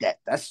that like that.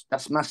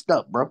 That's messed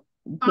up, bro.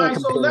 All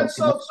right,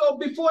 so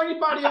before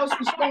anybody else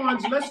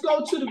responds, let's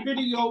go to the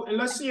video and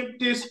let's see if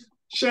this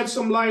sheds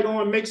some light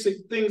on, makes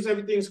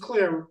everything's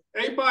clearer.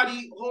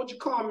 Everybody hold your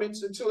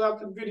comments until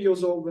after the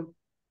video's over.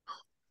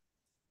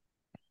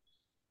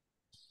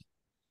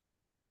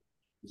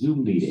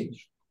 Zoom meeting.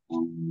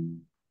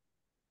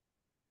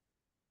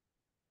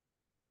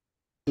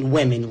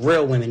 Women,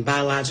 real women,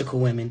 biological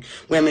women,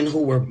 women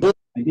who were born.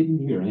 I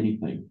didn't hear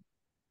anything.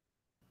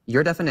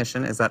 Your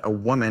definition is that a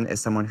woman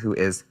is someone who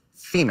is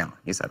female,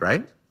 you said,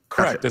 right?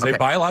 Correct, is a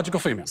biological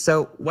female.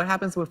 So what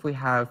happens if we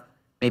have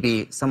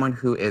maybe someone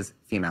who is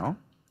female,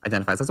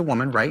 identifies as a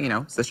woman, right? You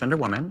know, cisgender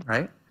woman,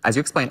 right? As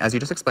you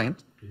just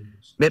explained,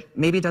 but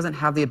maybe doesn't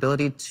have the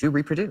ability to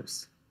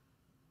reproduce.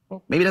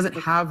 Maybe doesn't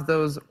have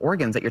those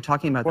organs that you're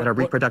talking about that are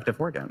reproductive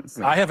organs.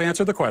 I have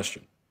answered the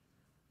question.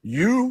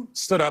 You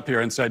stood up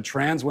here and said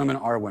trans women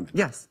are women.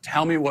 Yes.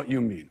 Tell me what you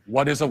mean.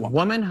 What is a woman?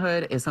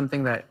 Womanhood is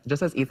something that,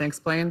 just as Ethan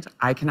explained,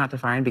 I cannot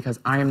define because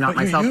I am not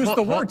myself. You used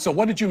the word, so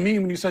what did you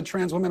mean when you said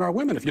trans women are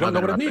women if you don't know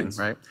what it means?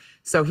 Right.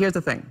 So here's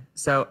the thing.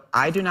 So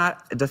I do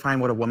not define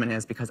what a woman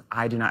is because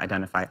I do not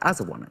identify as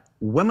a woman.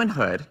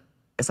 Womanhood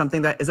is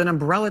something that is an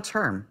umbrella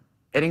term.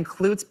 It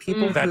includes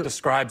people that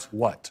describes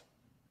what?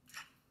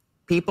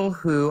 People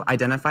who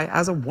identify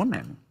as a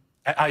woman.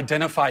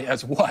 Identify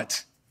as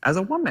what? As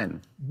a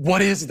woman.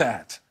 What is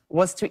that?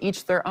 Was to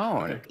each their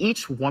own.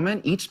 Each woman,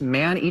 each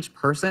man, each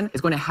person is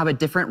going to have a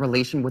different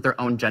relation with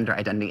their own gender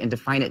identity and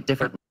define it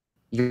differently.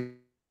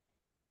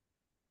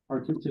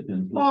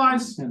 Participants.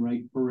 Pause.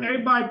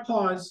 Everybody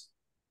pause.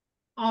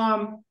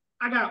 I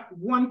got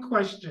one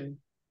question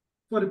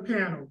for the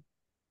panel.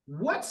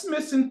 What's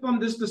missing from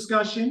this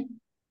discussion?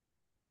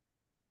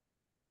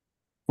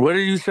 What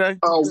did you say?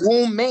 A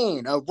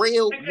woman, a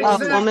real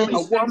woman,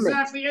 a woman.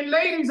 Exactly. And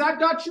ladies, I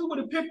thought you would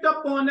have picked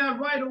up on that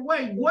right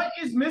away. What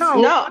is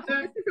missing? No,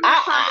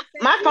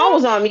 my phone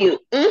was on mute.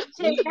 That's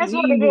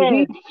what it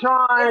is.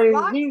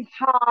 He's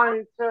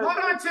trying to. Hold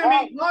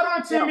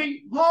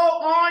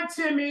on,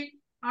 Timmy.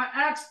 I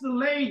asked the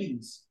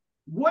ladies,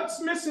 what's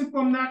missing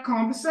from that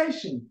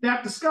conversation,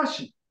 that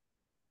discussion?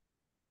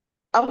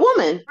 A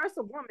woman. First,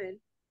 a woman.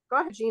 Go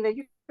ahead, Gina.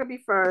 You could be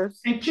first.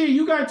 And Key,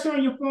 you gotta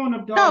turn your phone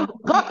up, dog.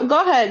 No,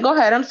 go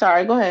ahead. I'm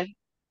sorry. Go ahead.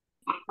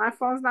 My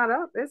phone's not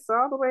up. It's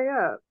all the way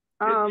up.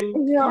 I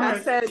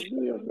said,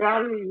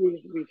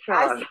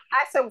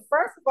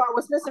 first of all,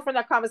 what's missing from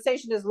that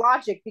conversation is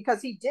logic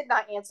because he did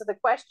not answer the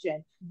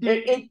question.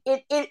 It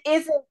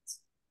isn't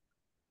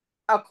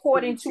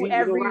according to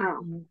every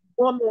woman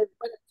what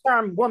the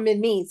term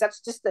woman means.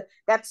 That's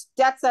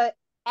that's a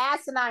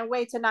asinine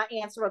way to not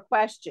answer a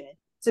question.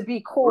 To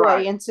be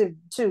coy and to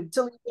leave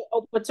it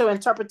open to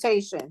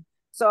interpretation.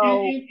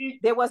 So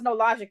there was no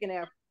logic in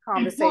their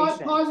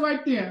conversation. Pause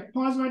right there,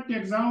 because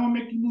I don't want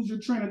to make you lose your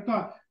train of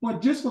thought.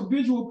 But just for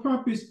visual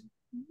purpose,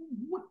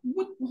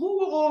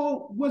 who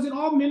all was it?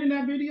 All men in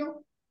that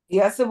video?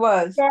 Yes, it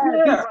was.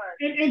 Yeah.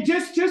 And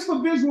just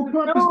for visual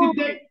purpose,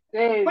 did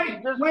they?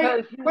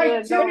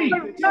 Wait, Timmy.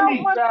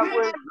 What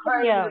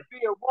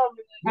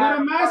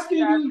I'm asking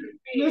you,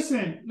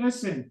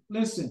 listen.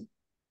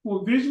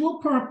 For visual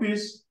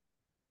purpose.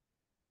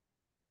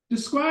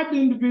 Describe the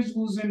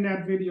individuals in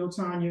that video,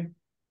 Tanya.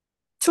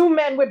 Two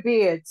men with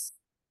beards.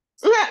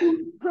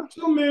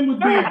 Two men with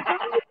beards.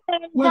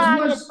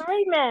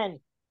 Three men.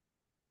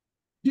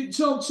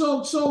 So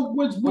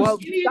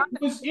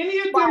was any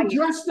of them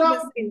dressed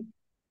up?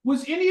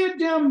 Was any of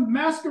them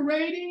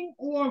masquerading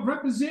or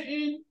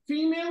representing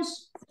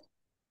females?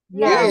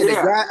 Yeah, the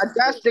guy.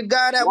 That's the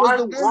guy that was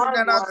the woman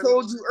that I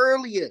told you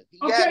earlier.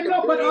 Okay,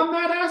 no, but I'm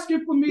not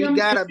asking for me. He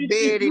got a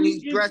beard and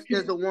he's dressed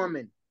as a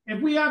woman.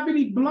 If we have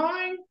any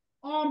blind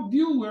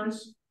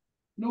viewers,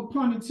 no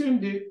pun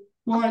intended,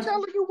 but I'm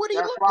telling you what he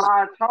That's looked why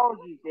like. I told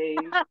you,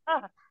 Dave.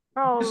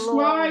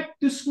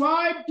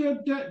 Describe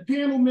the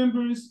panel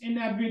members in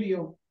that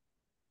video.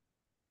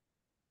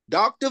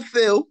 Dr.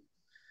 Phil,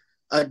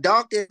 a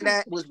doctor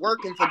that was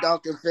working for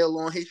Dr. Phil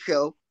on his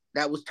show,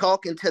 that was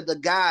talking to the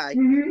guy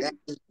that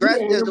was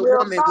dressed as a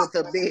woman with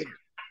a beard.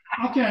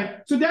 Okay,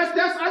 so that's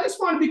I just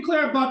want to be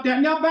clear about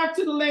that. Now back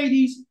to the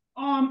ladies.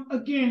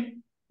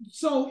 Again,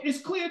 so it's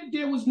clear that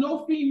there was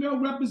no female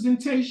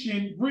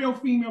representation, real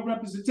female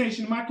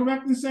representation. Am I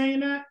correct in saying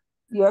that?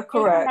 You're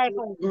correct.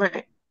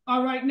 Right.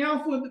 All right,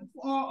 now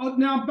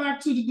now back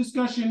to the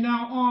discussion.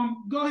 Now,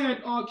 go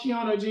ahead,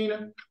 Kiana,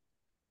 Gina.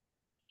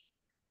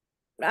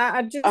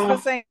 I just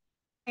was saying,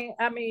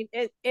 I mean,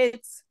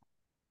 it's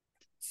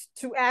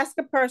to ask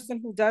a person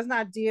who does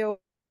not deal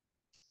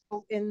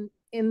in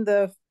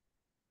the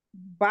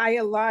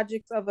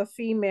biologics of a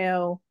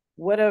female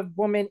what a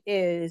woman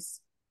is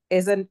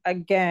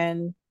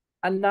again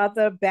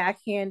another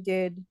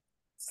backhanded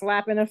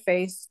slap in the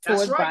face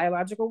towards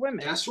biological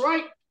women. That's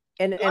right.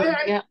 And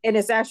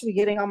it's actually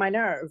getting on my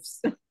nerves.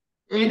 And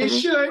it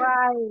should.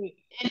 Right.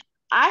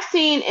 I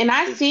seen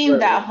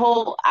that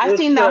whole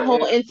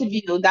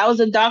interview. That was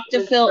a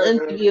Dr. Phil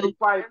interview,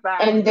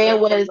 and there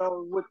was.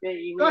 Go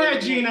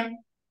ahead, Gina.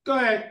 Go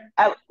ahead.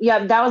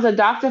 Yeah, that was a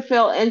Dr.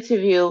 Phil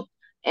interview,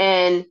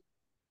 and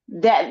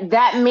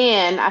that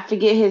man, I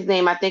forget his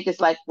name. I think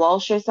it's like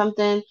Walsh or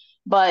something,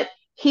 but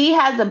he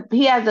has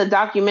a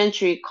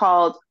documentary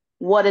called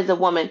 "What Is a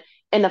Woman?"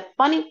 And the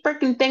funny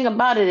freaking thing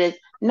about it is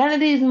none of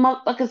these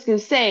motherfuckers can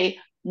say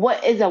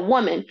what is a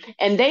woman,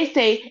 and they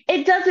say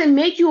it doesn't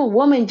make you a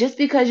woman just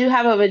because you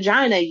have a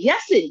vagina.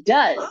 Yes, it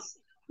does.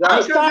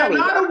 I'm sorry. You're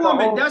not a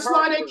woman. That's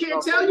why they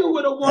can't tell you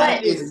what a woman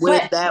That is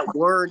where that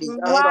word is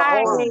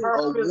Right. from. A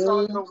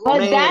womb. But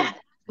man.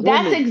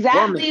 that's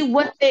exactly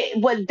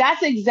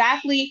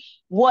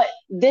what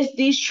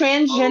these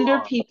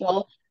transgender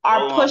people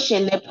are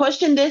pushing. They're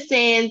pushing this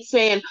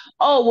saying,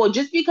 oh, well,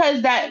 just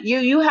because that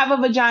you have a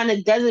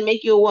vagina doesn't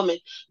make you a woman.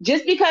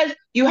 Just because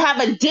you have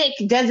a dick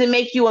doesn't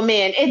make you a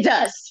man. It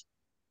does.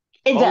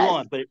 It Hold does.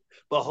 on,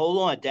 but hold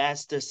on,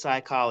 that's the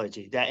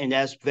psychology.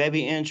 That's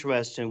very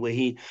interesting.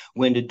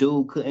 When the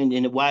dude couldn't,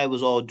 and why it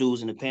was all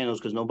dudes in the panels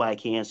because nobody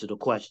can answer the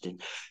question.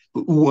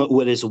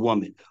 What is a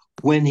woman?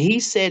 When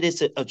he said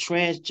it's a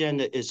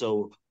transgender is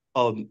a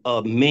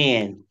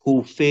man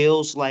who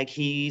feels like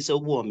he's a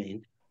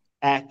woman,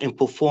 act and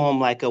perform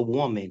like a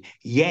woman,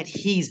 yet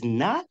he's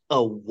not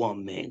a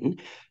woman.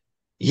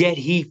 Yet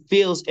he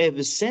feels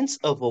every sense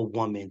of a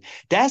woman.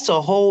 That's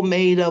a whole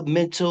made up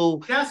mental.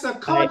 That's a idea.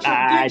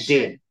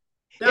 contradiction.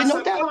 That's No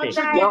a doubt.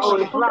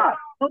 contradiction.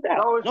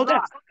 No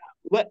doubt.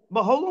 But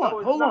hold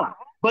on.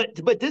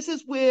 But this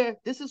is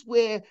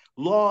where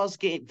laws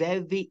get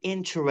very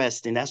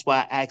interesting. That's why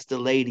I asked the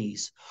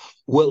ladies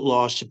what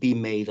laws should be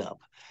made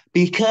up.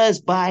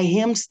 Because by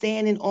him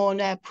standing on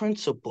that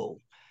principle,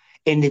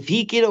 and if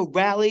he get a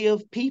rally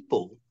of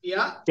people,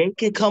 they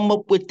can come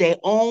up with their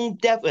own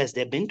as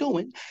they've been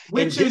doing,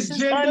 which is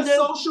gender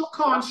social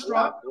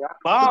construct.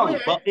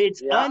 But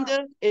it's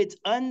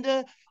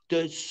under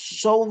the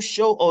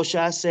social, or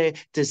should I say,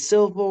 the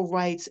Civil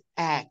Rights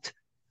Act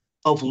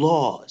of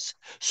laws.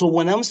 So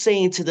what I'm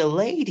saying to the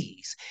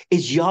ladies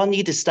is y'all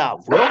need to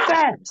stop real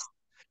fast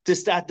to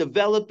start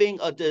developing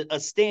a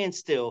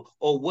standstill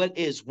or what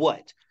is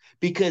what.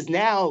 Because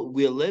now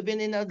we're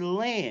living in a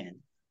land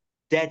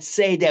that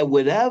say that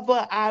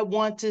whatever I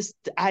want to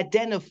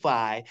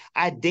identify,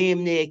 I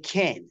damn near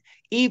can,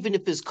 even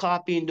if it's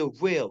copying the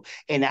real.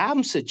 And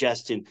I'm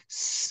suggesting,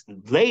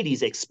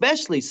 ladies,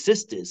 especially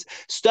sisters,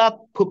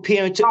 stop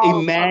preparing to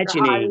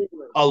imagining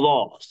a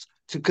loss.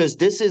 Because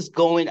this is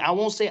going, I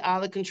won't say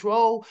out of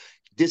control,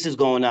 this is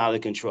going out of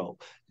control.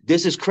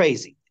 This is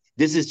crazy.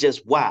 This is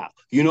just wow.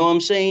 You know what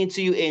I'm saying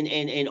to you?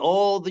 And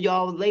all the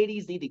y'all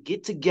ladies need to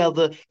get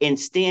together and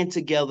stand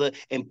together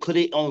and put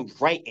it on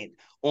writing.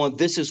 On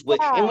this is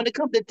what, and when it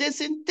comes to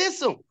dissing,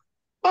 diss them,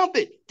 bump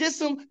it, diss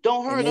them,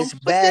 don't hurt And them, it's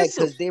but bad diss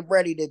them. because they're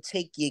ready to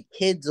take your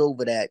kids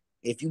over that.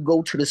 If you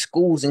go to the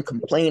schools and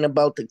complain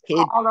about the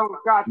kid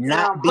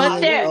not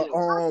being a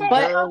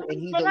girl and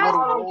he's a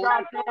little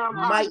boy, you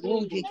might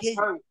lose your kid.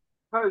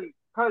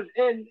 Because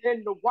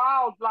in the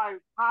wildlife,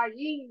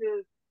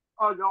 hyenas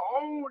are the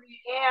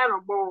only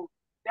animal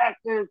that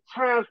can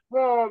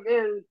transform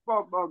in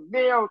from a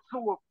male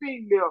to a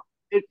female.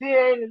 If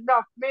there ain't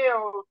enough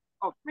males,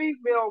 a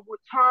female would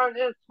turn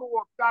into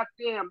a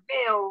goddamn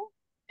male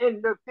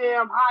in the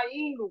damn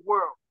hyena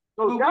world.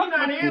 So But we that's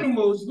not what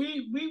animals.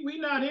 We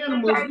not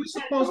animals. We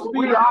supposed to be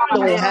we the are That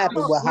only highest happens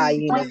animals. with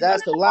species. hyenas. We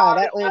That's a lie.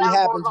 That smartest only animals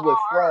happens with on earth.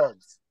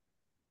 frogs.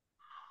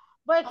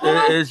 But can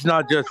I? It's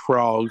not just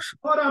frogs.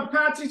 Hold on,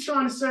 Patsy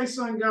trying to say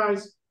something,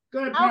 guys. Go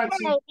ahead,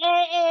 Patsy.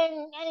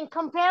 Okay, in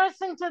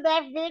comparison to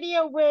that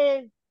video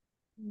with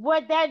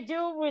what that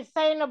dude was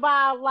saying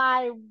about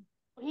like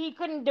he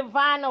couldn't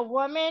divine a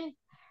woman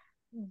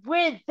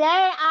with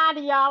that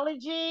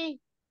ideology,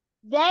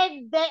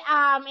 they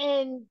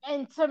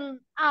in some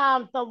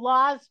the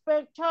law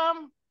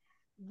spectrum,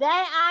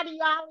 that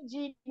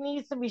ideology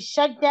needs to be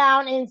shut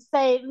down and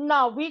say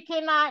no, we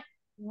cannot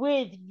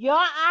with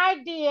your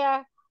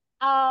idea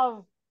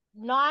of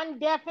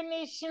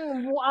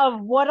non-definition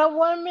of what a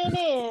woman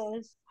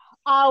is,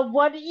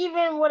 what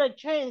even what a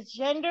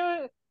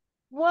transgender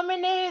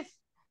woman is.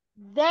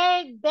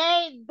 That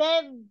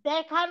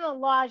kind of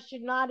law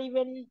should not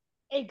even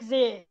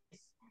exist.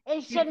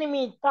 It shouldn't even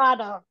be thought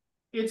of.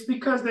 It's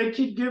because they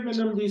keep giving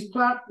them these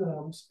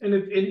platforms. And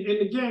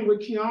again, what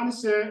Kiana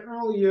said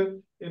earlier,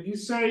 if you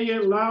say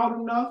it loud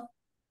enough,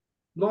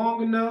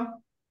 long enough,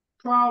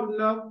 proud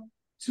enough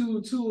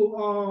to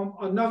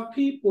enough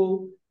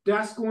people,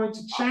 that's going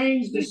to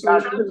change the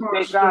social They got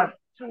construct.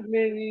 too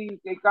many.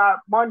 They got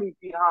money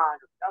behind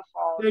them. That's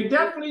all. They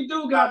definitely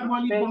do got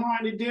money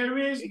behind it.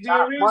 They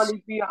got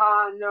money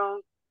behind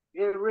them.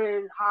 They're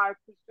in high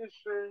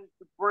positions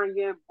to bring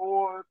in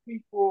more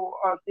people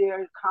of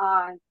their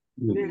kind.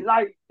 They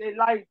like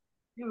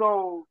you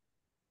know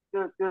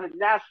the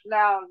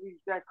nationalities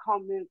that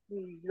come into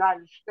the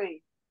United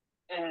States,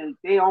 and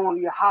they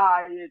only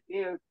hire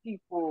their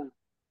people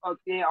of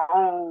their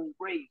own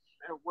race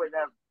and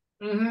whatever.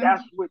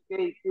 That's what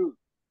they do.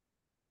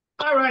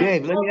 All right.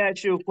 Dave, let me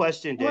ask you a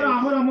question, Dave.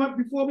 Hold on.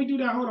 Before we do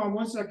that, hold on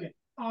 1 second.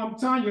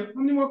 Tanya,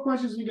 how many more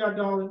questions we got,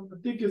 darling? I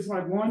think it's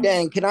like one.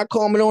 Dang, can I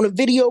comment on the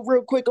video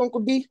real quick, Uncle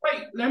B?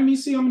 Wait, let me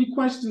see how many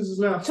questions is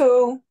left.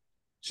 Two.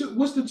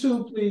 What's the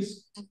two,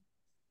 please?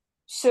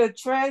 Should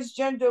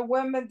transgender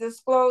women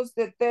disclose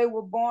that they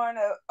were born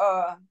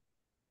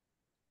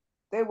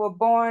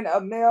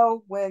a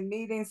male when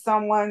meeting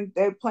someone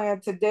they plan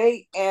to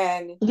date?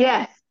 And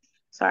yes,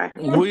 sorry.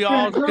 We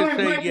all Go can ahead,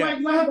 say wait, yes.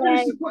 let her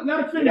finish.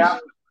 Let her finish. Yeah.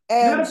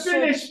 Let her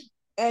finish.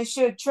 And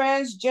should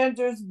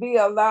transgenders be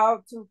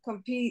allowed to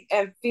compete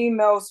in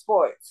female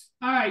sports?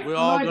 All right, We're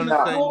all Elijah,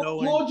 gonna say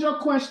no. hold your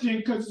question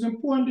because it's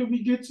important that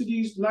we get to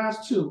these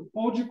last two.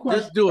 Hold your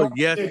question. Just do it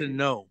yes and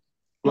no.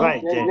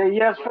 Right. They're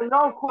yes or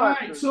no questions.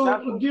 All right, so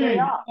that's what they again,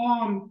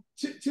 are.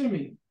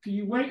 Timmy, can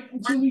you wait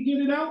until we get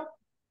it out?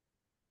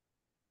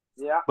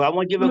 Yeah. But I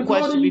want to give a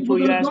question before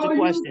you ask the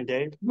question,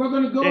 Dave. We're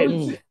gonna go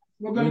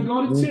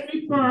to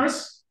Timmy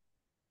first.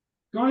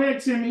 Go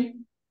ahead, Timmy.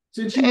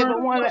 Since you Dave, heard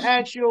I want to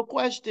ask you a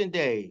question,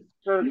 Dave.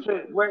 They're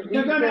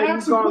gonna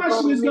ask a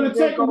question. It's gonna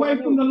take away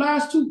from the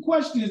last two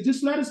questions.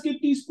 Just let us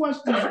get these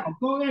questions out.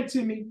 Go ahead,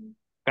 Timmy.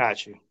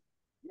 Got you.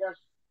 Yes.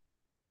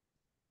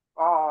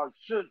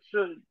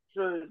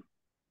 Should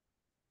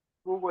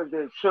who was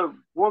it? Should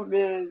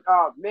women,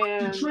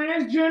 men? The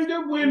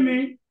transgender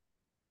women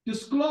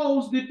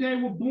disclose that they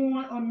were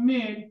born a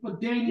men for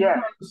dating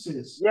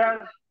purposes. Yes,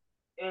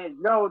 and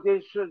no,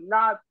 they should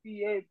not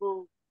be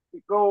able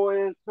to go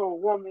into a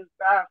woman's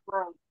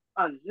bathroom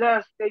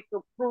unless they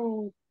can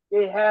prove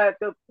they had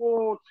the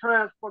full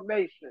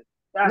transformation.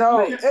 That's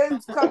it.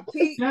 It's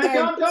compete.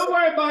 Don't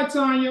worry about it,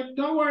 Tanya.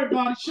 Don't worry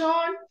about it.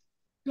 Sean,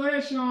 go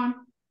ahead, Sean.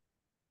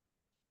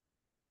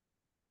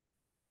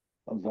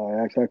 I'm sorry,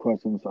 ask that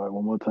question. Sorry,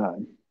 one more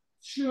time.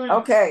 Sure.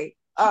 Okay.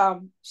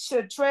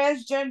 Should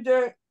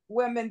transgender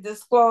women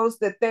disclose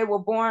that they were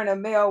born a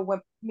male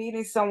when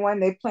meeting someone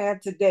they plan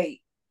to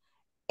date?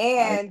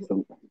 And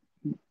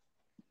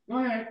go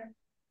ahead.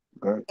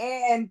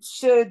 And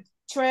should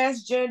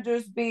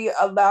transgenders be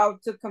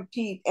allowed to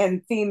compete in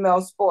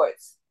female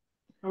sports?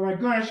 All right,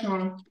 go ahead,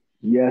 Sean.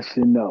 Yes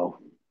and no.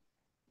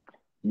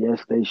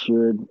 Yes, they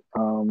should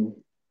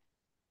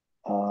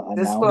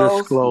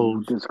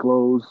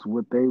disclose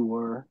what they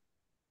were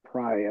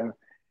prior.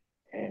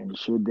 And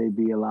should they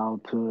be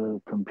allowed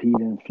to compete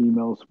in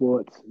female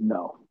sports?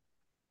 No.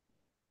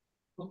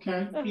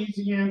 Okay,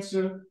 easy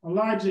answer.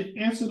 Elijah,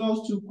 answer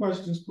those two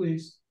questions,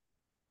 please.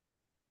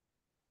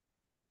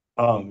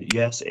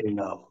 Yes and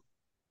no.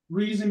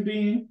 Reason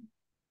being?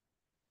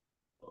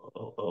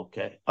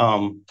 Okay.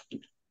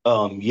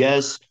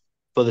 Yes,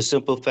 for the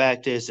simple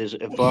fact is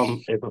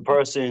if a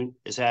person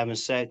is having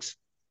sex,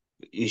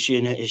 it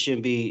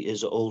shouldn't be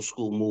is an old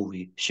school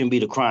movie. It shouldn't be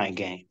the crying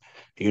game.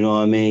 You know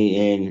what I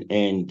mean?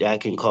 And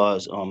that can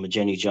cause a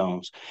Jenny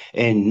Jones.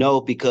 And no,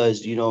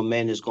 because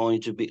men is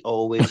going to be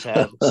always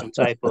have some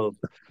type of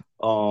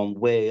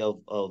way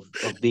of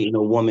beating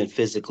a woman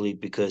physically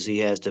because he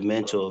has the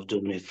mental of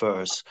doing it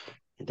first.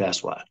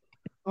 That's why.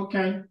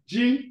 Okay.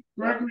 G,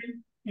 Gregory,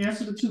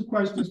 answer the two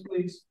questions,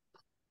 please.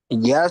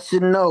 Yes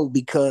and no,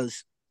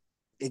 because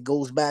it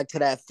goes back to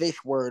that fish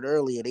word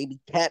earlier. They be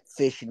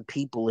catfishing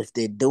people if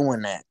they're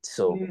doing that.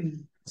 So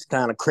it's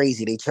kind of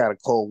crazy. They try to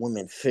call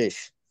women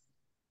fish.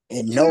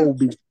 And no,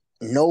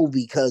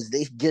 because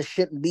they just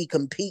shouldn't be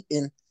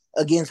competing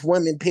against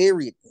women,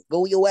 period.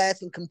 Go your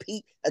ass and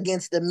compete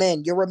against the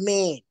men. You're a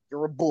man.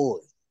 You're a boy.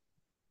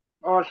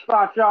 Or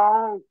start your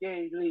own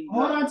gay league.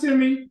 Hold on,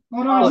 Timmy.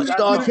 Hold Oh, on. Or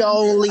start your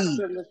own league.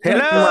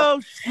 Hello.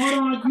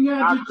 Hold on. You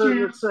had I your couldn't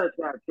have chance. said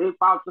that. They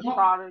about to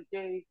start a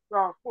gay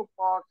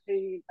football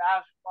team,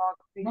 basketball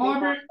team. They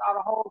Margaret, gonna start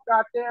a whole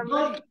goddamn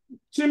go. league.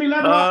 Timmy,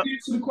 let Mark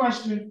answer the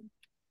question.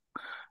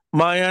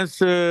 My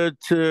answer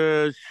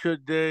to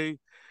should they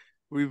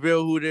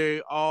reveal who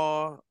they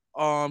are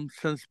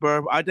since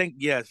birth, I think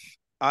yes.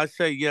 I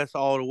say yes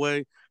all the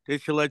way. They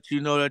should let you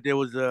know that there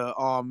was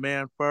a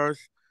man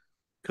first,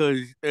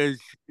 because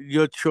it's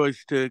your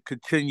choice to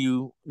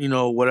continue,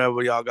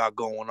 whatever y'all got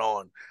going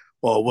on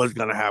or what's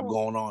gonna have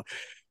going on.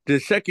 The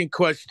second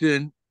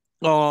question,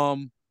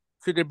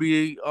 should it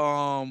be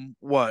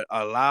what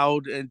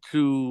allowed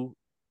into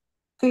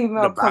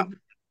Female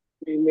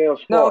female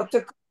sports? No,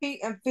 to compete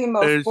in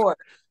female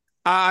sports.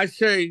 I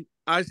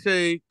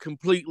say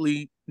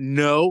completely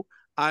no.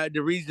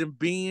 The reason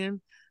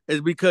being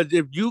is because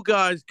if you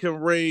guys can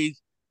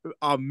raise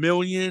 $1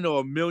 million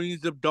or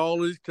millions of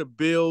dollars to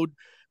build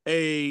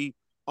a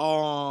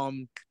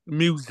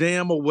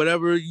museum or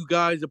whatever you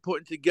guys are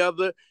putting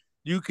together,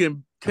 you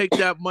can take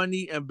that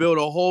money and build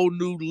a whole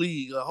new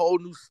league, a whole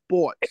new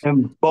sport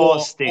In for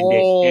Boston,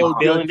 all and your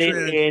building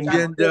it in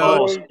transgender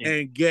Boston.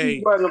 and gay.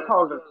 He wasn't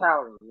supposed to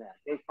tell them that.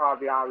 They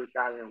probably already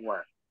got it in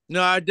work.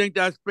 No, I think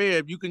that's fair.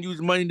 If you can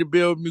use money to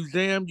build a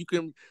museum, you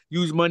can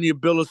use money to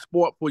build a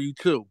sport for you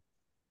too.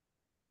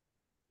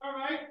 All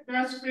right,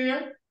 that's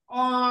fair.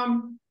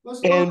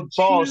 Let's go in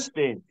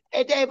Boston.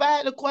 Hey, Dave, I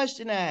had a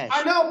question to ask.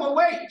 I know, but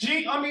wait,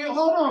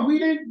 hold on. We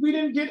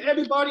didn't get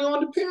everybody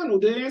on the panel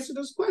to answer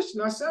this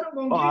question. I said I'm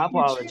gonna Oh, I give you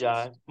a chance.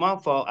 apologize. My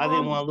fault. I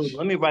didn't want to lose.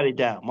 Let me write it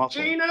down. My fault.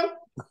 Gina?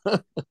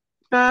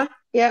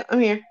 Yeah, I'm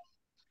here.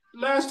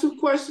 Last two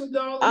questions,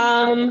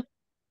 darling.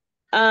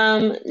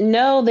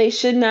 No, they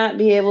should not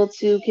be able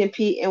to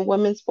compete in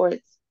women's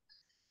sports.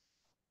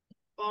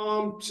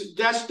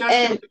 That's go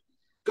ahead.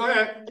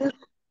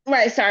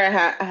 Right, sorry, I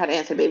had to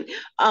answer, baby.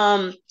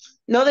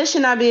 No, they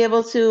should not be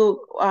able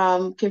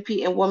to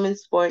compete in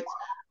women's sports,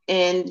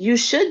 and you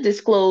should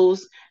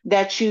disclose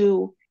that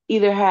you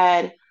either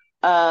had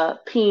a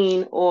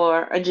peen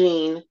or a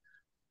gene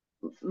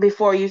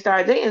before you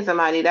start dating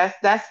somebody. That's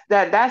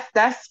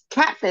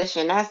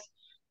catfishing.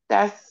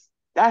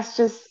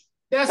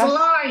 That's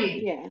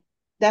lying. Yeah,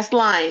 that's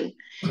lying.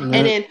 And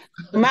then,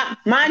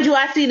 mind you,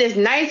 I see this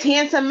nice,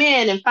 handsome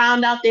man and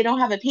found out they don't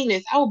have a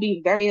penis. I will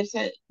be very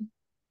upset.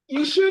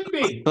 You should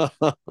be. But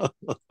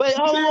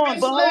hold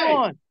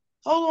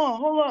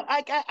on.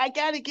 I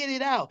gotta get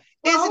it out.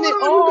 Isn't it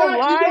all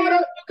lying?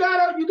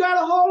 You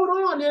gotta hold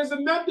on. There's a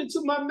method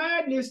to my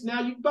madness.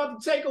 Now you're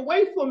about to take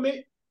away from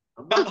it.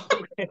 I'm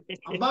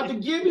about to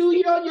give you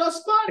your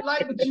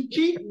spotlight, but you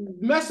keep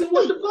messing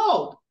with the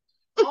ball.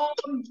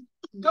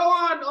 Go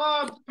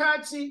on,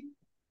 Patsy.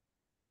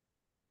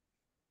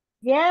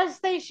 Yes,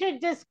 they should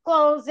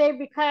disclose it,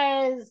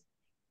 because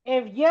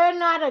if you're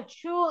not a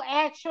true,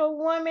 actual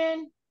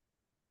woman,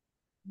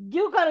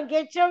 you're gonna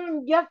get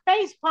your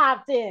face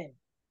popped in.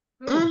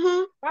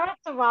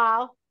 First of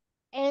all,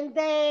 and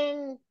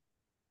then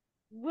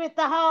with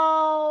the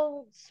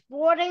whole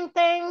sporting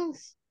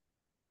things,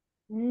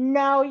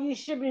 no, you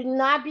should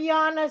not be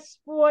on a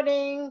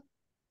sporting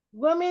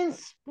women's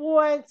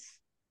sports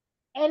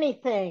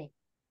anything.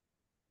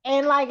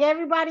 And like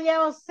everybody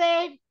else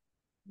said,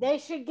 they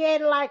should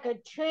get like a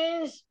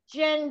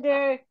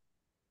transgender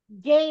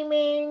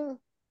gaming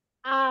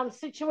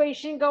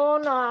situation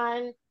going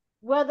on,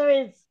 whether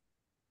it's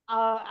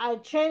a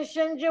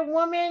transgender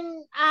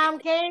woman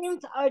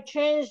games or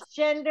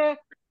transgender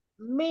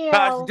male.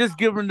 Gosh, just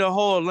give them the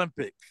whole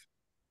Olympics.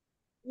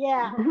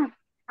 Yeah.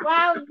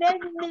 Well,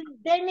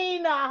 they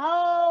need a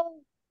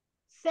whole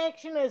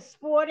section of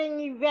sporting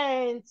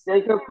events.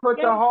 They could put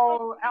the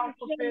whole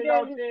alphabet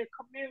of their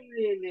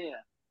community in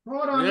there.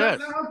 Hold on,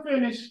 let her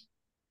finish.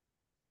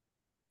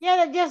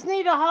 Yeah, they just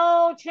need a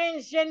whole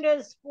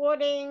transgender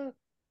sporting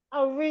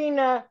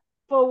arena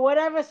for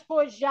whatever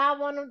sports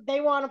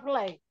they want to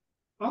play.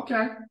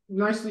 Okay,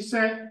 nicely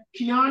said.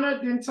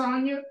 Kiana, then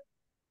Tanya.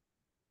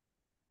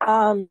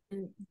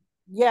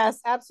 Yes,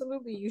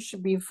 absolutely. You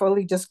should be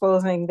fully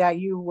disclosing that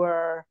you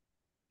were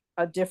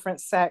a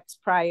different sex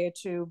prior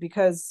to,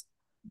 because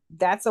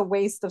that's a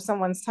waste of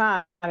someone's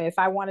time. If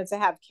I wanted to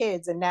have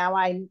kids and now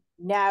I'm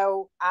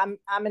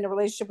in a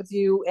relationship with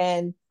you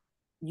and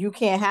you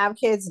can't have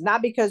kids,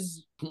 not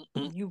because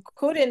you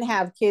couldn't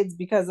have kids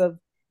because of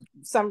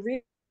some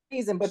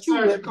reason, but you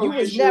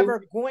was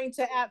never going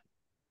to have.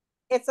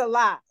 It's a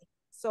lie.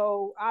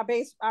 So our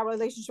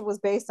relationship was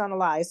based on a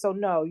lie. So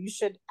no, you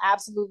should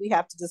absolutely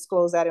have to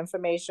disclose that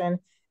information.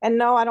 And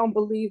no, I don't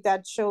believe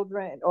that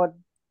children or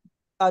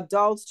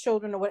adults,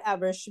 children or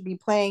whatever, should be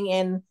playing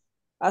in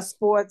a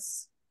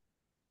sports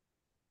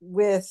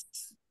with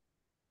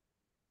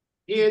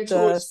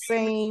the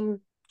same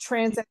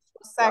transsexual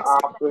sex.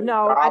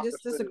 No, I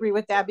just disagree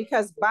with that,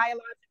 because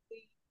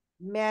biologically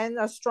men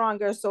are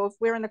stronger. So if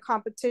we're in a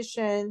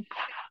competition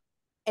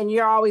and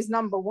you're always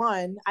number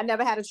one, I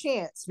never had a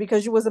chance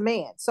because you was a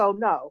man. So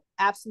no,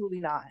 absolutely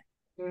not.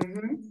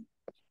 Mm-hmm.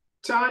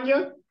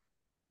 Tanya?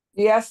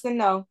 Yes and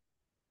no.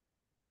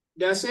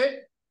 That's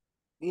it?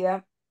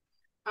 Yeah.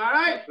 All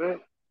right.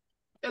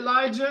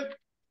 Elijah,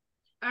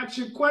 ask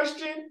your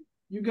question.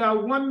 You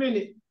got 1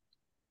 minute.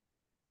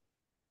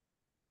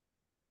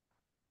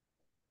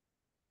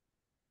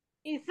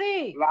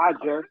 EC.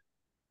 Elijah.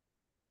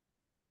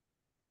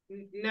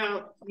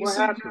 Now, What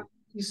happened?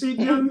 You see,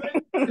 gentlemen,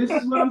 this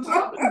is what I'm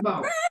talking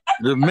about.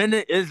 The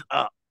minute is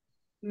up.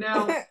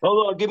 Now,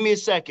 hold on, give me a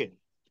second.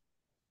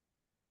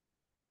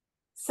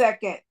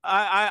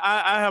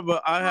 I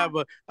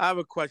have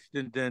a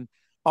question then.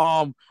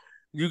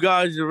 You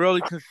guys are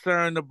really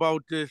concerned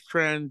about this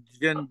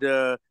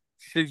transgender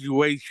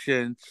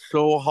situation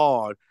so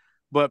hard,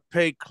 but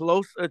pay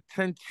close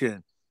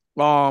attention.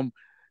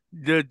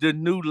 The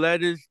new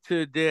letters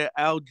to their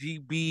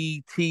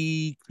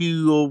LGBTQ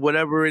or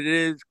whatever it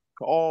is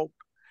called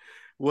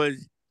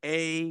was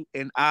A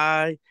and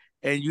I,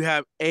 and you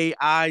have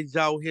AIs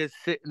out here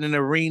sitting in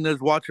arenas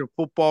watching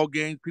football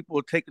games. People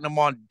are taking them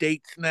on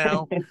dates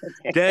now.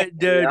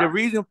 The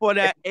reason for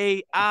that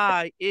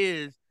AI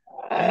is,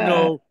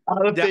 the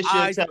Artificial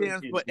I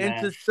stands for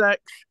intelligence, man. intersex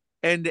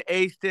and the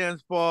A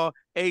stands for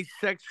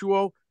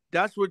asexual.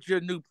 That's what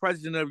your new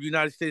president of the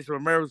United States of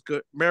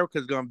America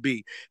is going to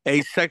be.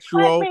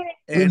 Asexual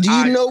and Do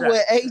you know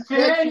what hey,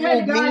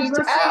 asexual guys, means?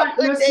 How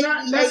could they be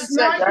let's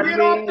not asexual? get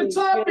off the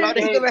Are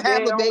they topic. gonna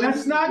have a baby?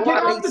 Let's not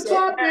get off the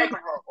topic.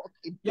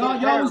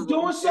 Y'all was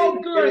doing so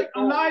good.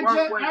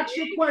 Elijah, ask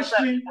your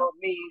question.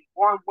 Means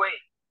one way.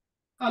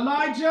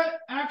 Elijah,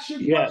 ask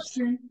your Yes.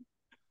 question.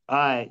 All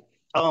right.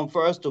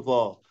 First of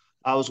all,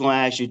 I was going to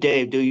ask you,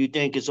 Dave, do you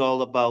think it's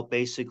all about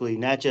basically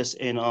not just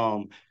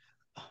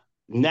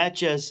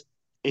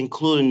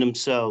including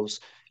themselves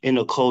in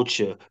the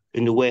culture,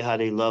 in the way how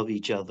they love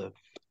each other,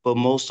 but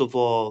most of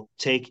all,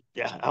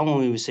 I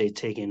won't even say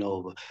taking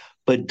over,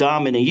 but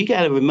dominant. You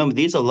got to remember,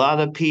 these are a lot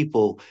of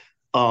people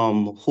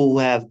who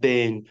have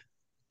been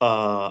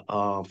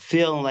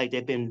feeling like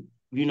they've been,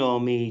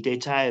 they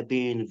tired of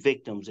being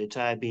victims. They're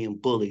tired of being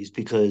bullies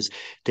because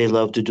they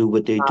love to do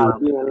what they do.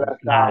 Being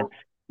left Not, out.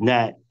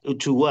 not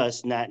to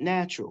us, not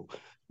natural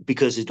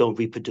because it don't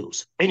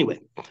reproduce. Anyway,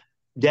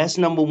 that's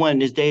number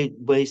one, is they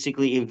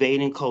basically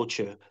invading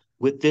culture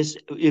with this,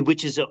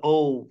 which is an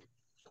old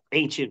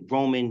ancient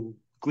Roman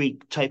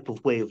Greek type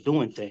of way of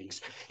doing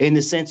things in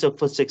the sense of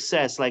for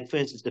success. Like for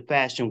instance, the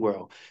fashion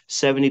world,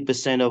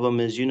 70% of them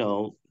is,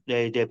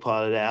 they're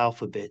part of the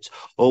alphabets.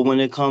 Or when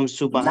it comes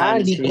to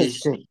behind the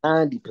scenes,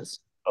 90%.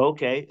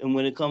 okay. And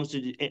when it comes to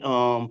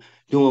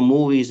doing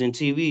movies and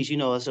TVs,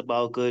 it's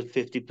about a good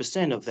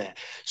 50% of that.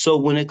 So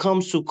when it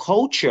comes to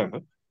culture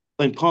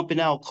and pumping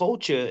out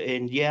culture,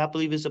 and yeah, I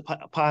believe it's a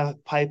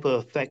Piper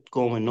effect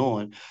going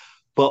on,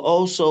 but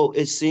also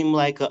it seemed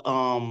like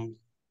a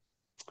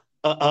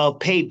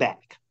payback.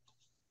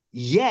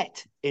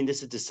 Yet, and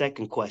this is the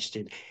second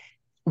question,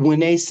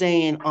 when they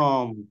saying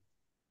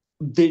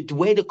the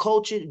way the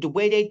culture, the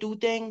way they do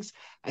things,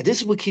 this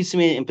is what keeps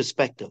me in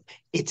perspective.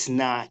 It's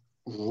not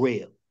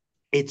real.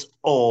 It's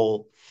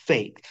all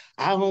fake.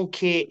 I don't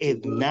care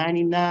if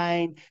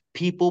 99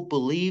 people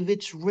believe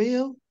it's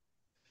real.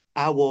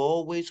 I will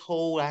always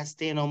I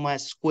stand on my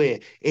square.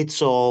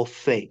 It's all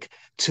fake.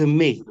 To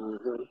me,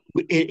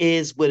 it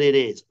is what it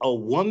is. A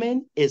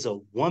woman is a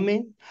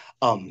woman.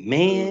 A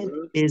man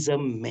is a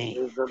man.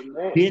 Is a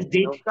man.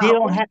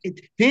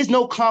 There's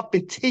no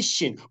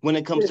competition when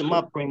it comes to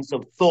my brains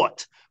of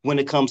thought. When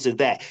it comes to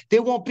that,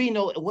 there won't be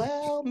no.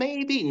 Well,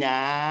 maybe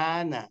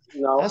nah.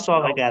 That's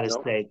all I gotta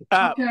say.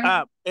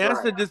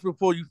 Answer this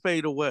before you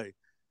fade away.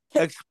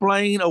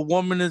 Explain a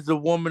woman is a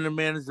woman, a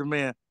man is a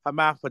man.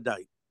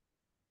 Hermaphrodite.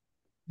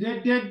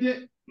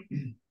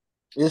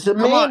 It's a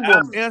Come man on,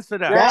 woman. Answer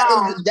that.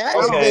 That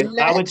is Okay,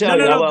 the I would tell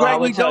natural. you. No, I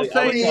would Gregory, tell don't you. I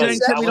say would tell you. anything.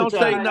 Timmy, I would don't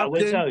tell say you. I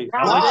would nothing. tell you. I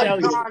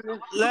would tell you.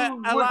 Let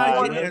I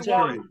Elijah will answer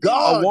tell it. you. A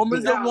God,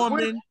 woman's a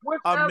woman,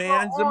 a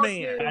man's a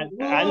man.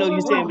 I know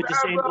you're saying with the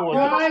same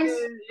organs.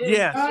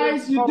 Yes.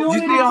 Guys, you're You doing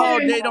it see how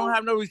again. they don't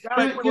have no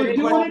respect for You're the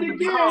doing question it to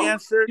be again.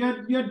 answered?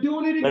 You're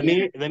doing it Let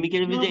again. me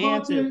give you the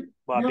answer, You're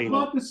Barbino.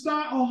 about to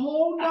start a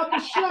whole nother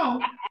show.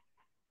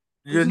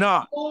 You're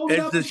not.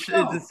 It's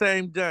Show. the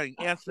same thing.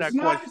 Answer It's that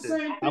not the question. same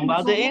thing. I'm about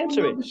It's to a whole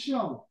answer it. nother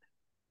show.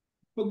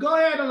 But go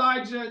ahead,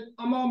 Elijah.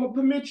 I'm gonna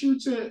permit you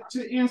to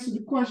answer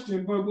the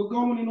question, but we're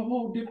going in a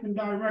whole different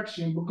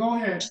direction. But go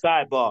ahead.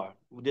 Sidebar.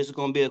 This is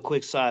going to be a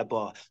quick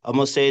sidebar. I'm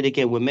going to say it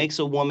again. What makes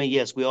a woman,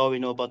 yes, we already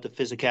know about the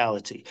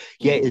physicality.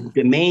 Yeah,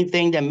 the main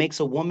thing that makes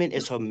a woman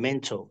is her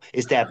mental,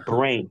 is that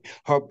brain.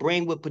 Her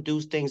brain will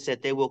produce things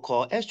that they will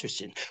call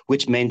estrogen,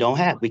 which men don't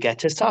have. We got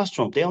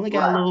testosterone. They only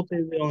got a little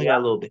bit. We only got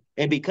a little bit.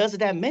 And because of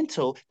that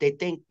mental, they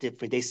think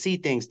different. They see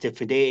things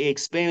different. They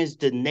experience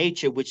the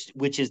nature, which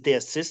is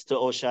their sister,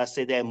 or should I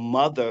say their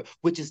mother,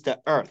 which is the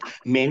earth.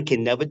 Men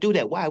can never do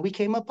that. Why? We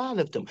came up out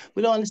of them.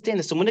 We don't understand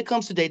it. So when it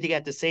comes to they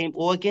got the same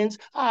organs.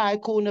 All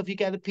right, cool enough. You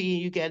got a P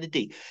and you got a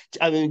D.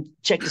 I mean,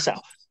 check this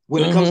out.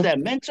 When it comes to that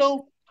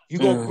mental, You're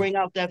gonna bring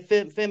out that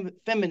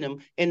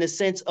feminine in the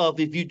sense of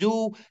if you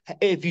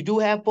do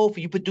have both,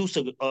 you produce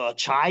a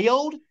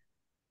child.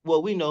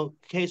 Well, we know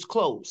case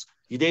closed.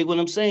 You dig what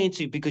I'm saying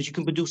to you? Because you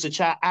can produce a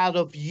child out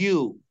of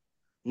you.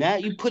 Now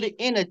you put it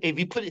in if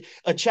you put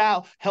a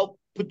child, help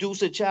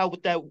produce a child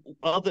with that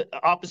other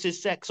opposite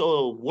sex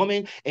or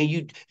woman, and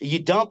you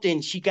dumped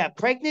and she got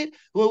pregnant.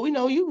 Well, we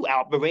know you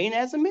operating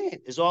as a man.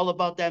 It's all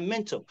about that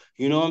mental.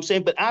 You know what I'm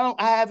saying? But I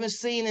haven't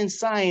seen in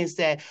science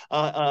that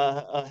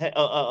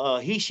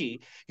he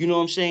she. You know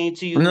what I'm saying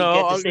to you? No,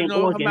 Get the same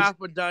no, organs.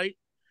 hermaphrodite.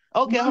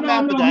 Okay, No,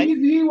 hermaphrodite.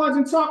 he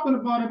wasn't talking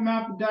about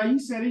hermaphrodite. He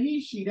said a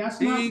he, she. That's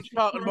not He's what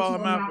you're talking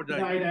referring about to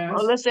hermaphrodite. hermaphrodite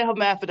Oh, as. let's say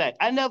hermaphrodite.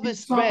 I never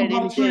He's talking read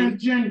about anything.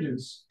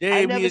 transgenders.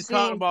 Dave, he is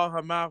talking about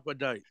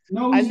hermaphrodite.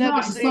 No, I he's never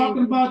not. He's seen.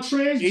 talking about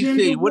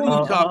transgender What are you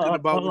women. talking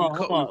about when you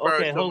Hold on. refer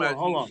Okay, to him as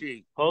he,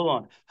 she? hold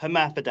on.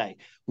 Hermaphrodite.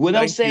 What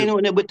I'm Thank saying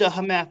you. with the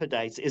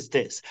hermaphrodites is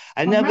this.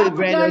 I never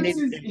read Hermaphrodites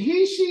any. is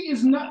he, she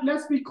is not.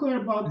 Let's be clear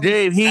about this.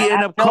 Dave, he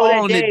ended up know that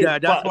calling it Dave,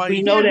 that. That's but why we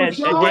he know But that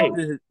y'all,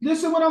 Dave.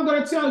 listen what I'm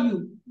going to tell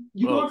you.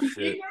 You're Oh, going to be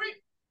shit. ignorant.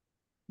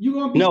 You're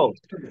going to be No.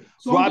 ignorant.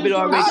 So I'm Robert just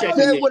going already to I tell checked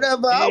said me. you.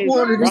 whatever I Dave,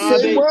 wanted to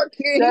say. Robert. Why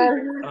can't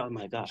he? Oh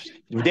my gosh.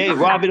 Dave,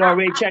 Robert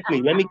already checked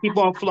me. Let me keep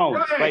on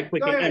flowing right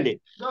quick and end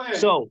it. Go ahead.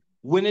 So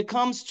when it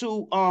comes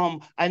to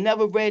I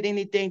never read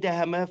anything that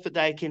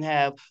hermaphrodite can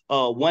have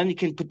one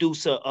can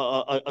produce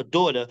a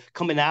daughter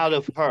coming out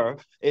of her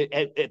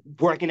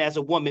working as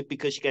a woman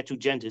because she got two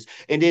genders,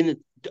 and then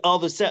all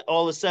of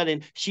a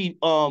sudden she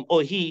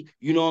or he,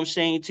 you know what I'm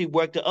saying, to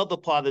work the other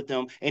part of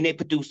them and they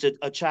produced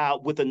a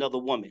child with another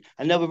woman.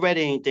 I never read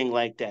anything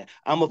like that.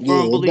 I'm a Yeah,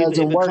 firm it believer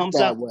doesn't if it work comes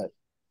that out. way.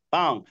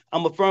 I'm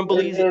a firm And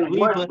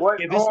believer. what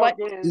If it's like,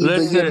 organs?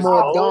 Either you're Listen,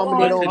 more How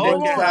dominant organs? on they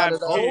one can side have of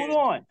the other. hold kids.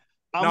 on.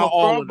 I'm Not a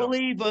all firm of them.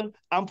 believer.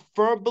 I'm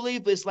firm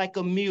believer. It's like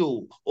a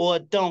mule or a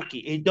donkey.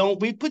 It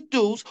don't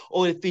reproduce,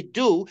 or if it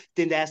do,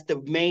 then that's the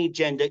main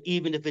gender.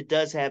 Even if it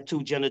does have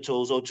two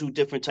genitals or two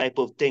different type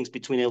of things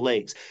between their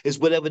legs, it's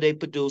whatever they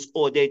produce,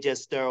 or they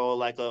just sterile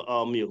like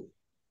a mule.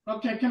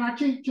 Okay, can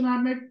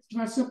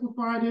I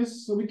simplify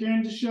this so we can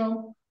end the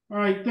show? All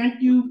right,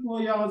 thank you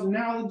for y'all's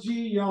analogy,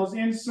 y'all's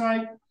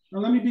insight. Now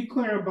let me be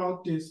clear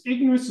about this.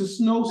 Ignorance is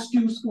no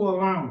excuse for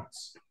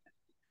allowance,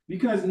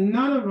 because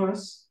none of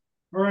us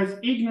are as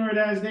ignorant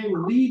as they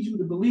will lead you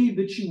to believe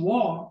that you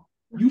are.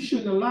 You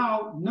shouldn't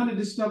allow none of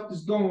this stuff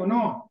that's going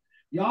on.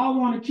 Y'all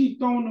want to keep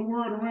throwing the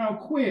word around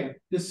queer.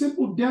 The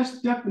simple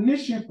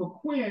definition for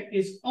queer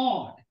is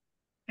odd.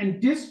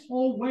 And this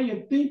whole way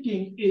of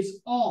thinking is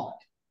odd.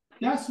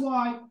 That's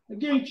why,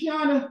 again,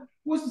 Kiana,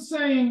 what's the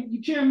saying?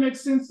 You can't make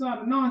sense out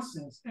of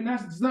nonsense. And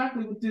that's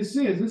exactly what this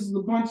is. This is a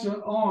bunch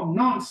of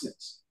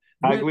nonsense.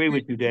 I agree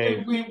with you,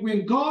 Dave.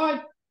 When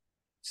God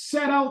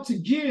set out to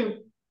give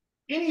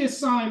any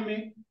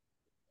assignment,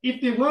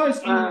 if there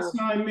was any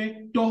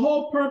assignment, the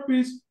whole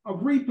purpose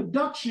of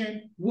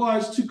reproduction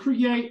was to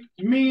create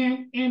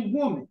man and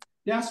woman.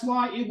 That's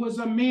why it was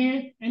a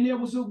man and there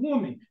was a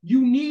woman.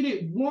 You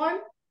needed one.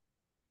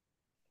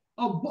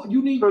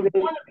 You need one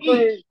of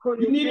each.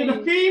 You needed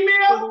a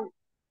female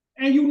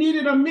and you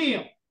needed a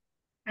male.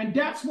 And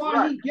that's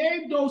why he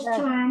gave those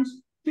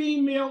terms,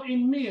 female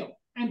and male.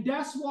 And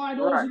that's why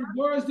those are the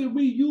words that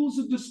we use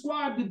to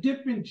describe the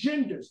different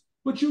genders.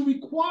 But you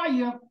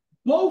require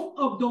both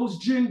of those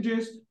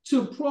genders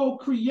to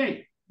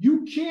procreate.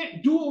 You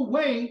can't do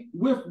away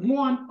with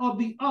one or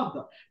the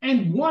other.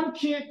 And one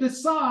can't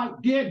decide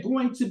they're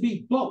going to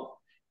be both.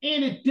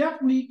 And it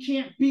definitely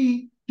can't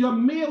be the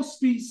male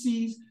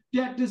species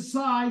that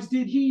decides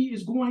that he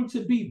is going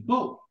to be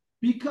both.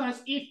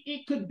 Because if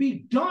it could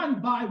be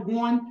done by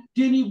one,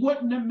 then he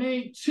wouldn't have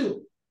made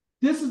two.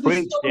 This is the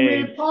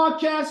S.A.M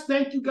podcast.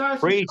 Thank you guys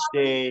for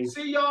coming.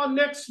 See y'all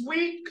next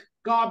week.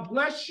 God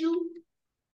bless you.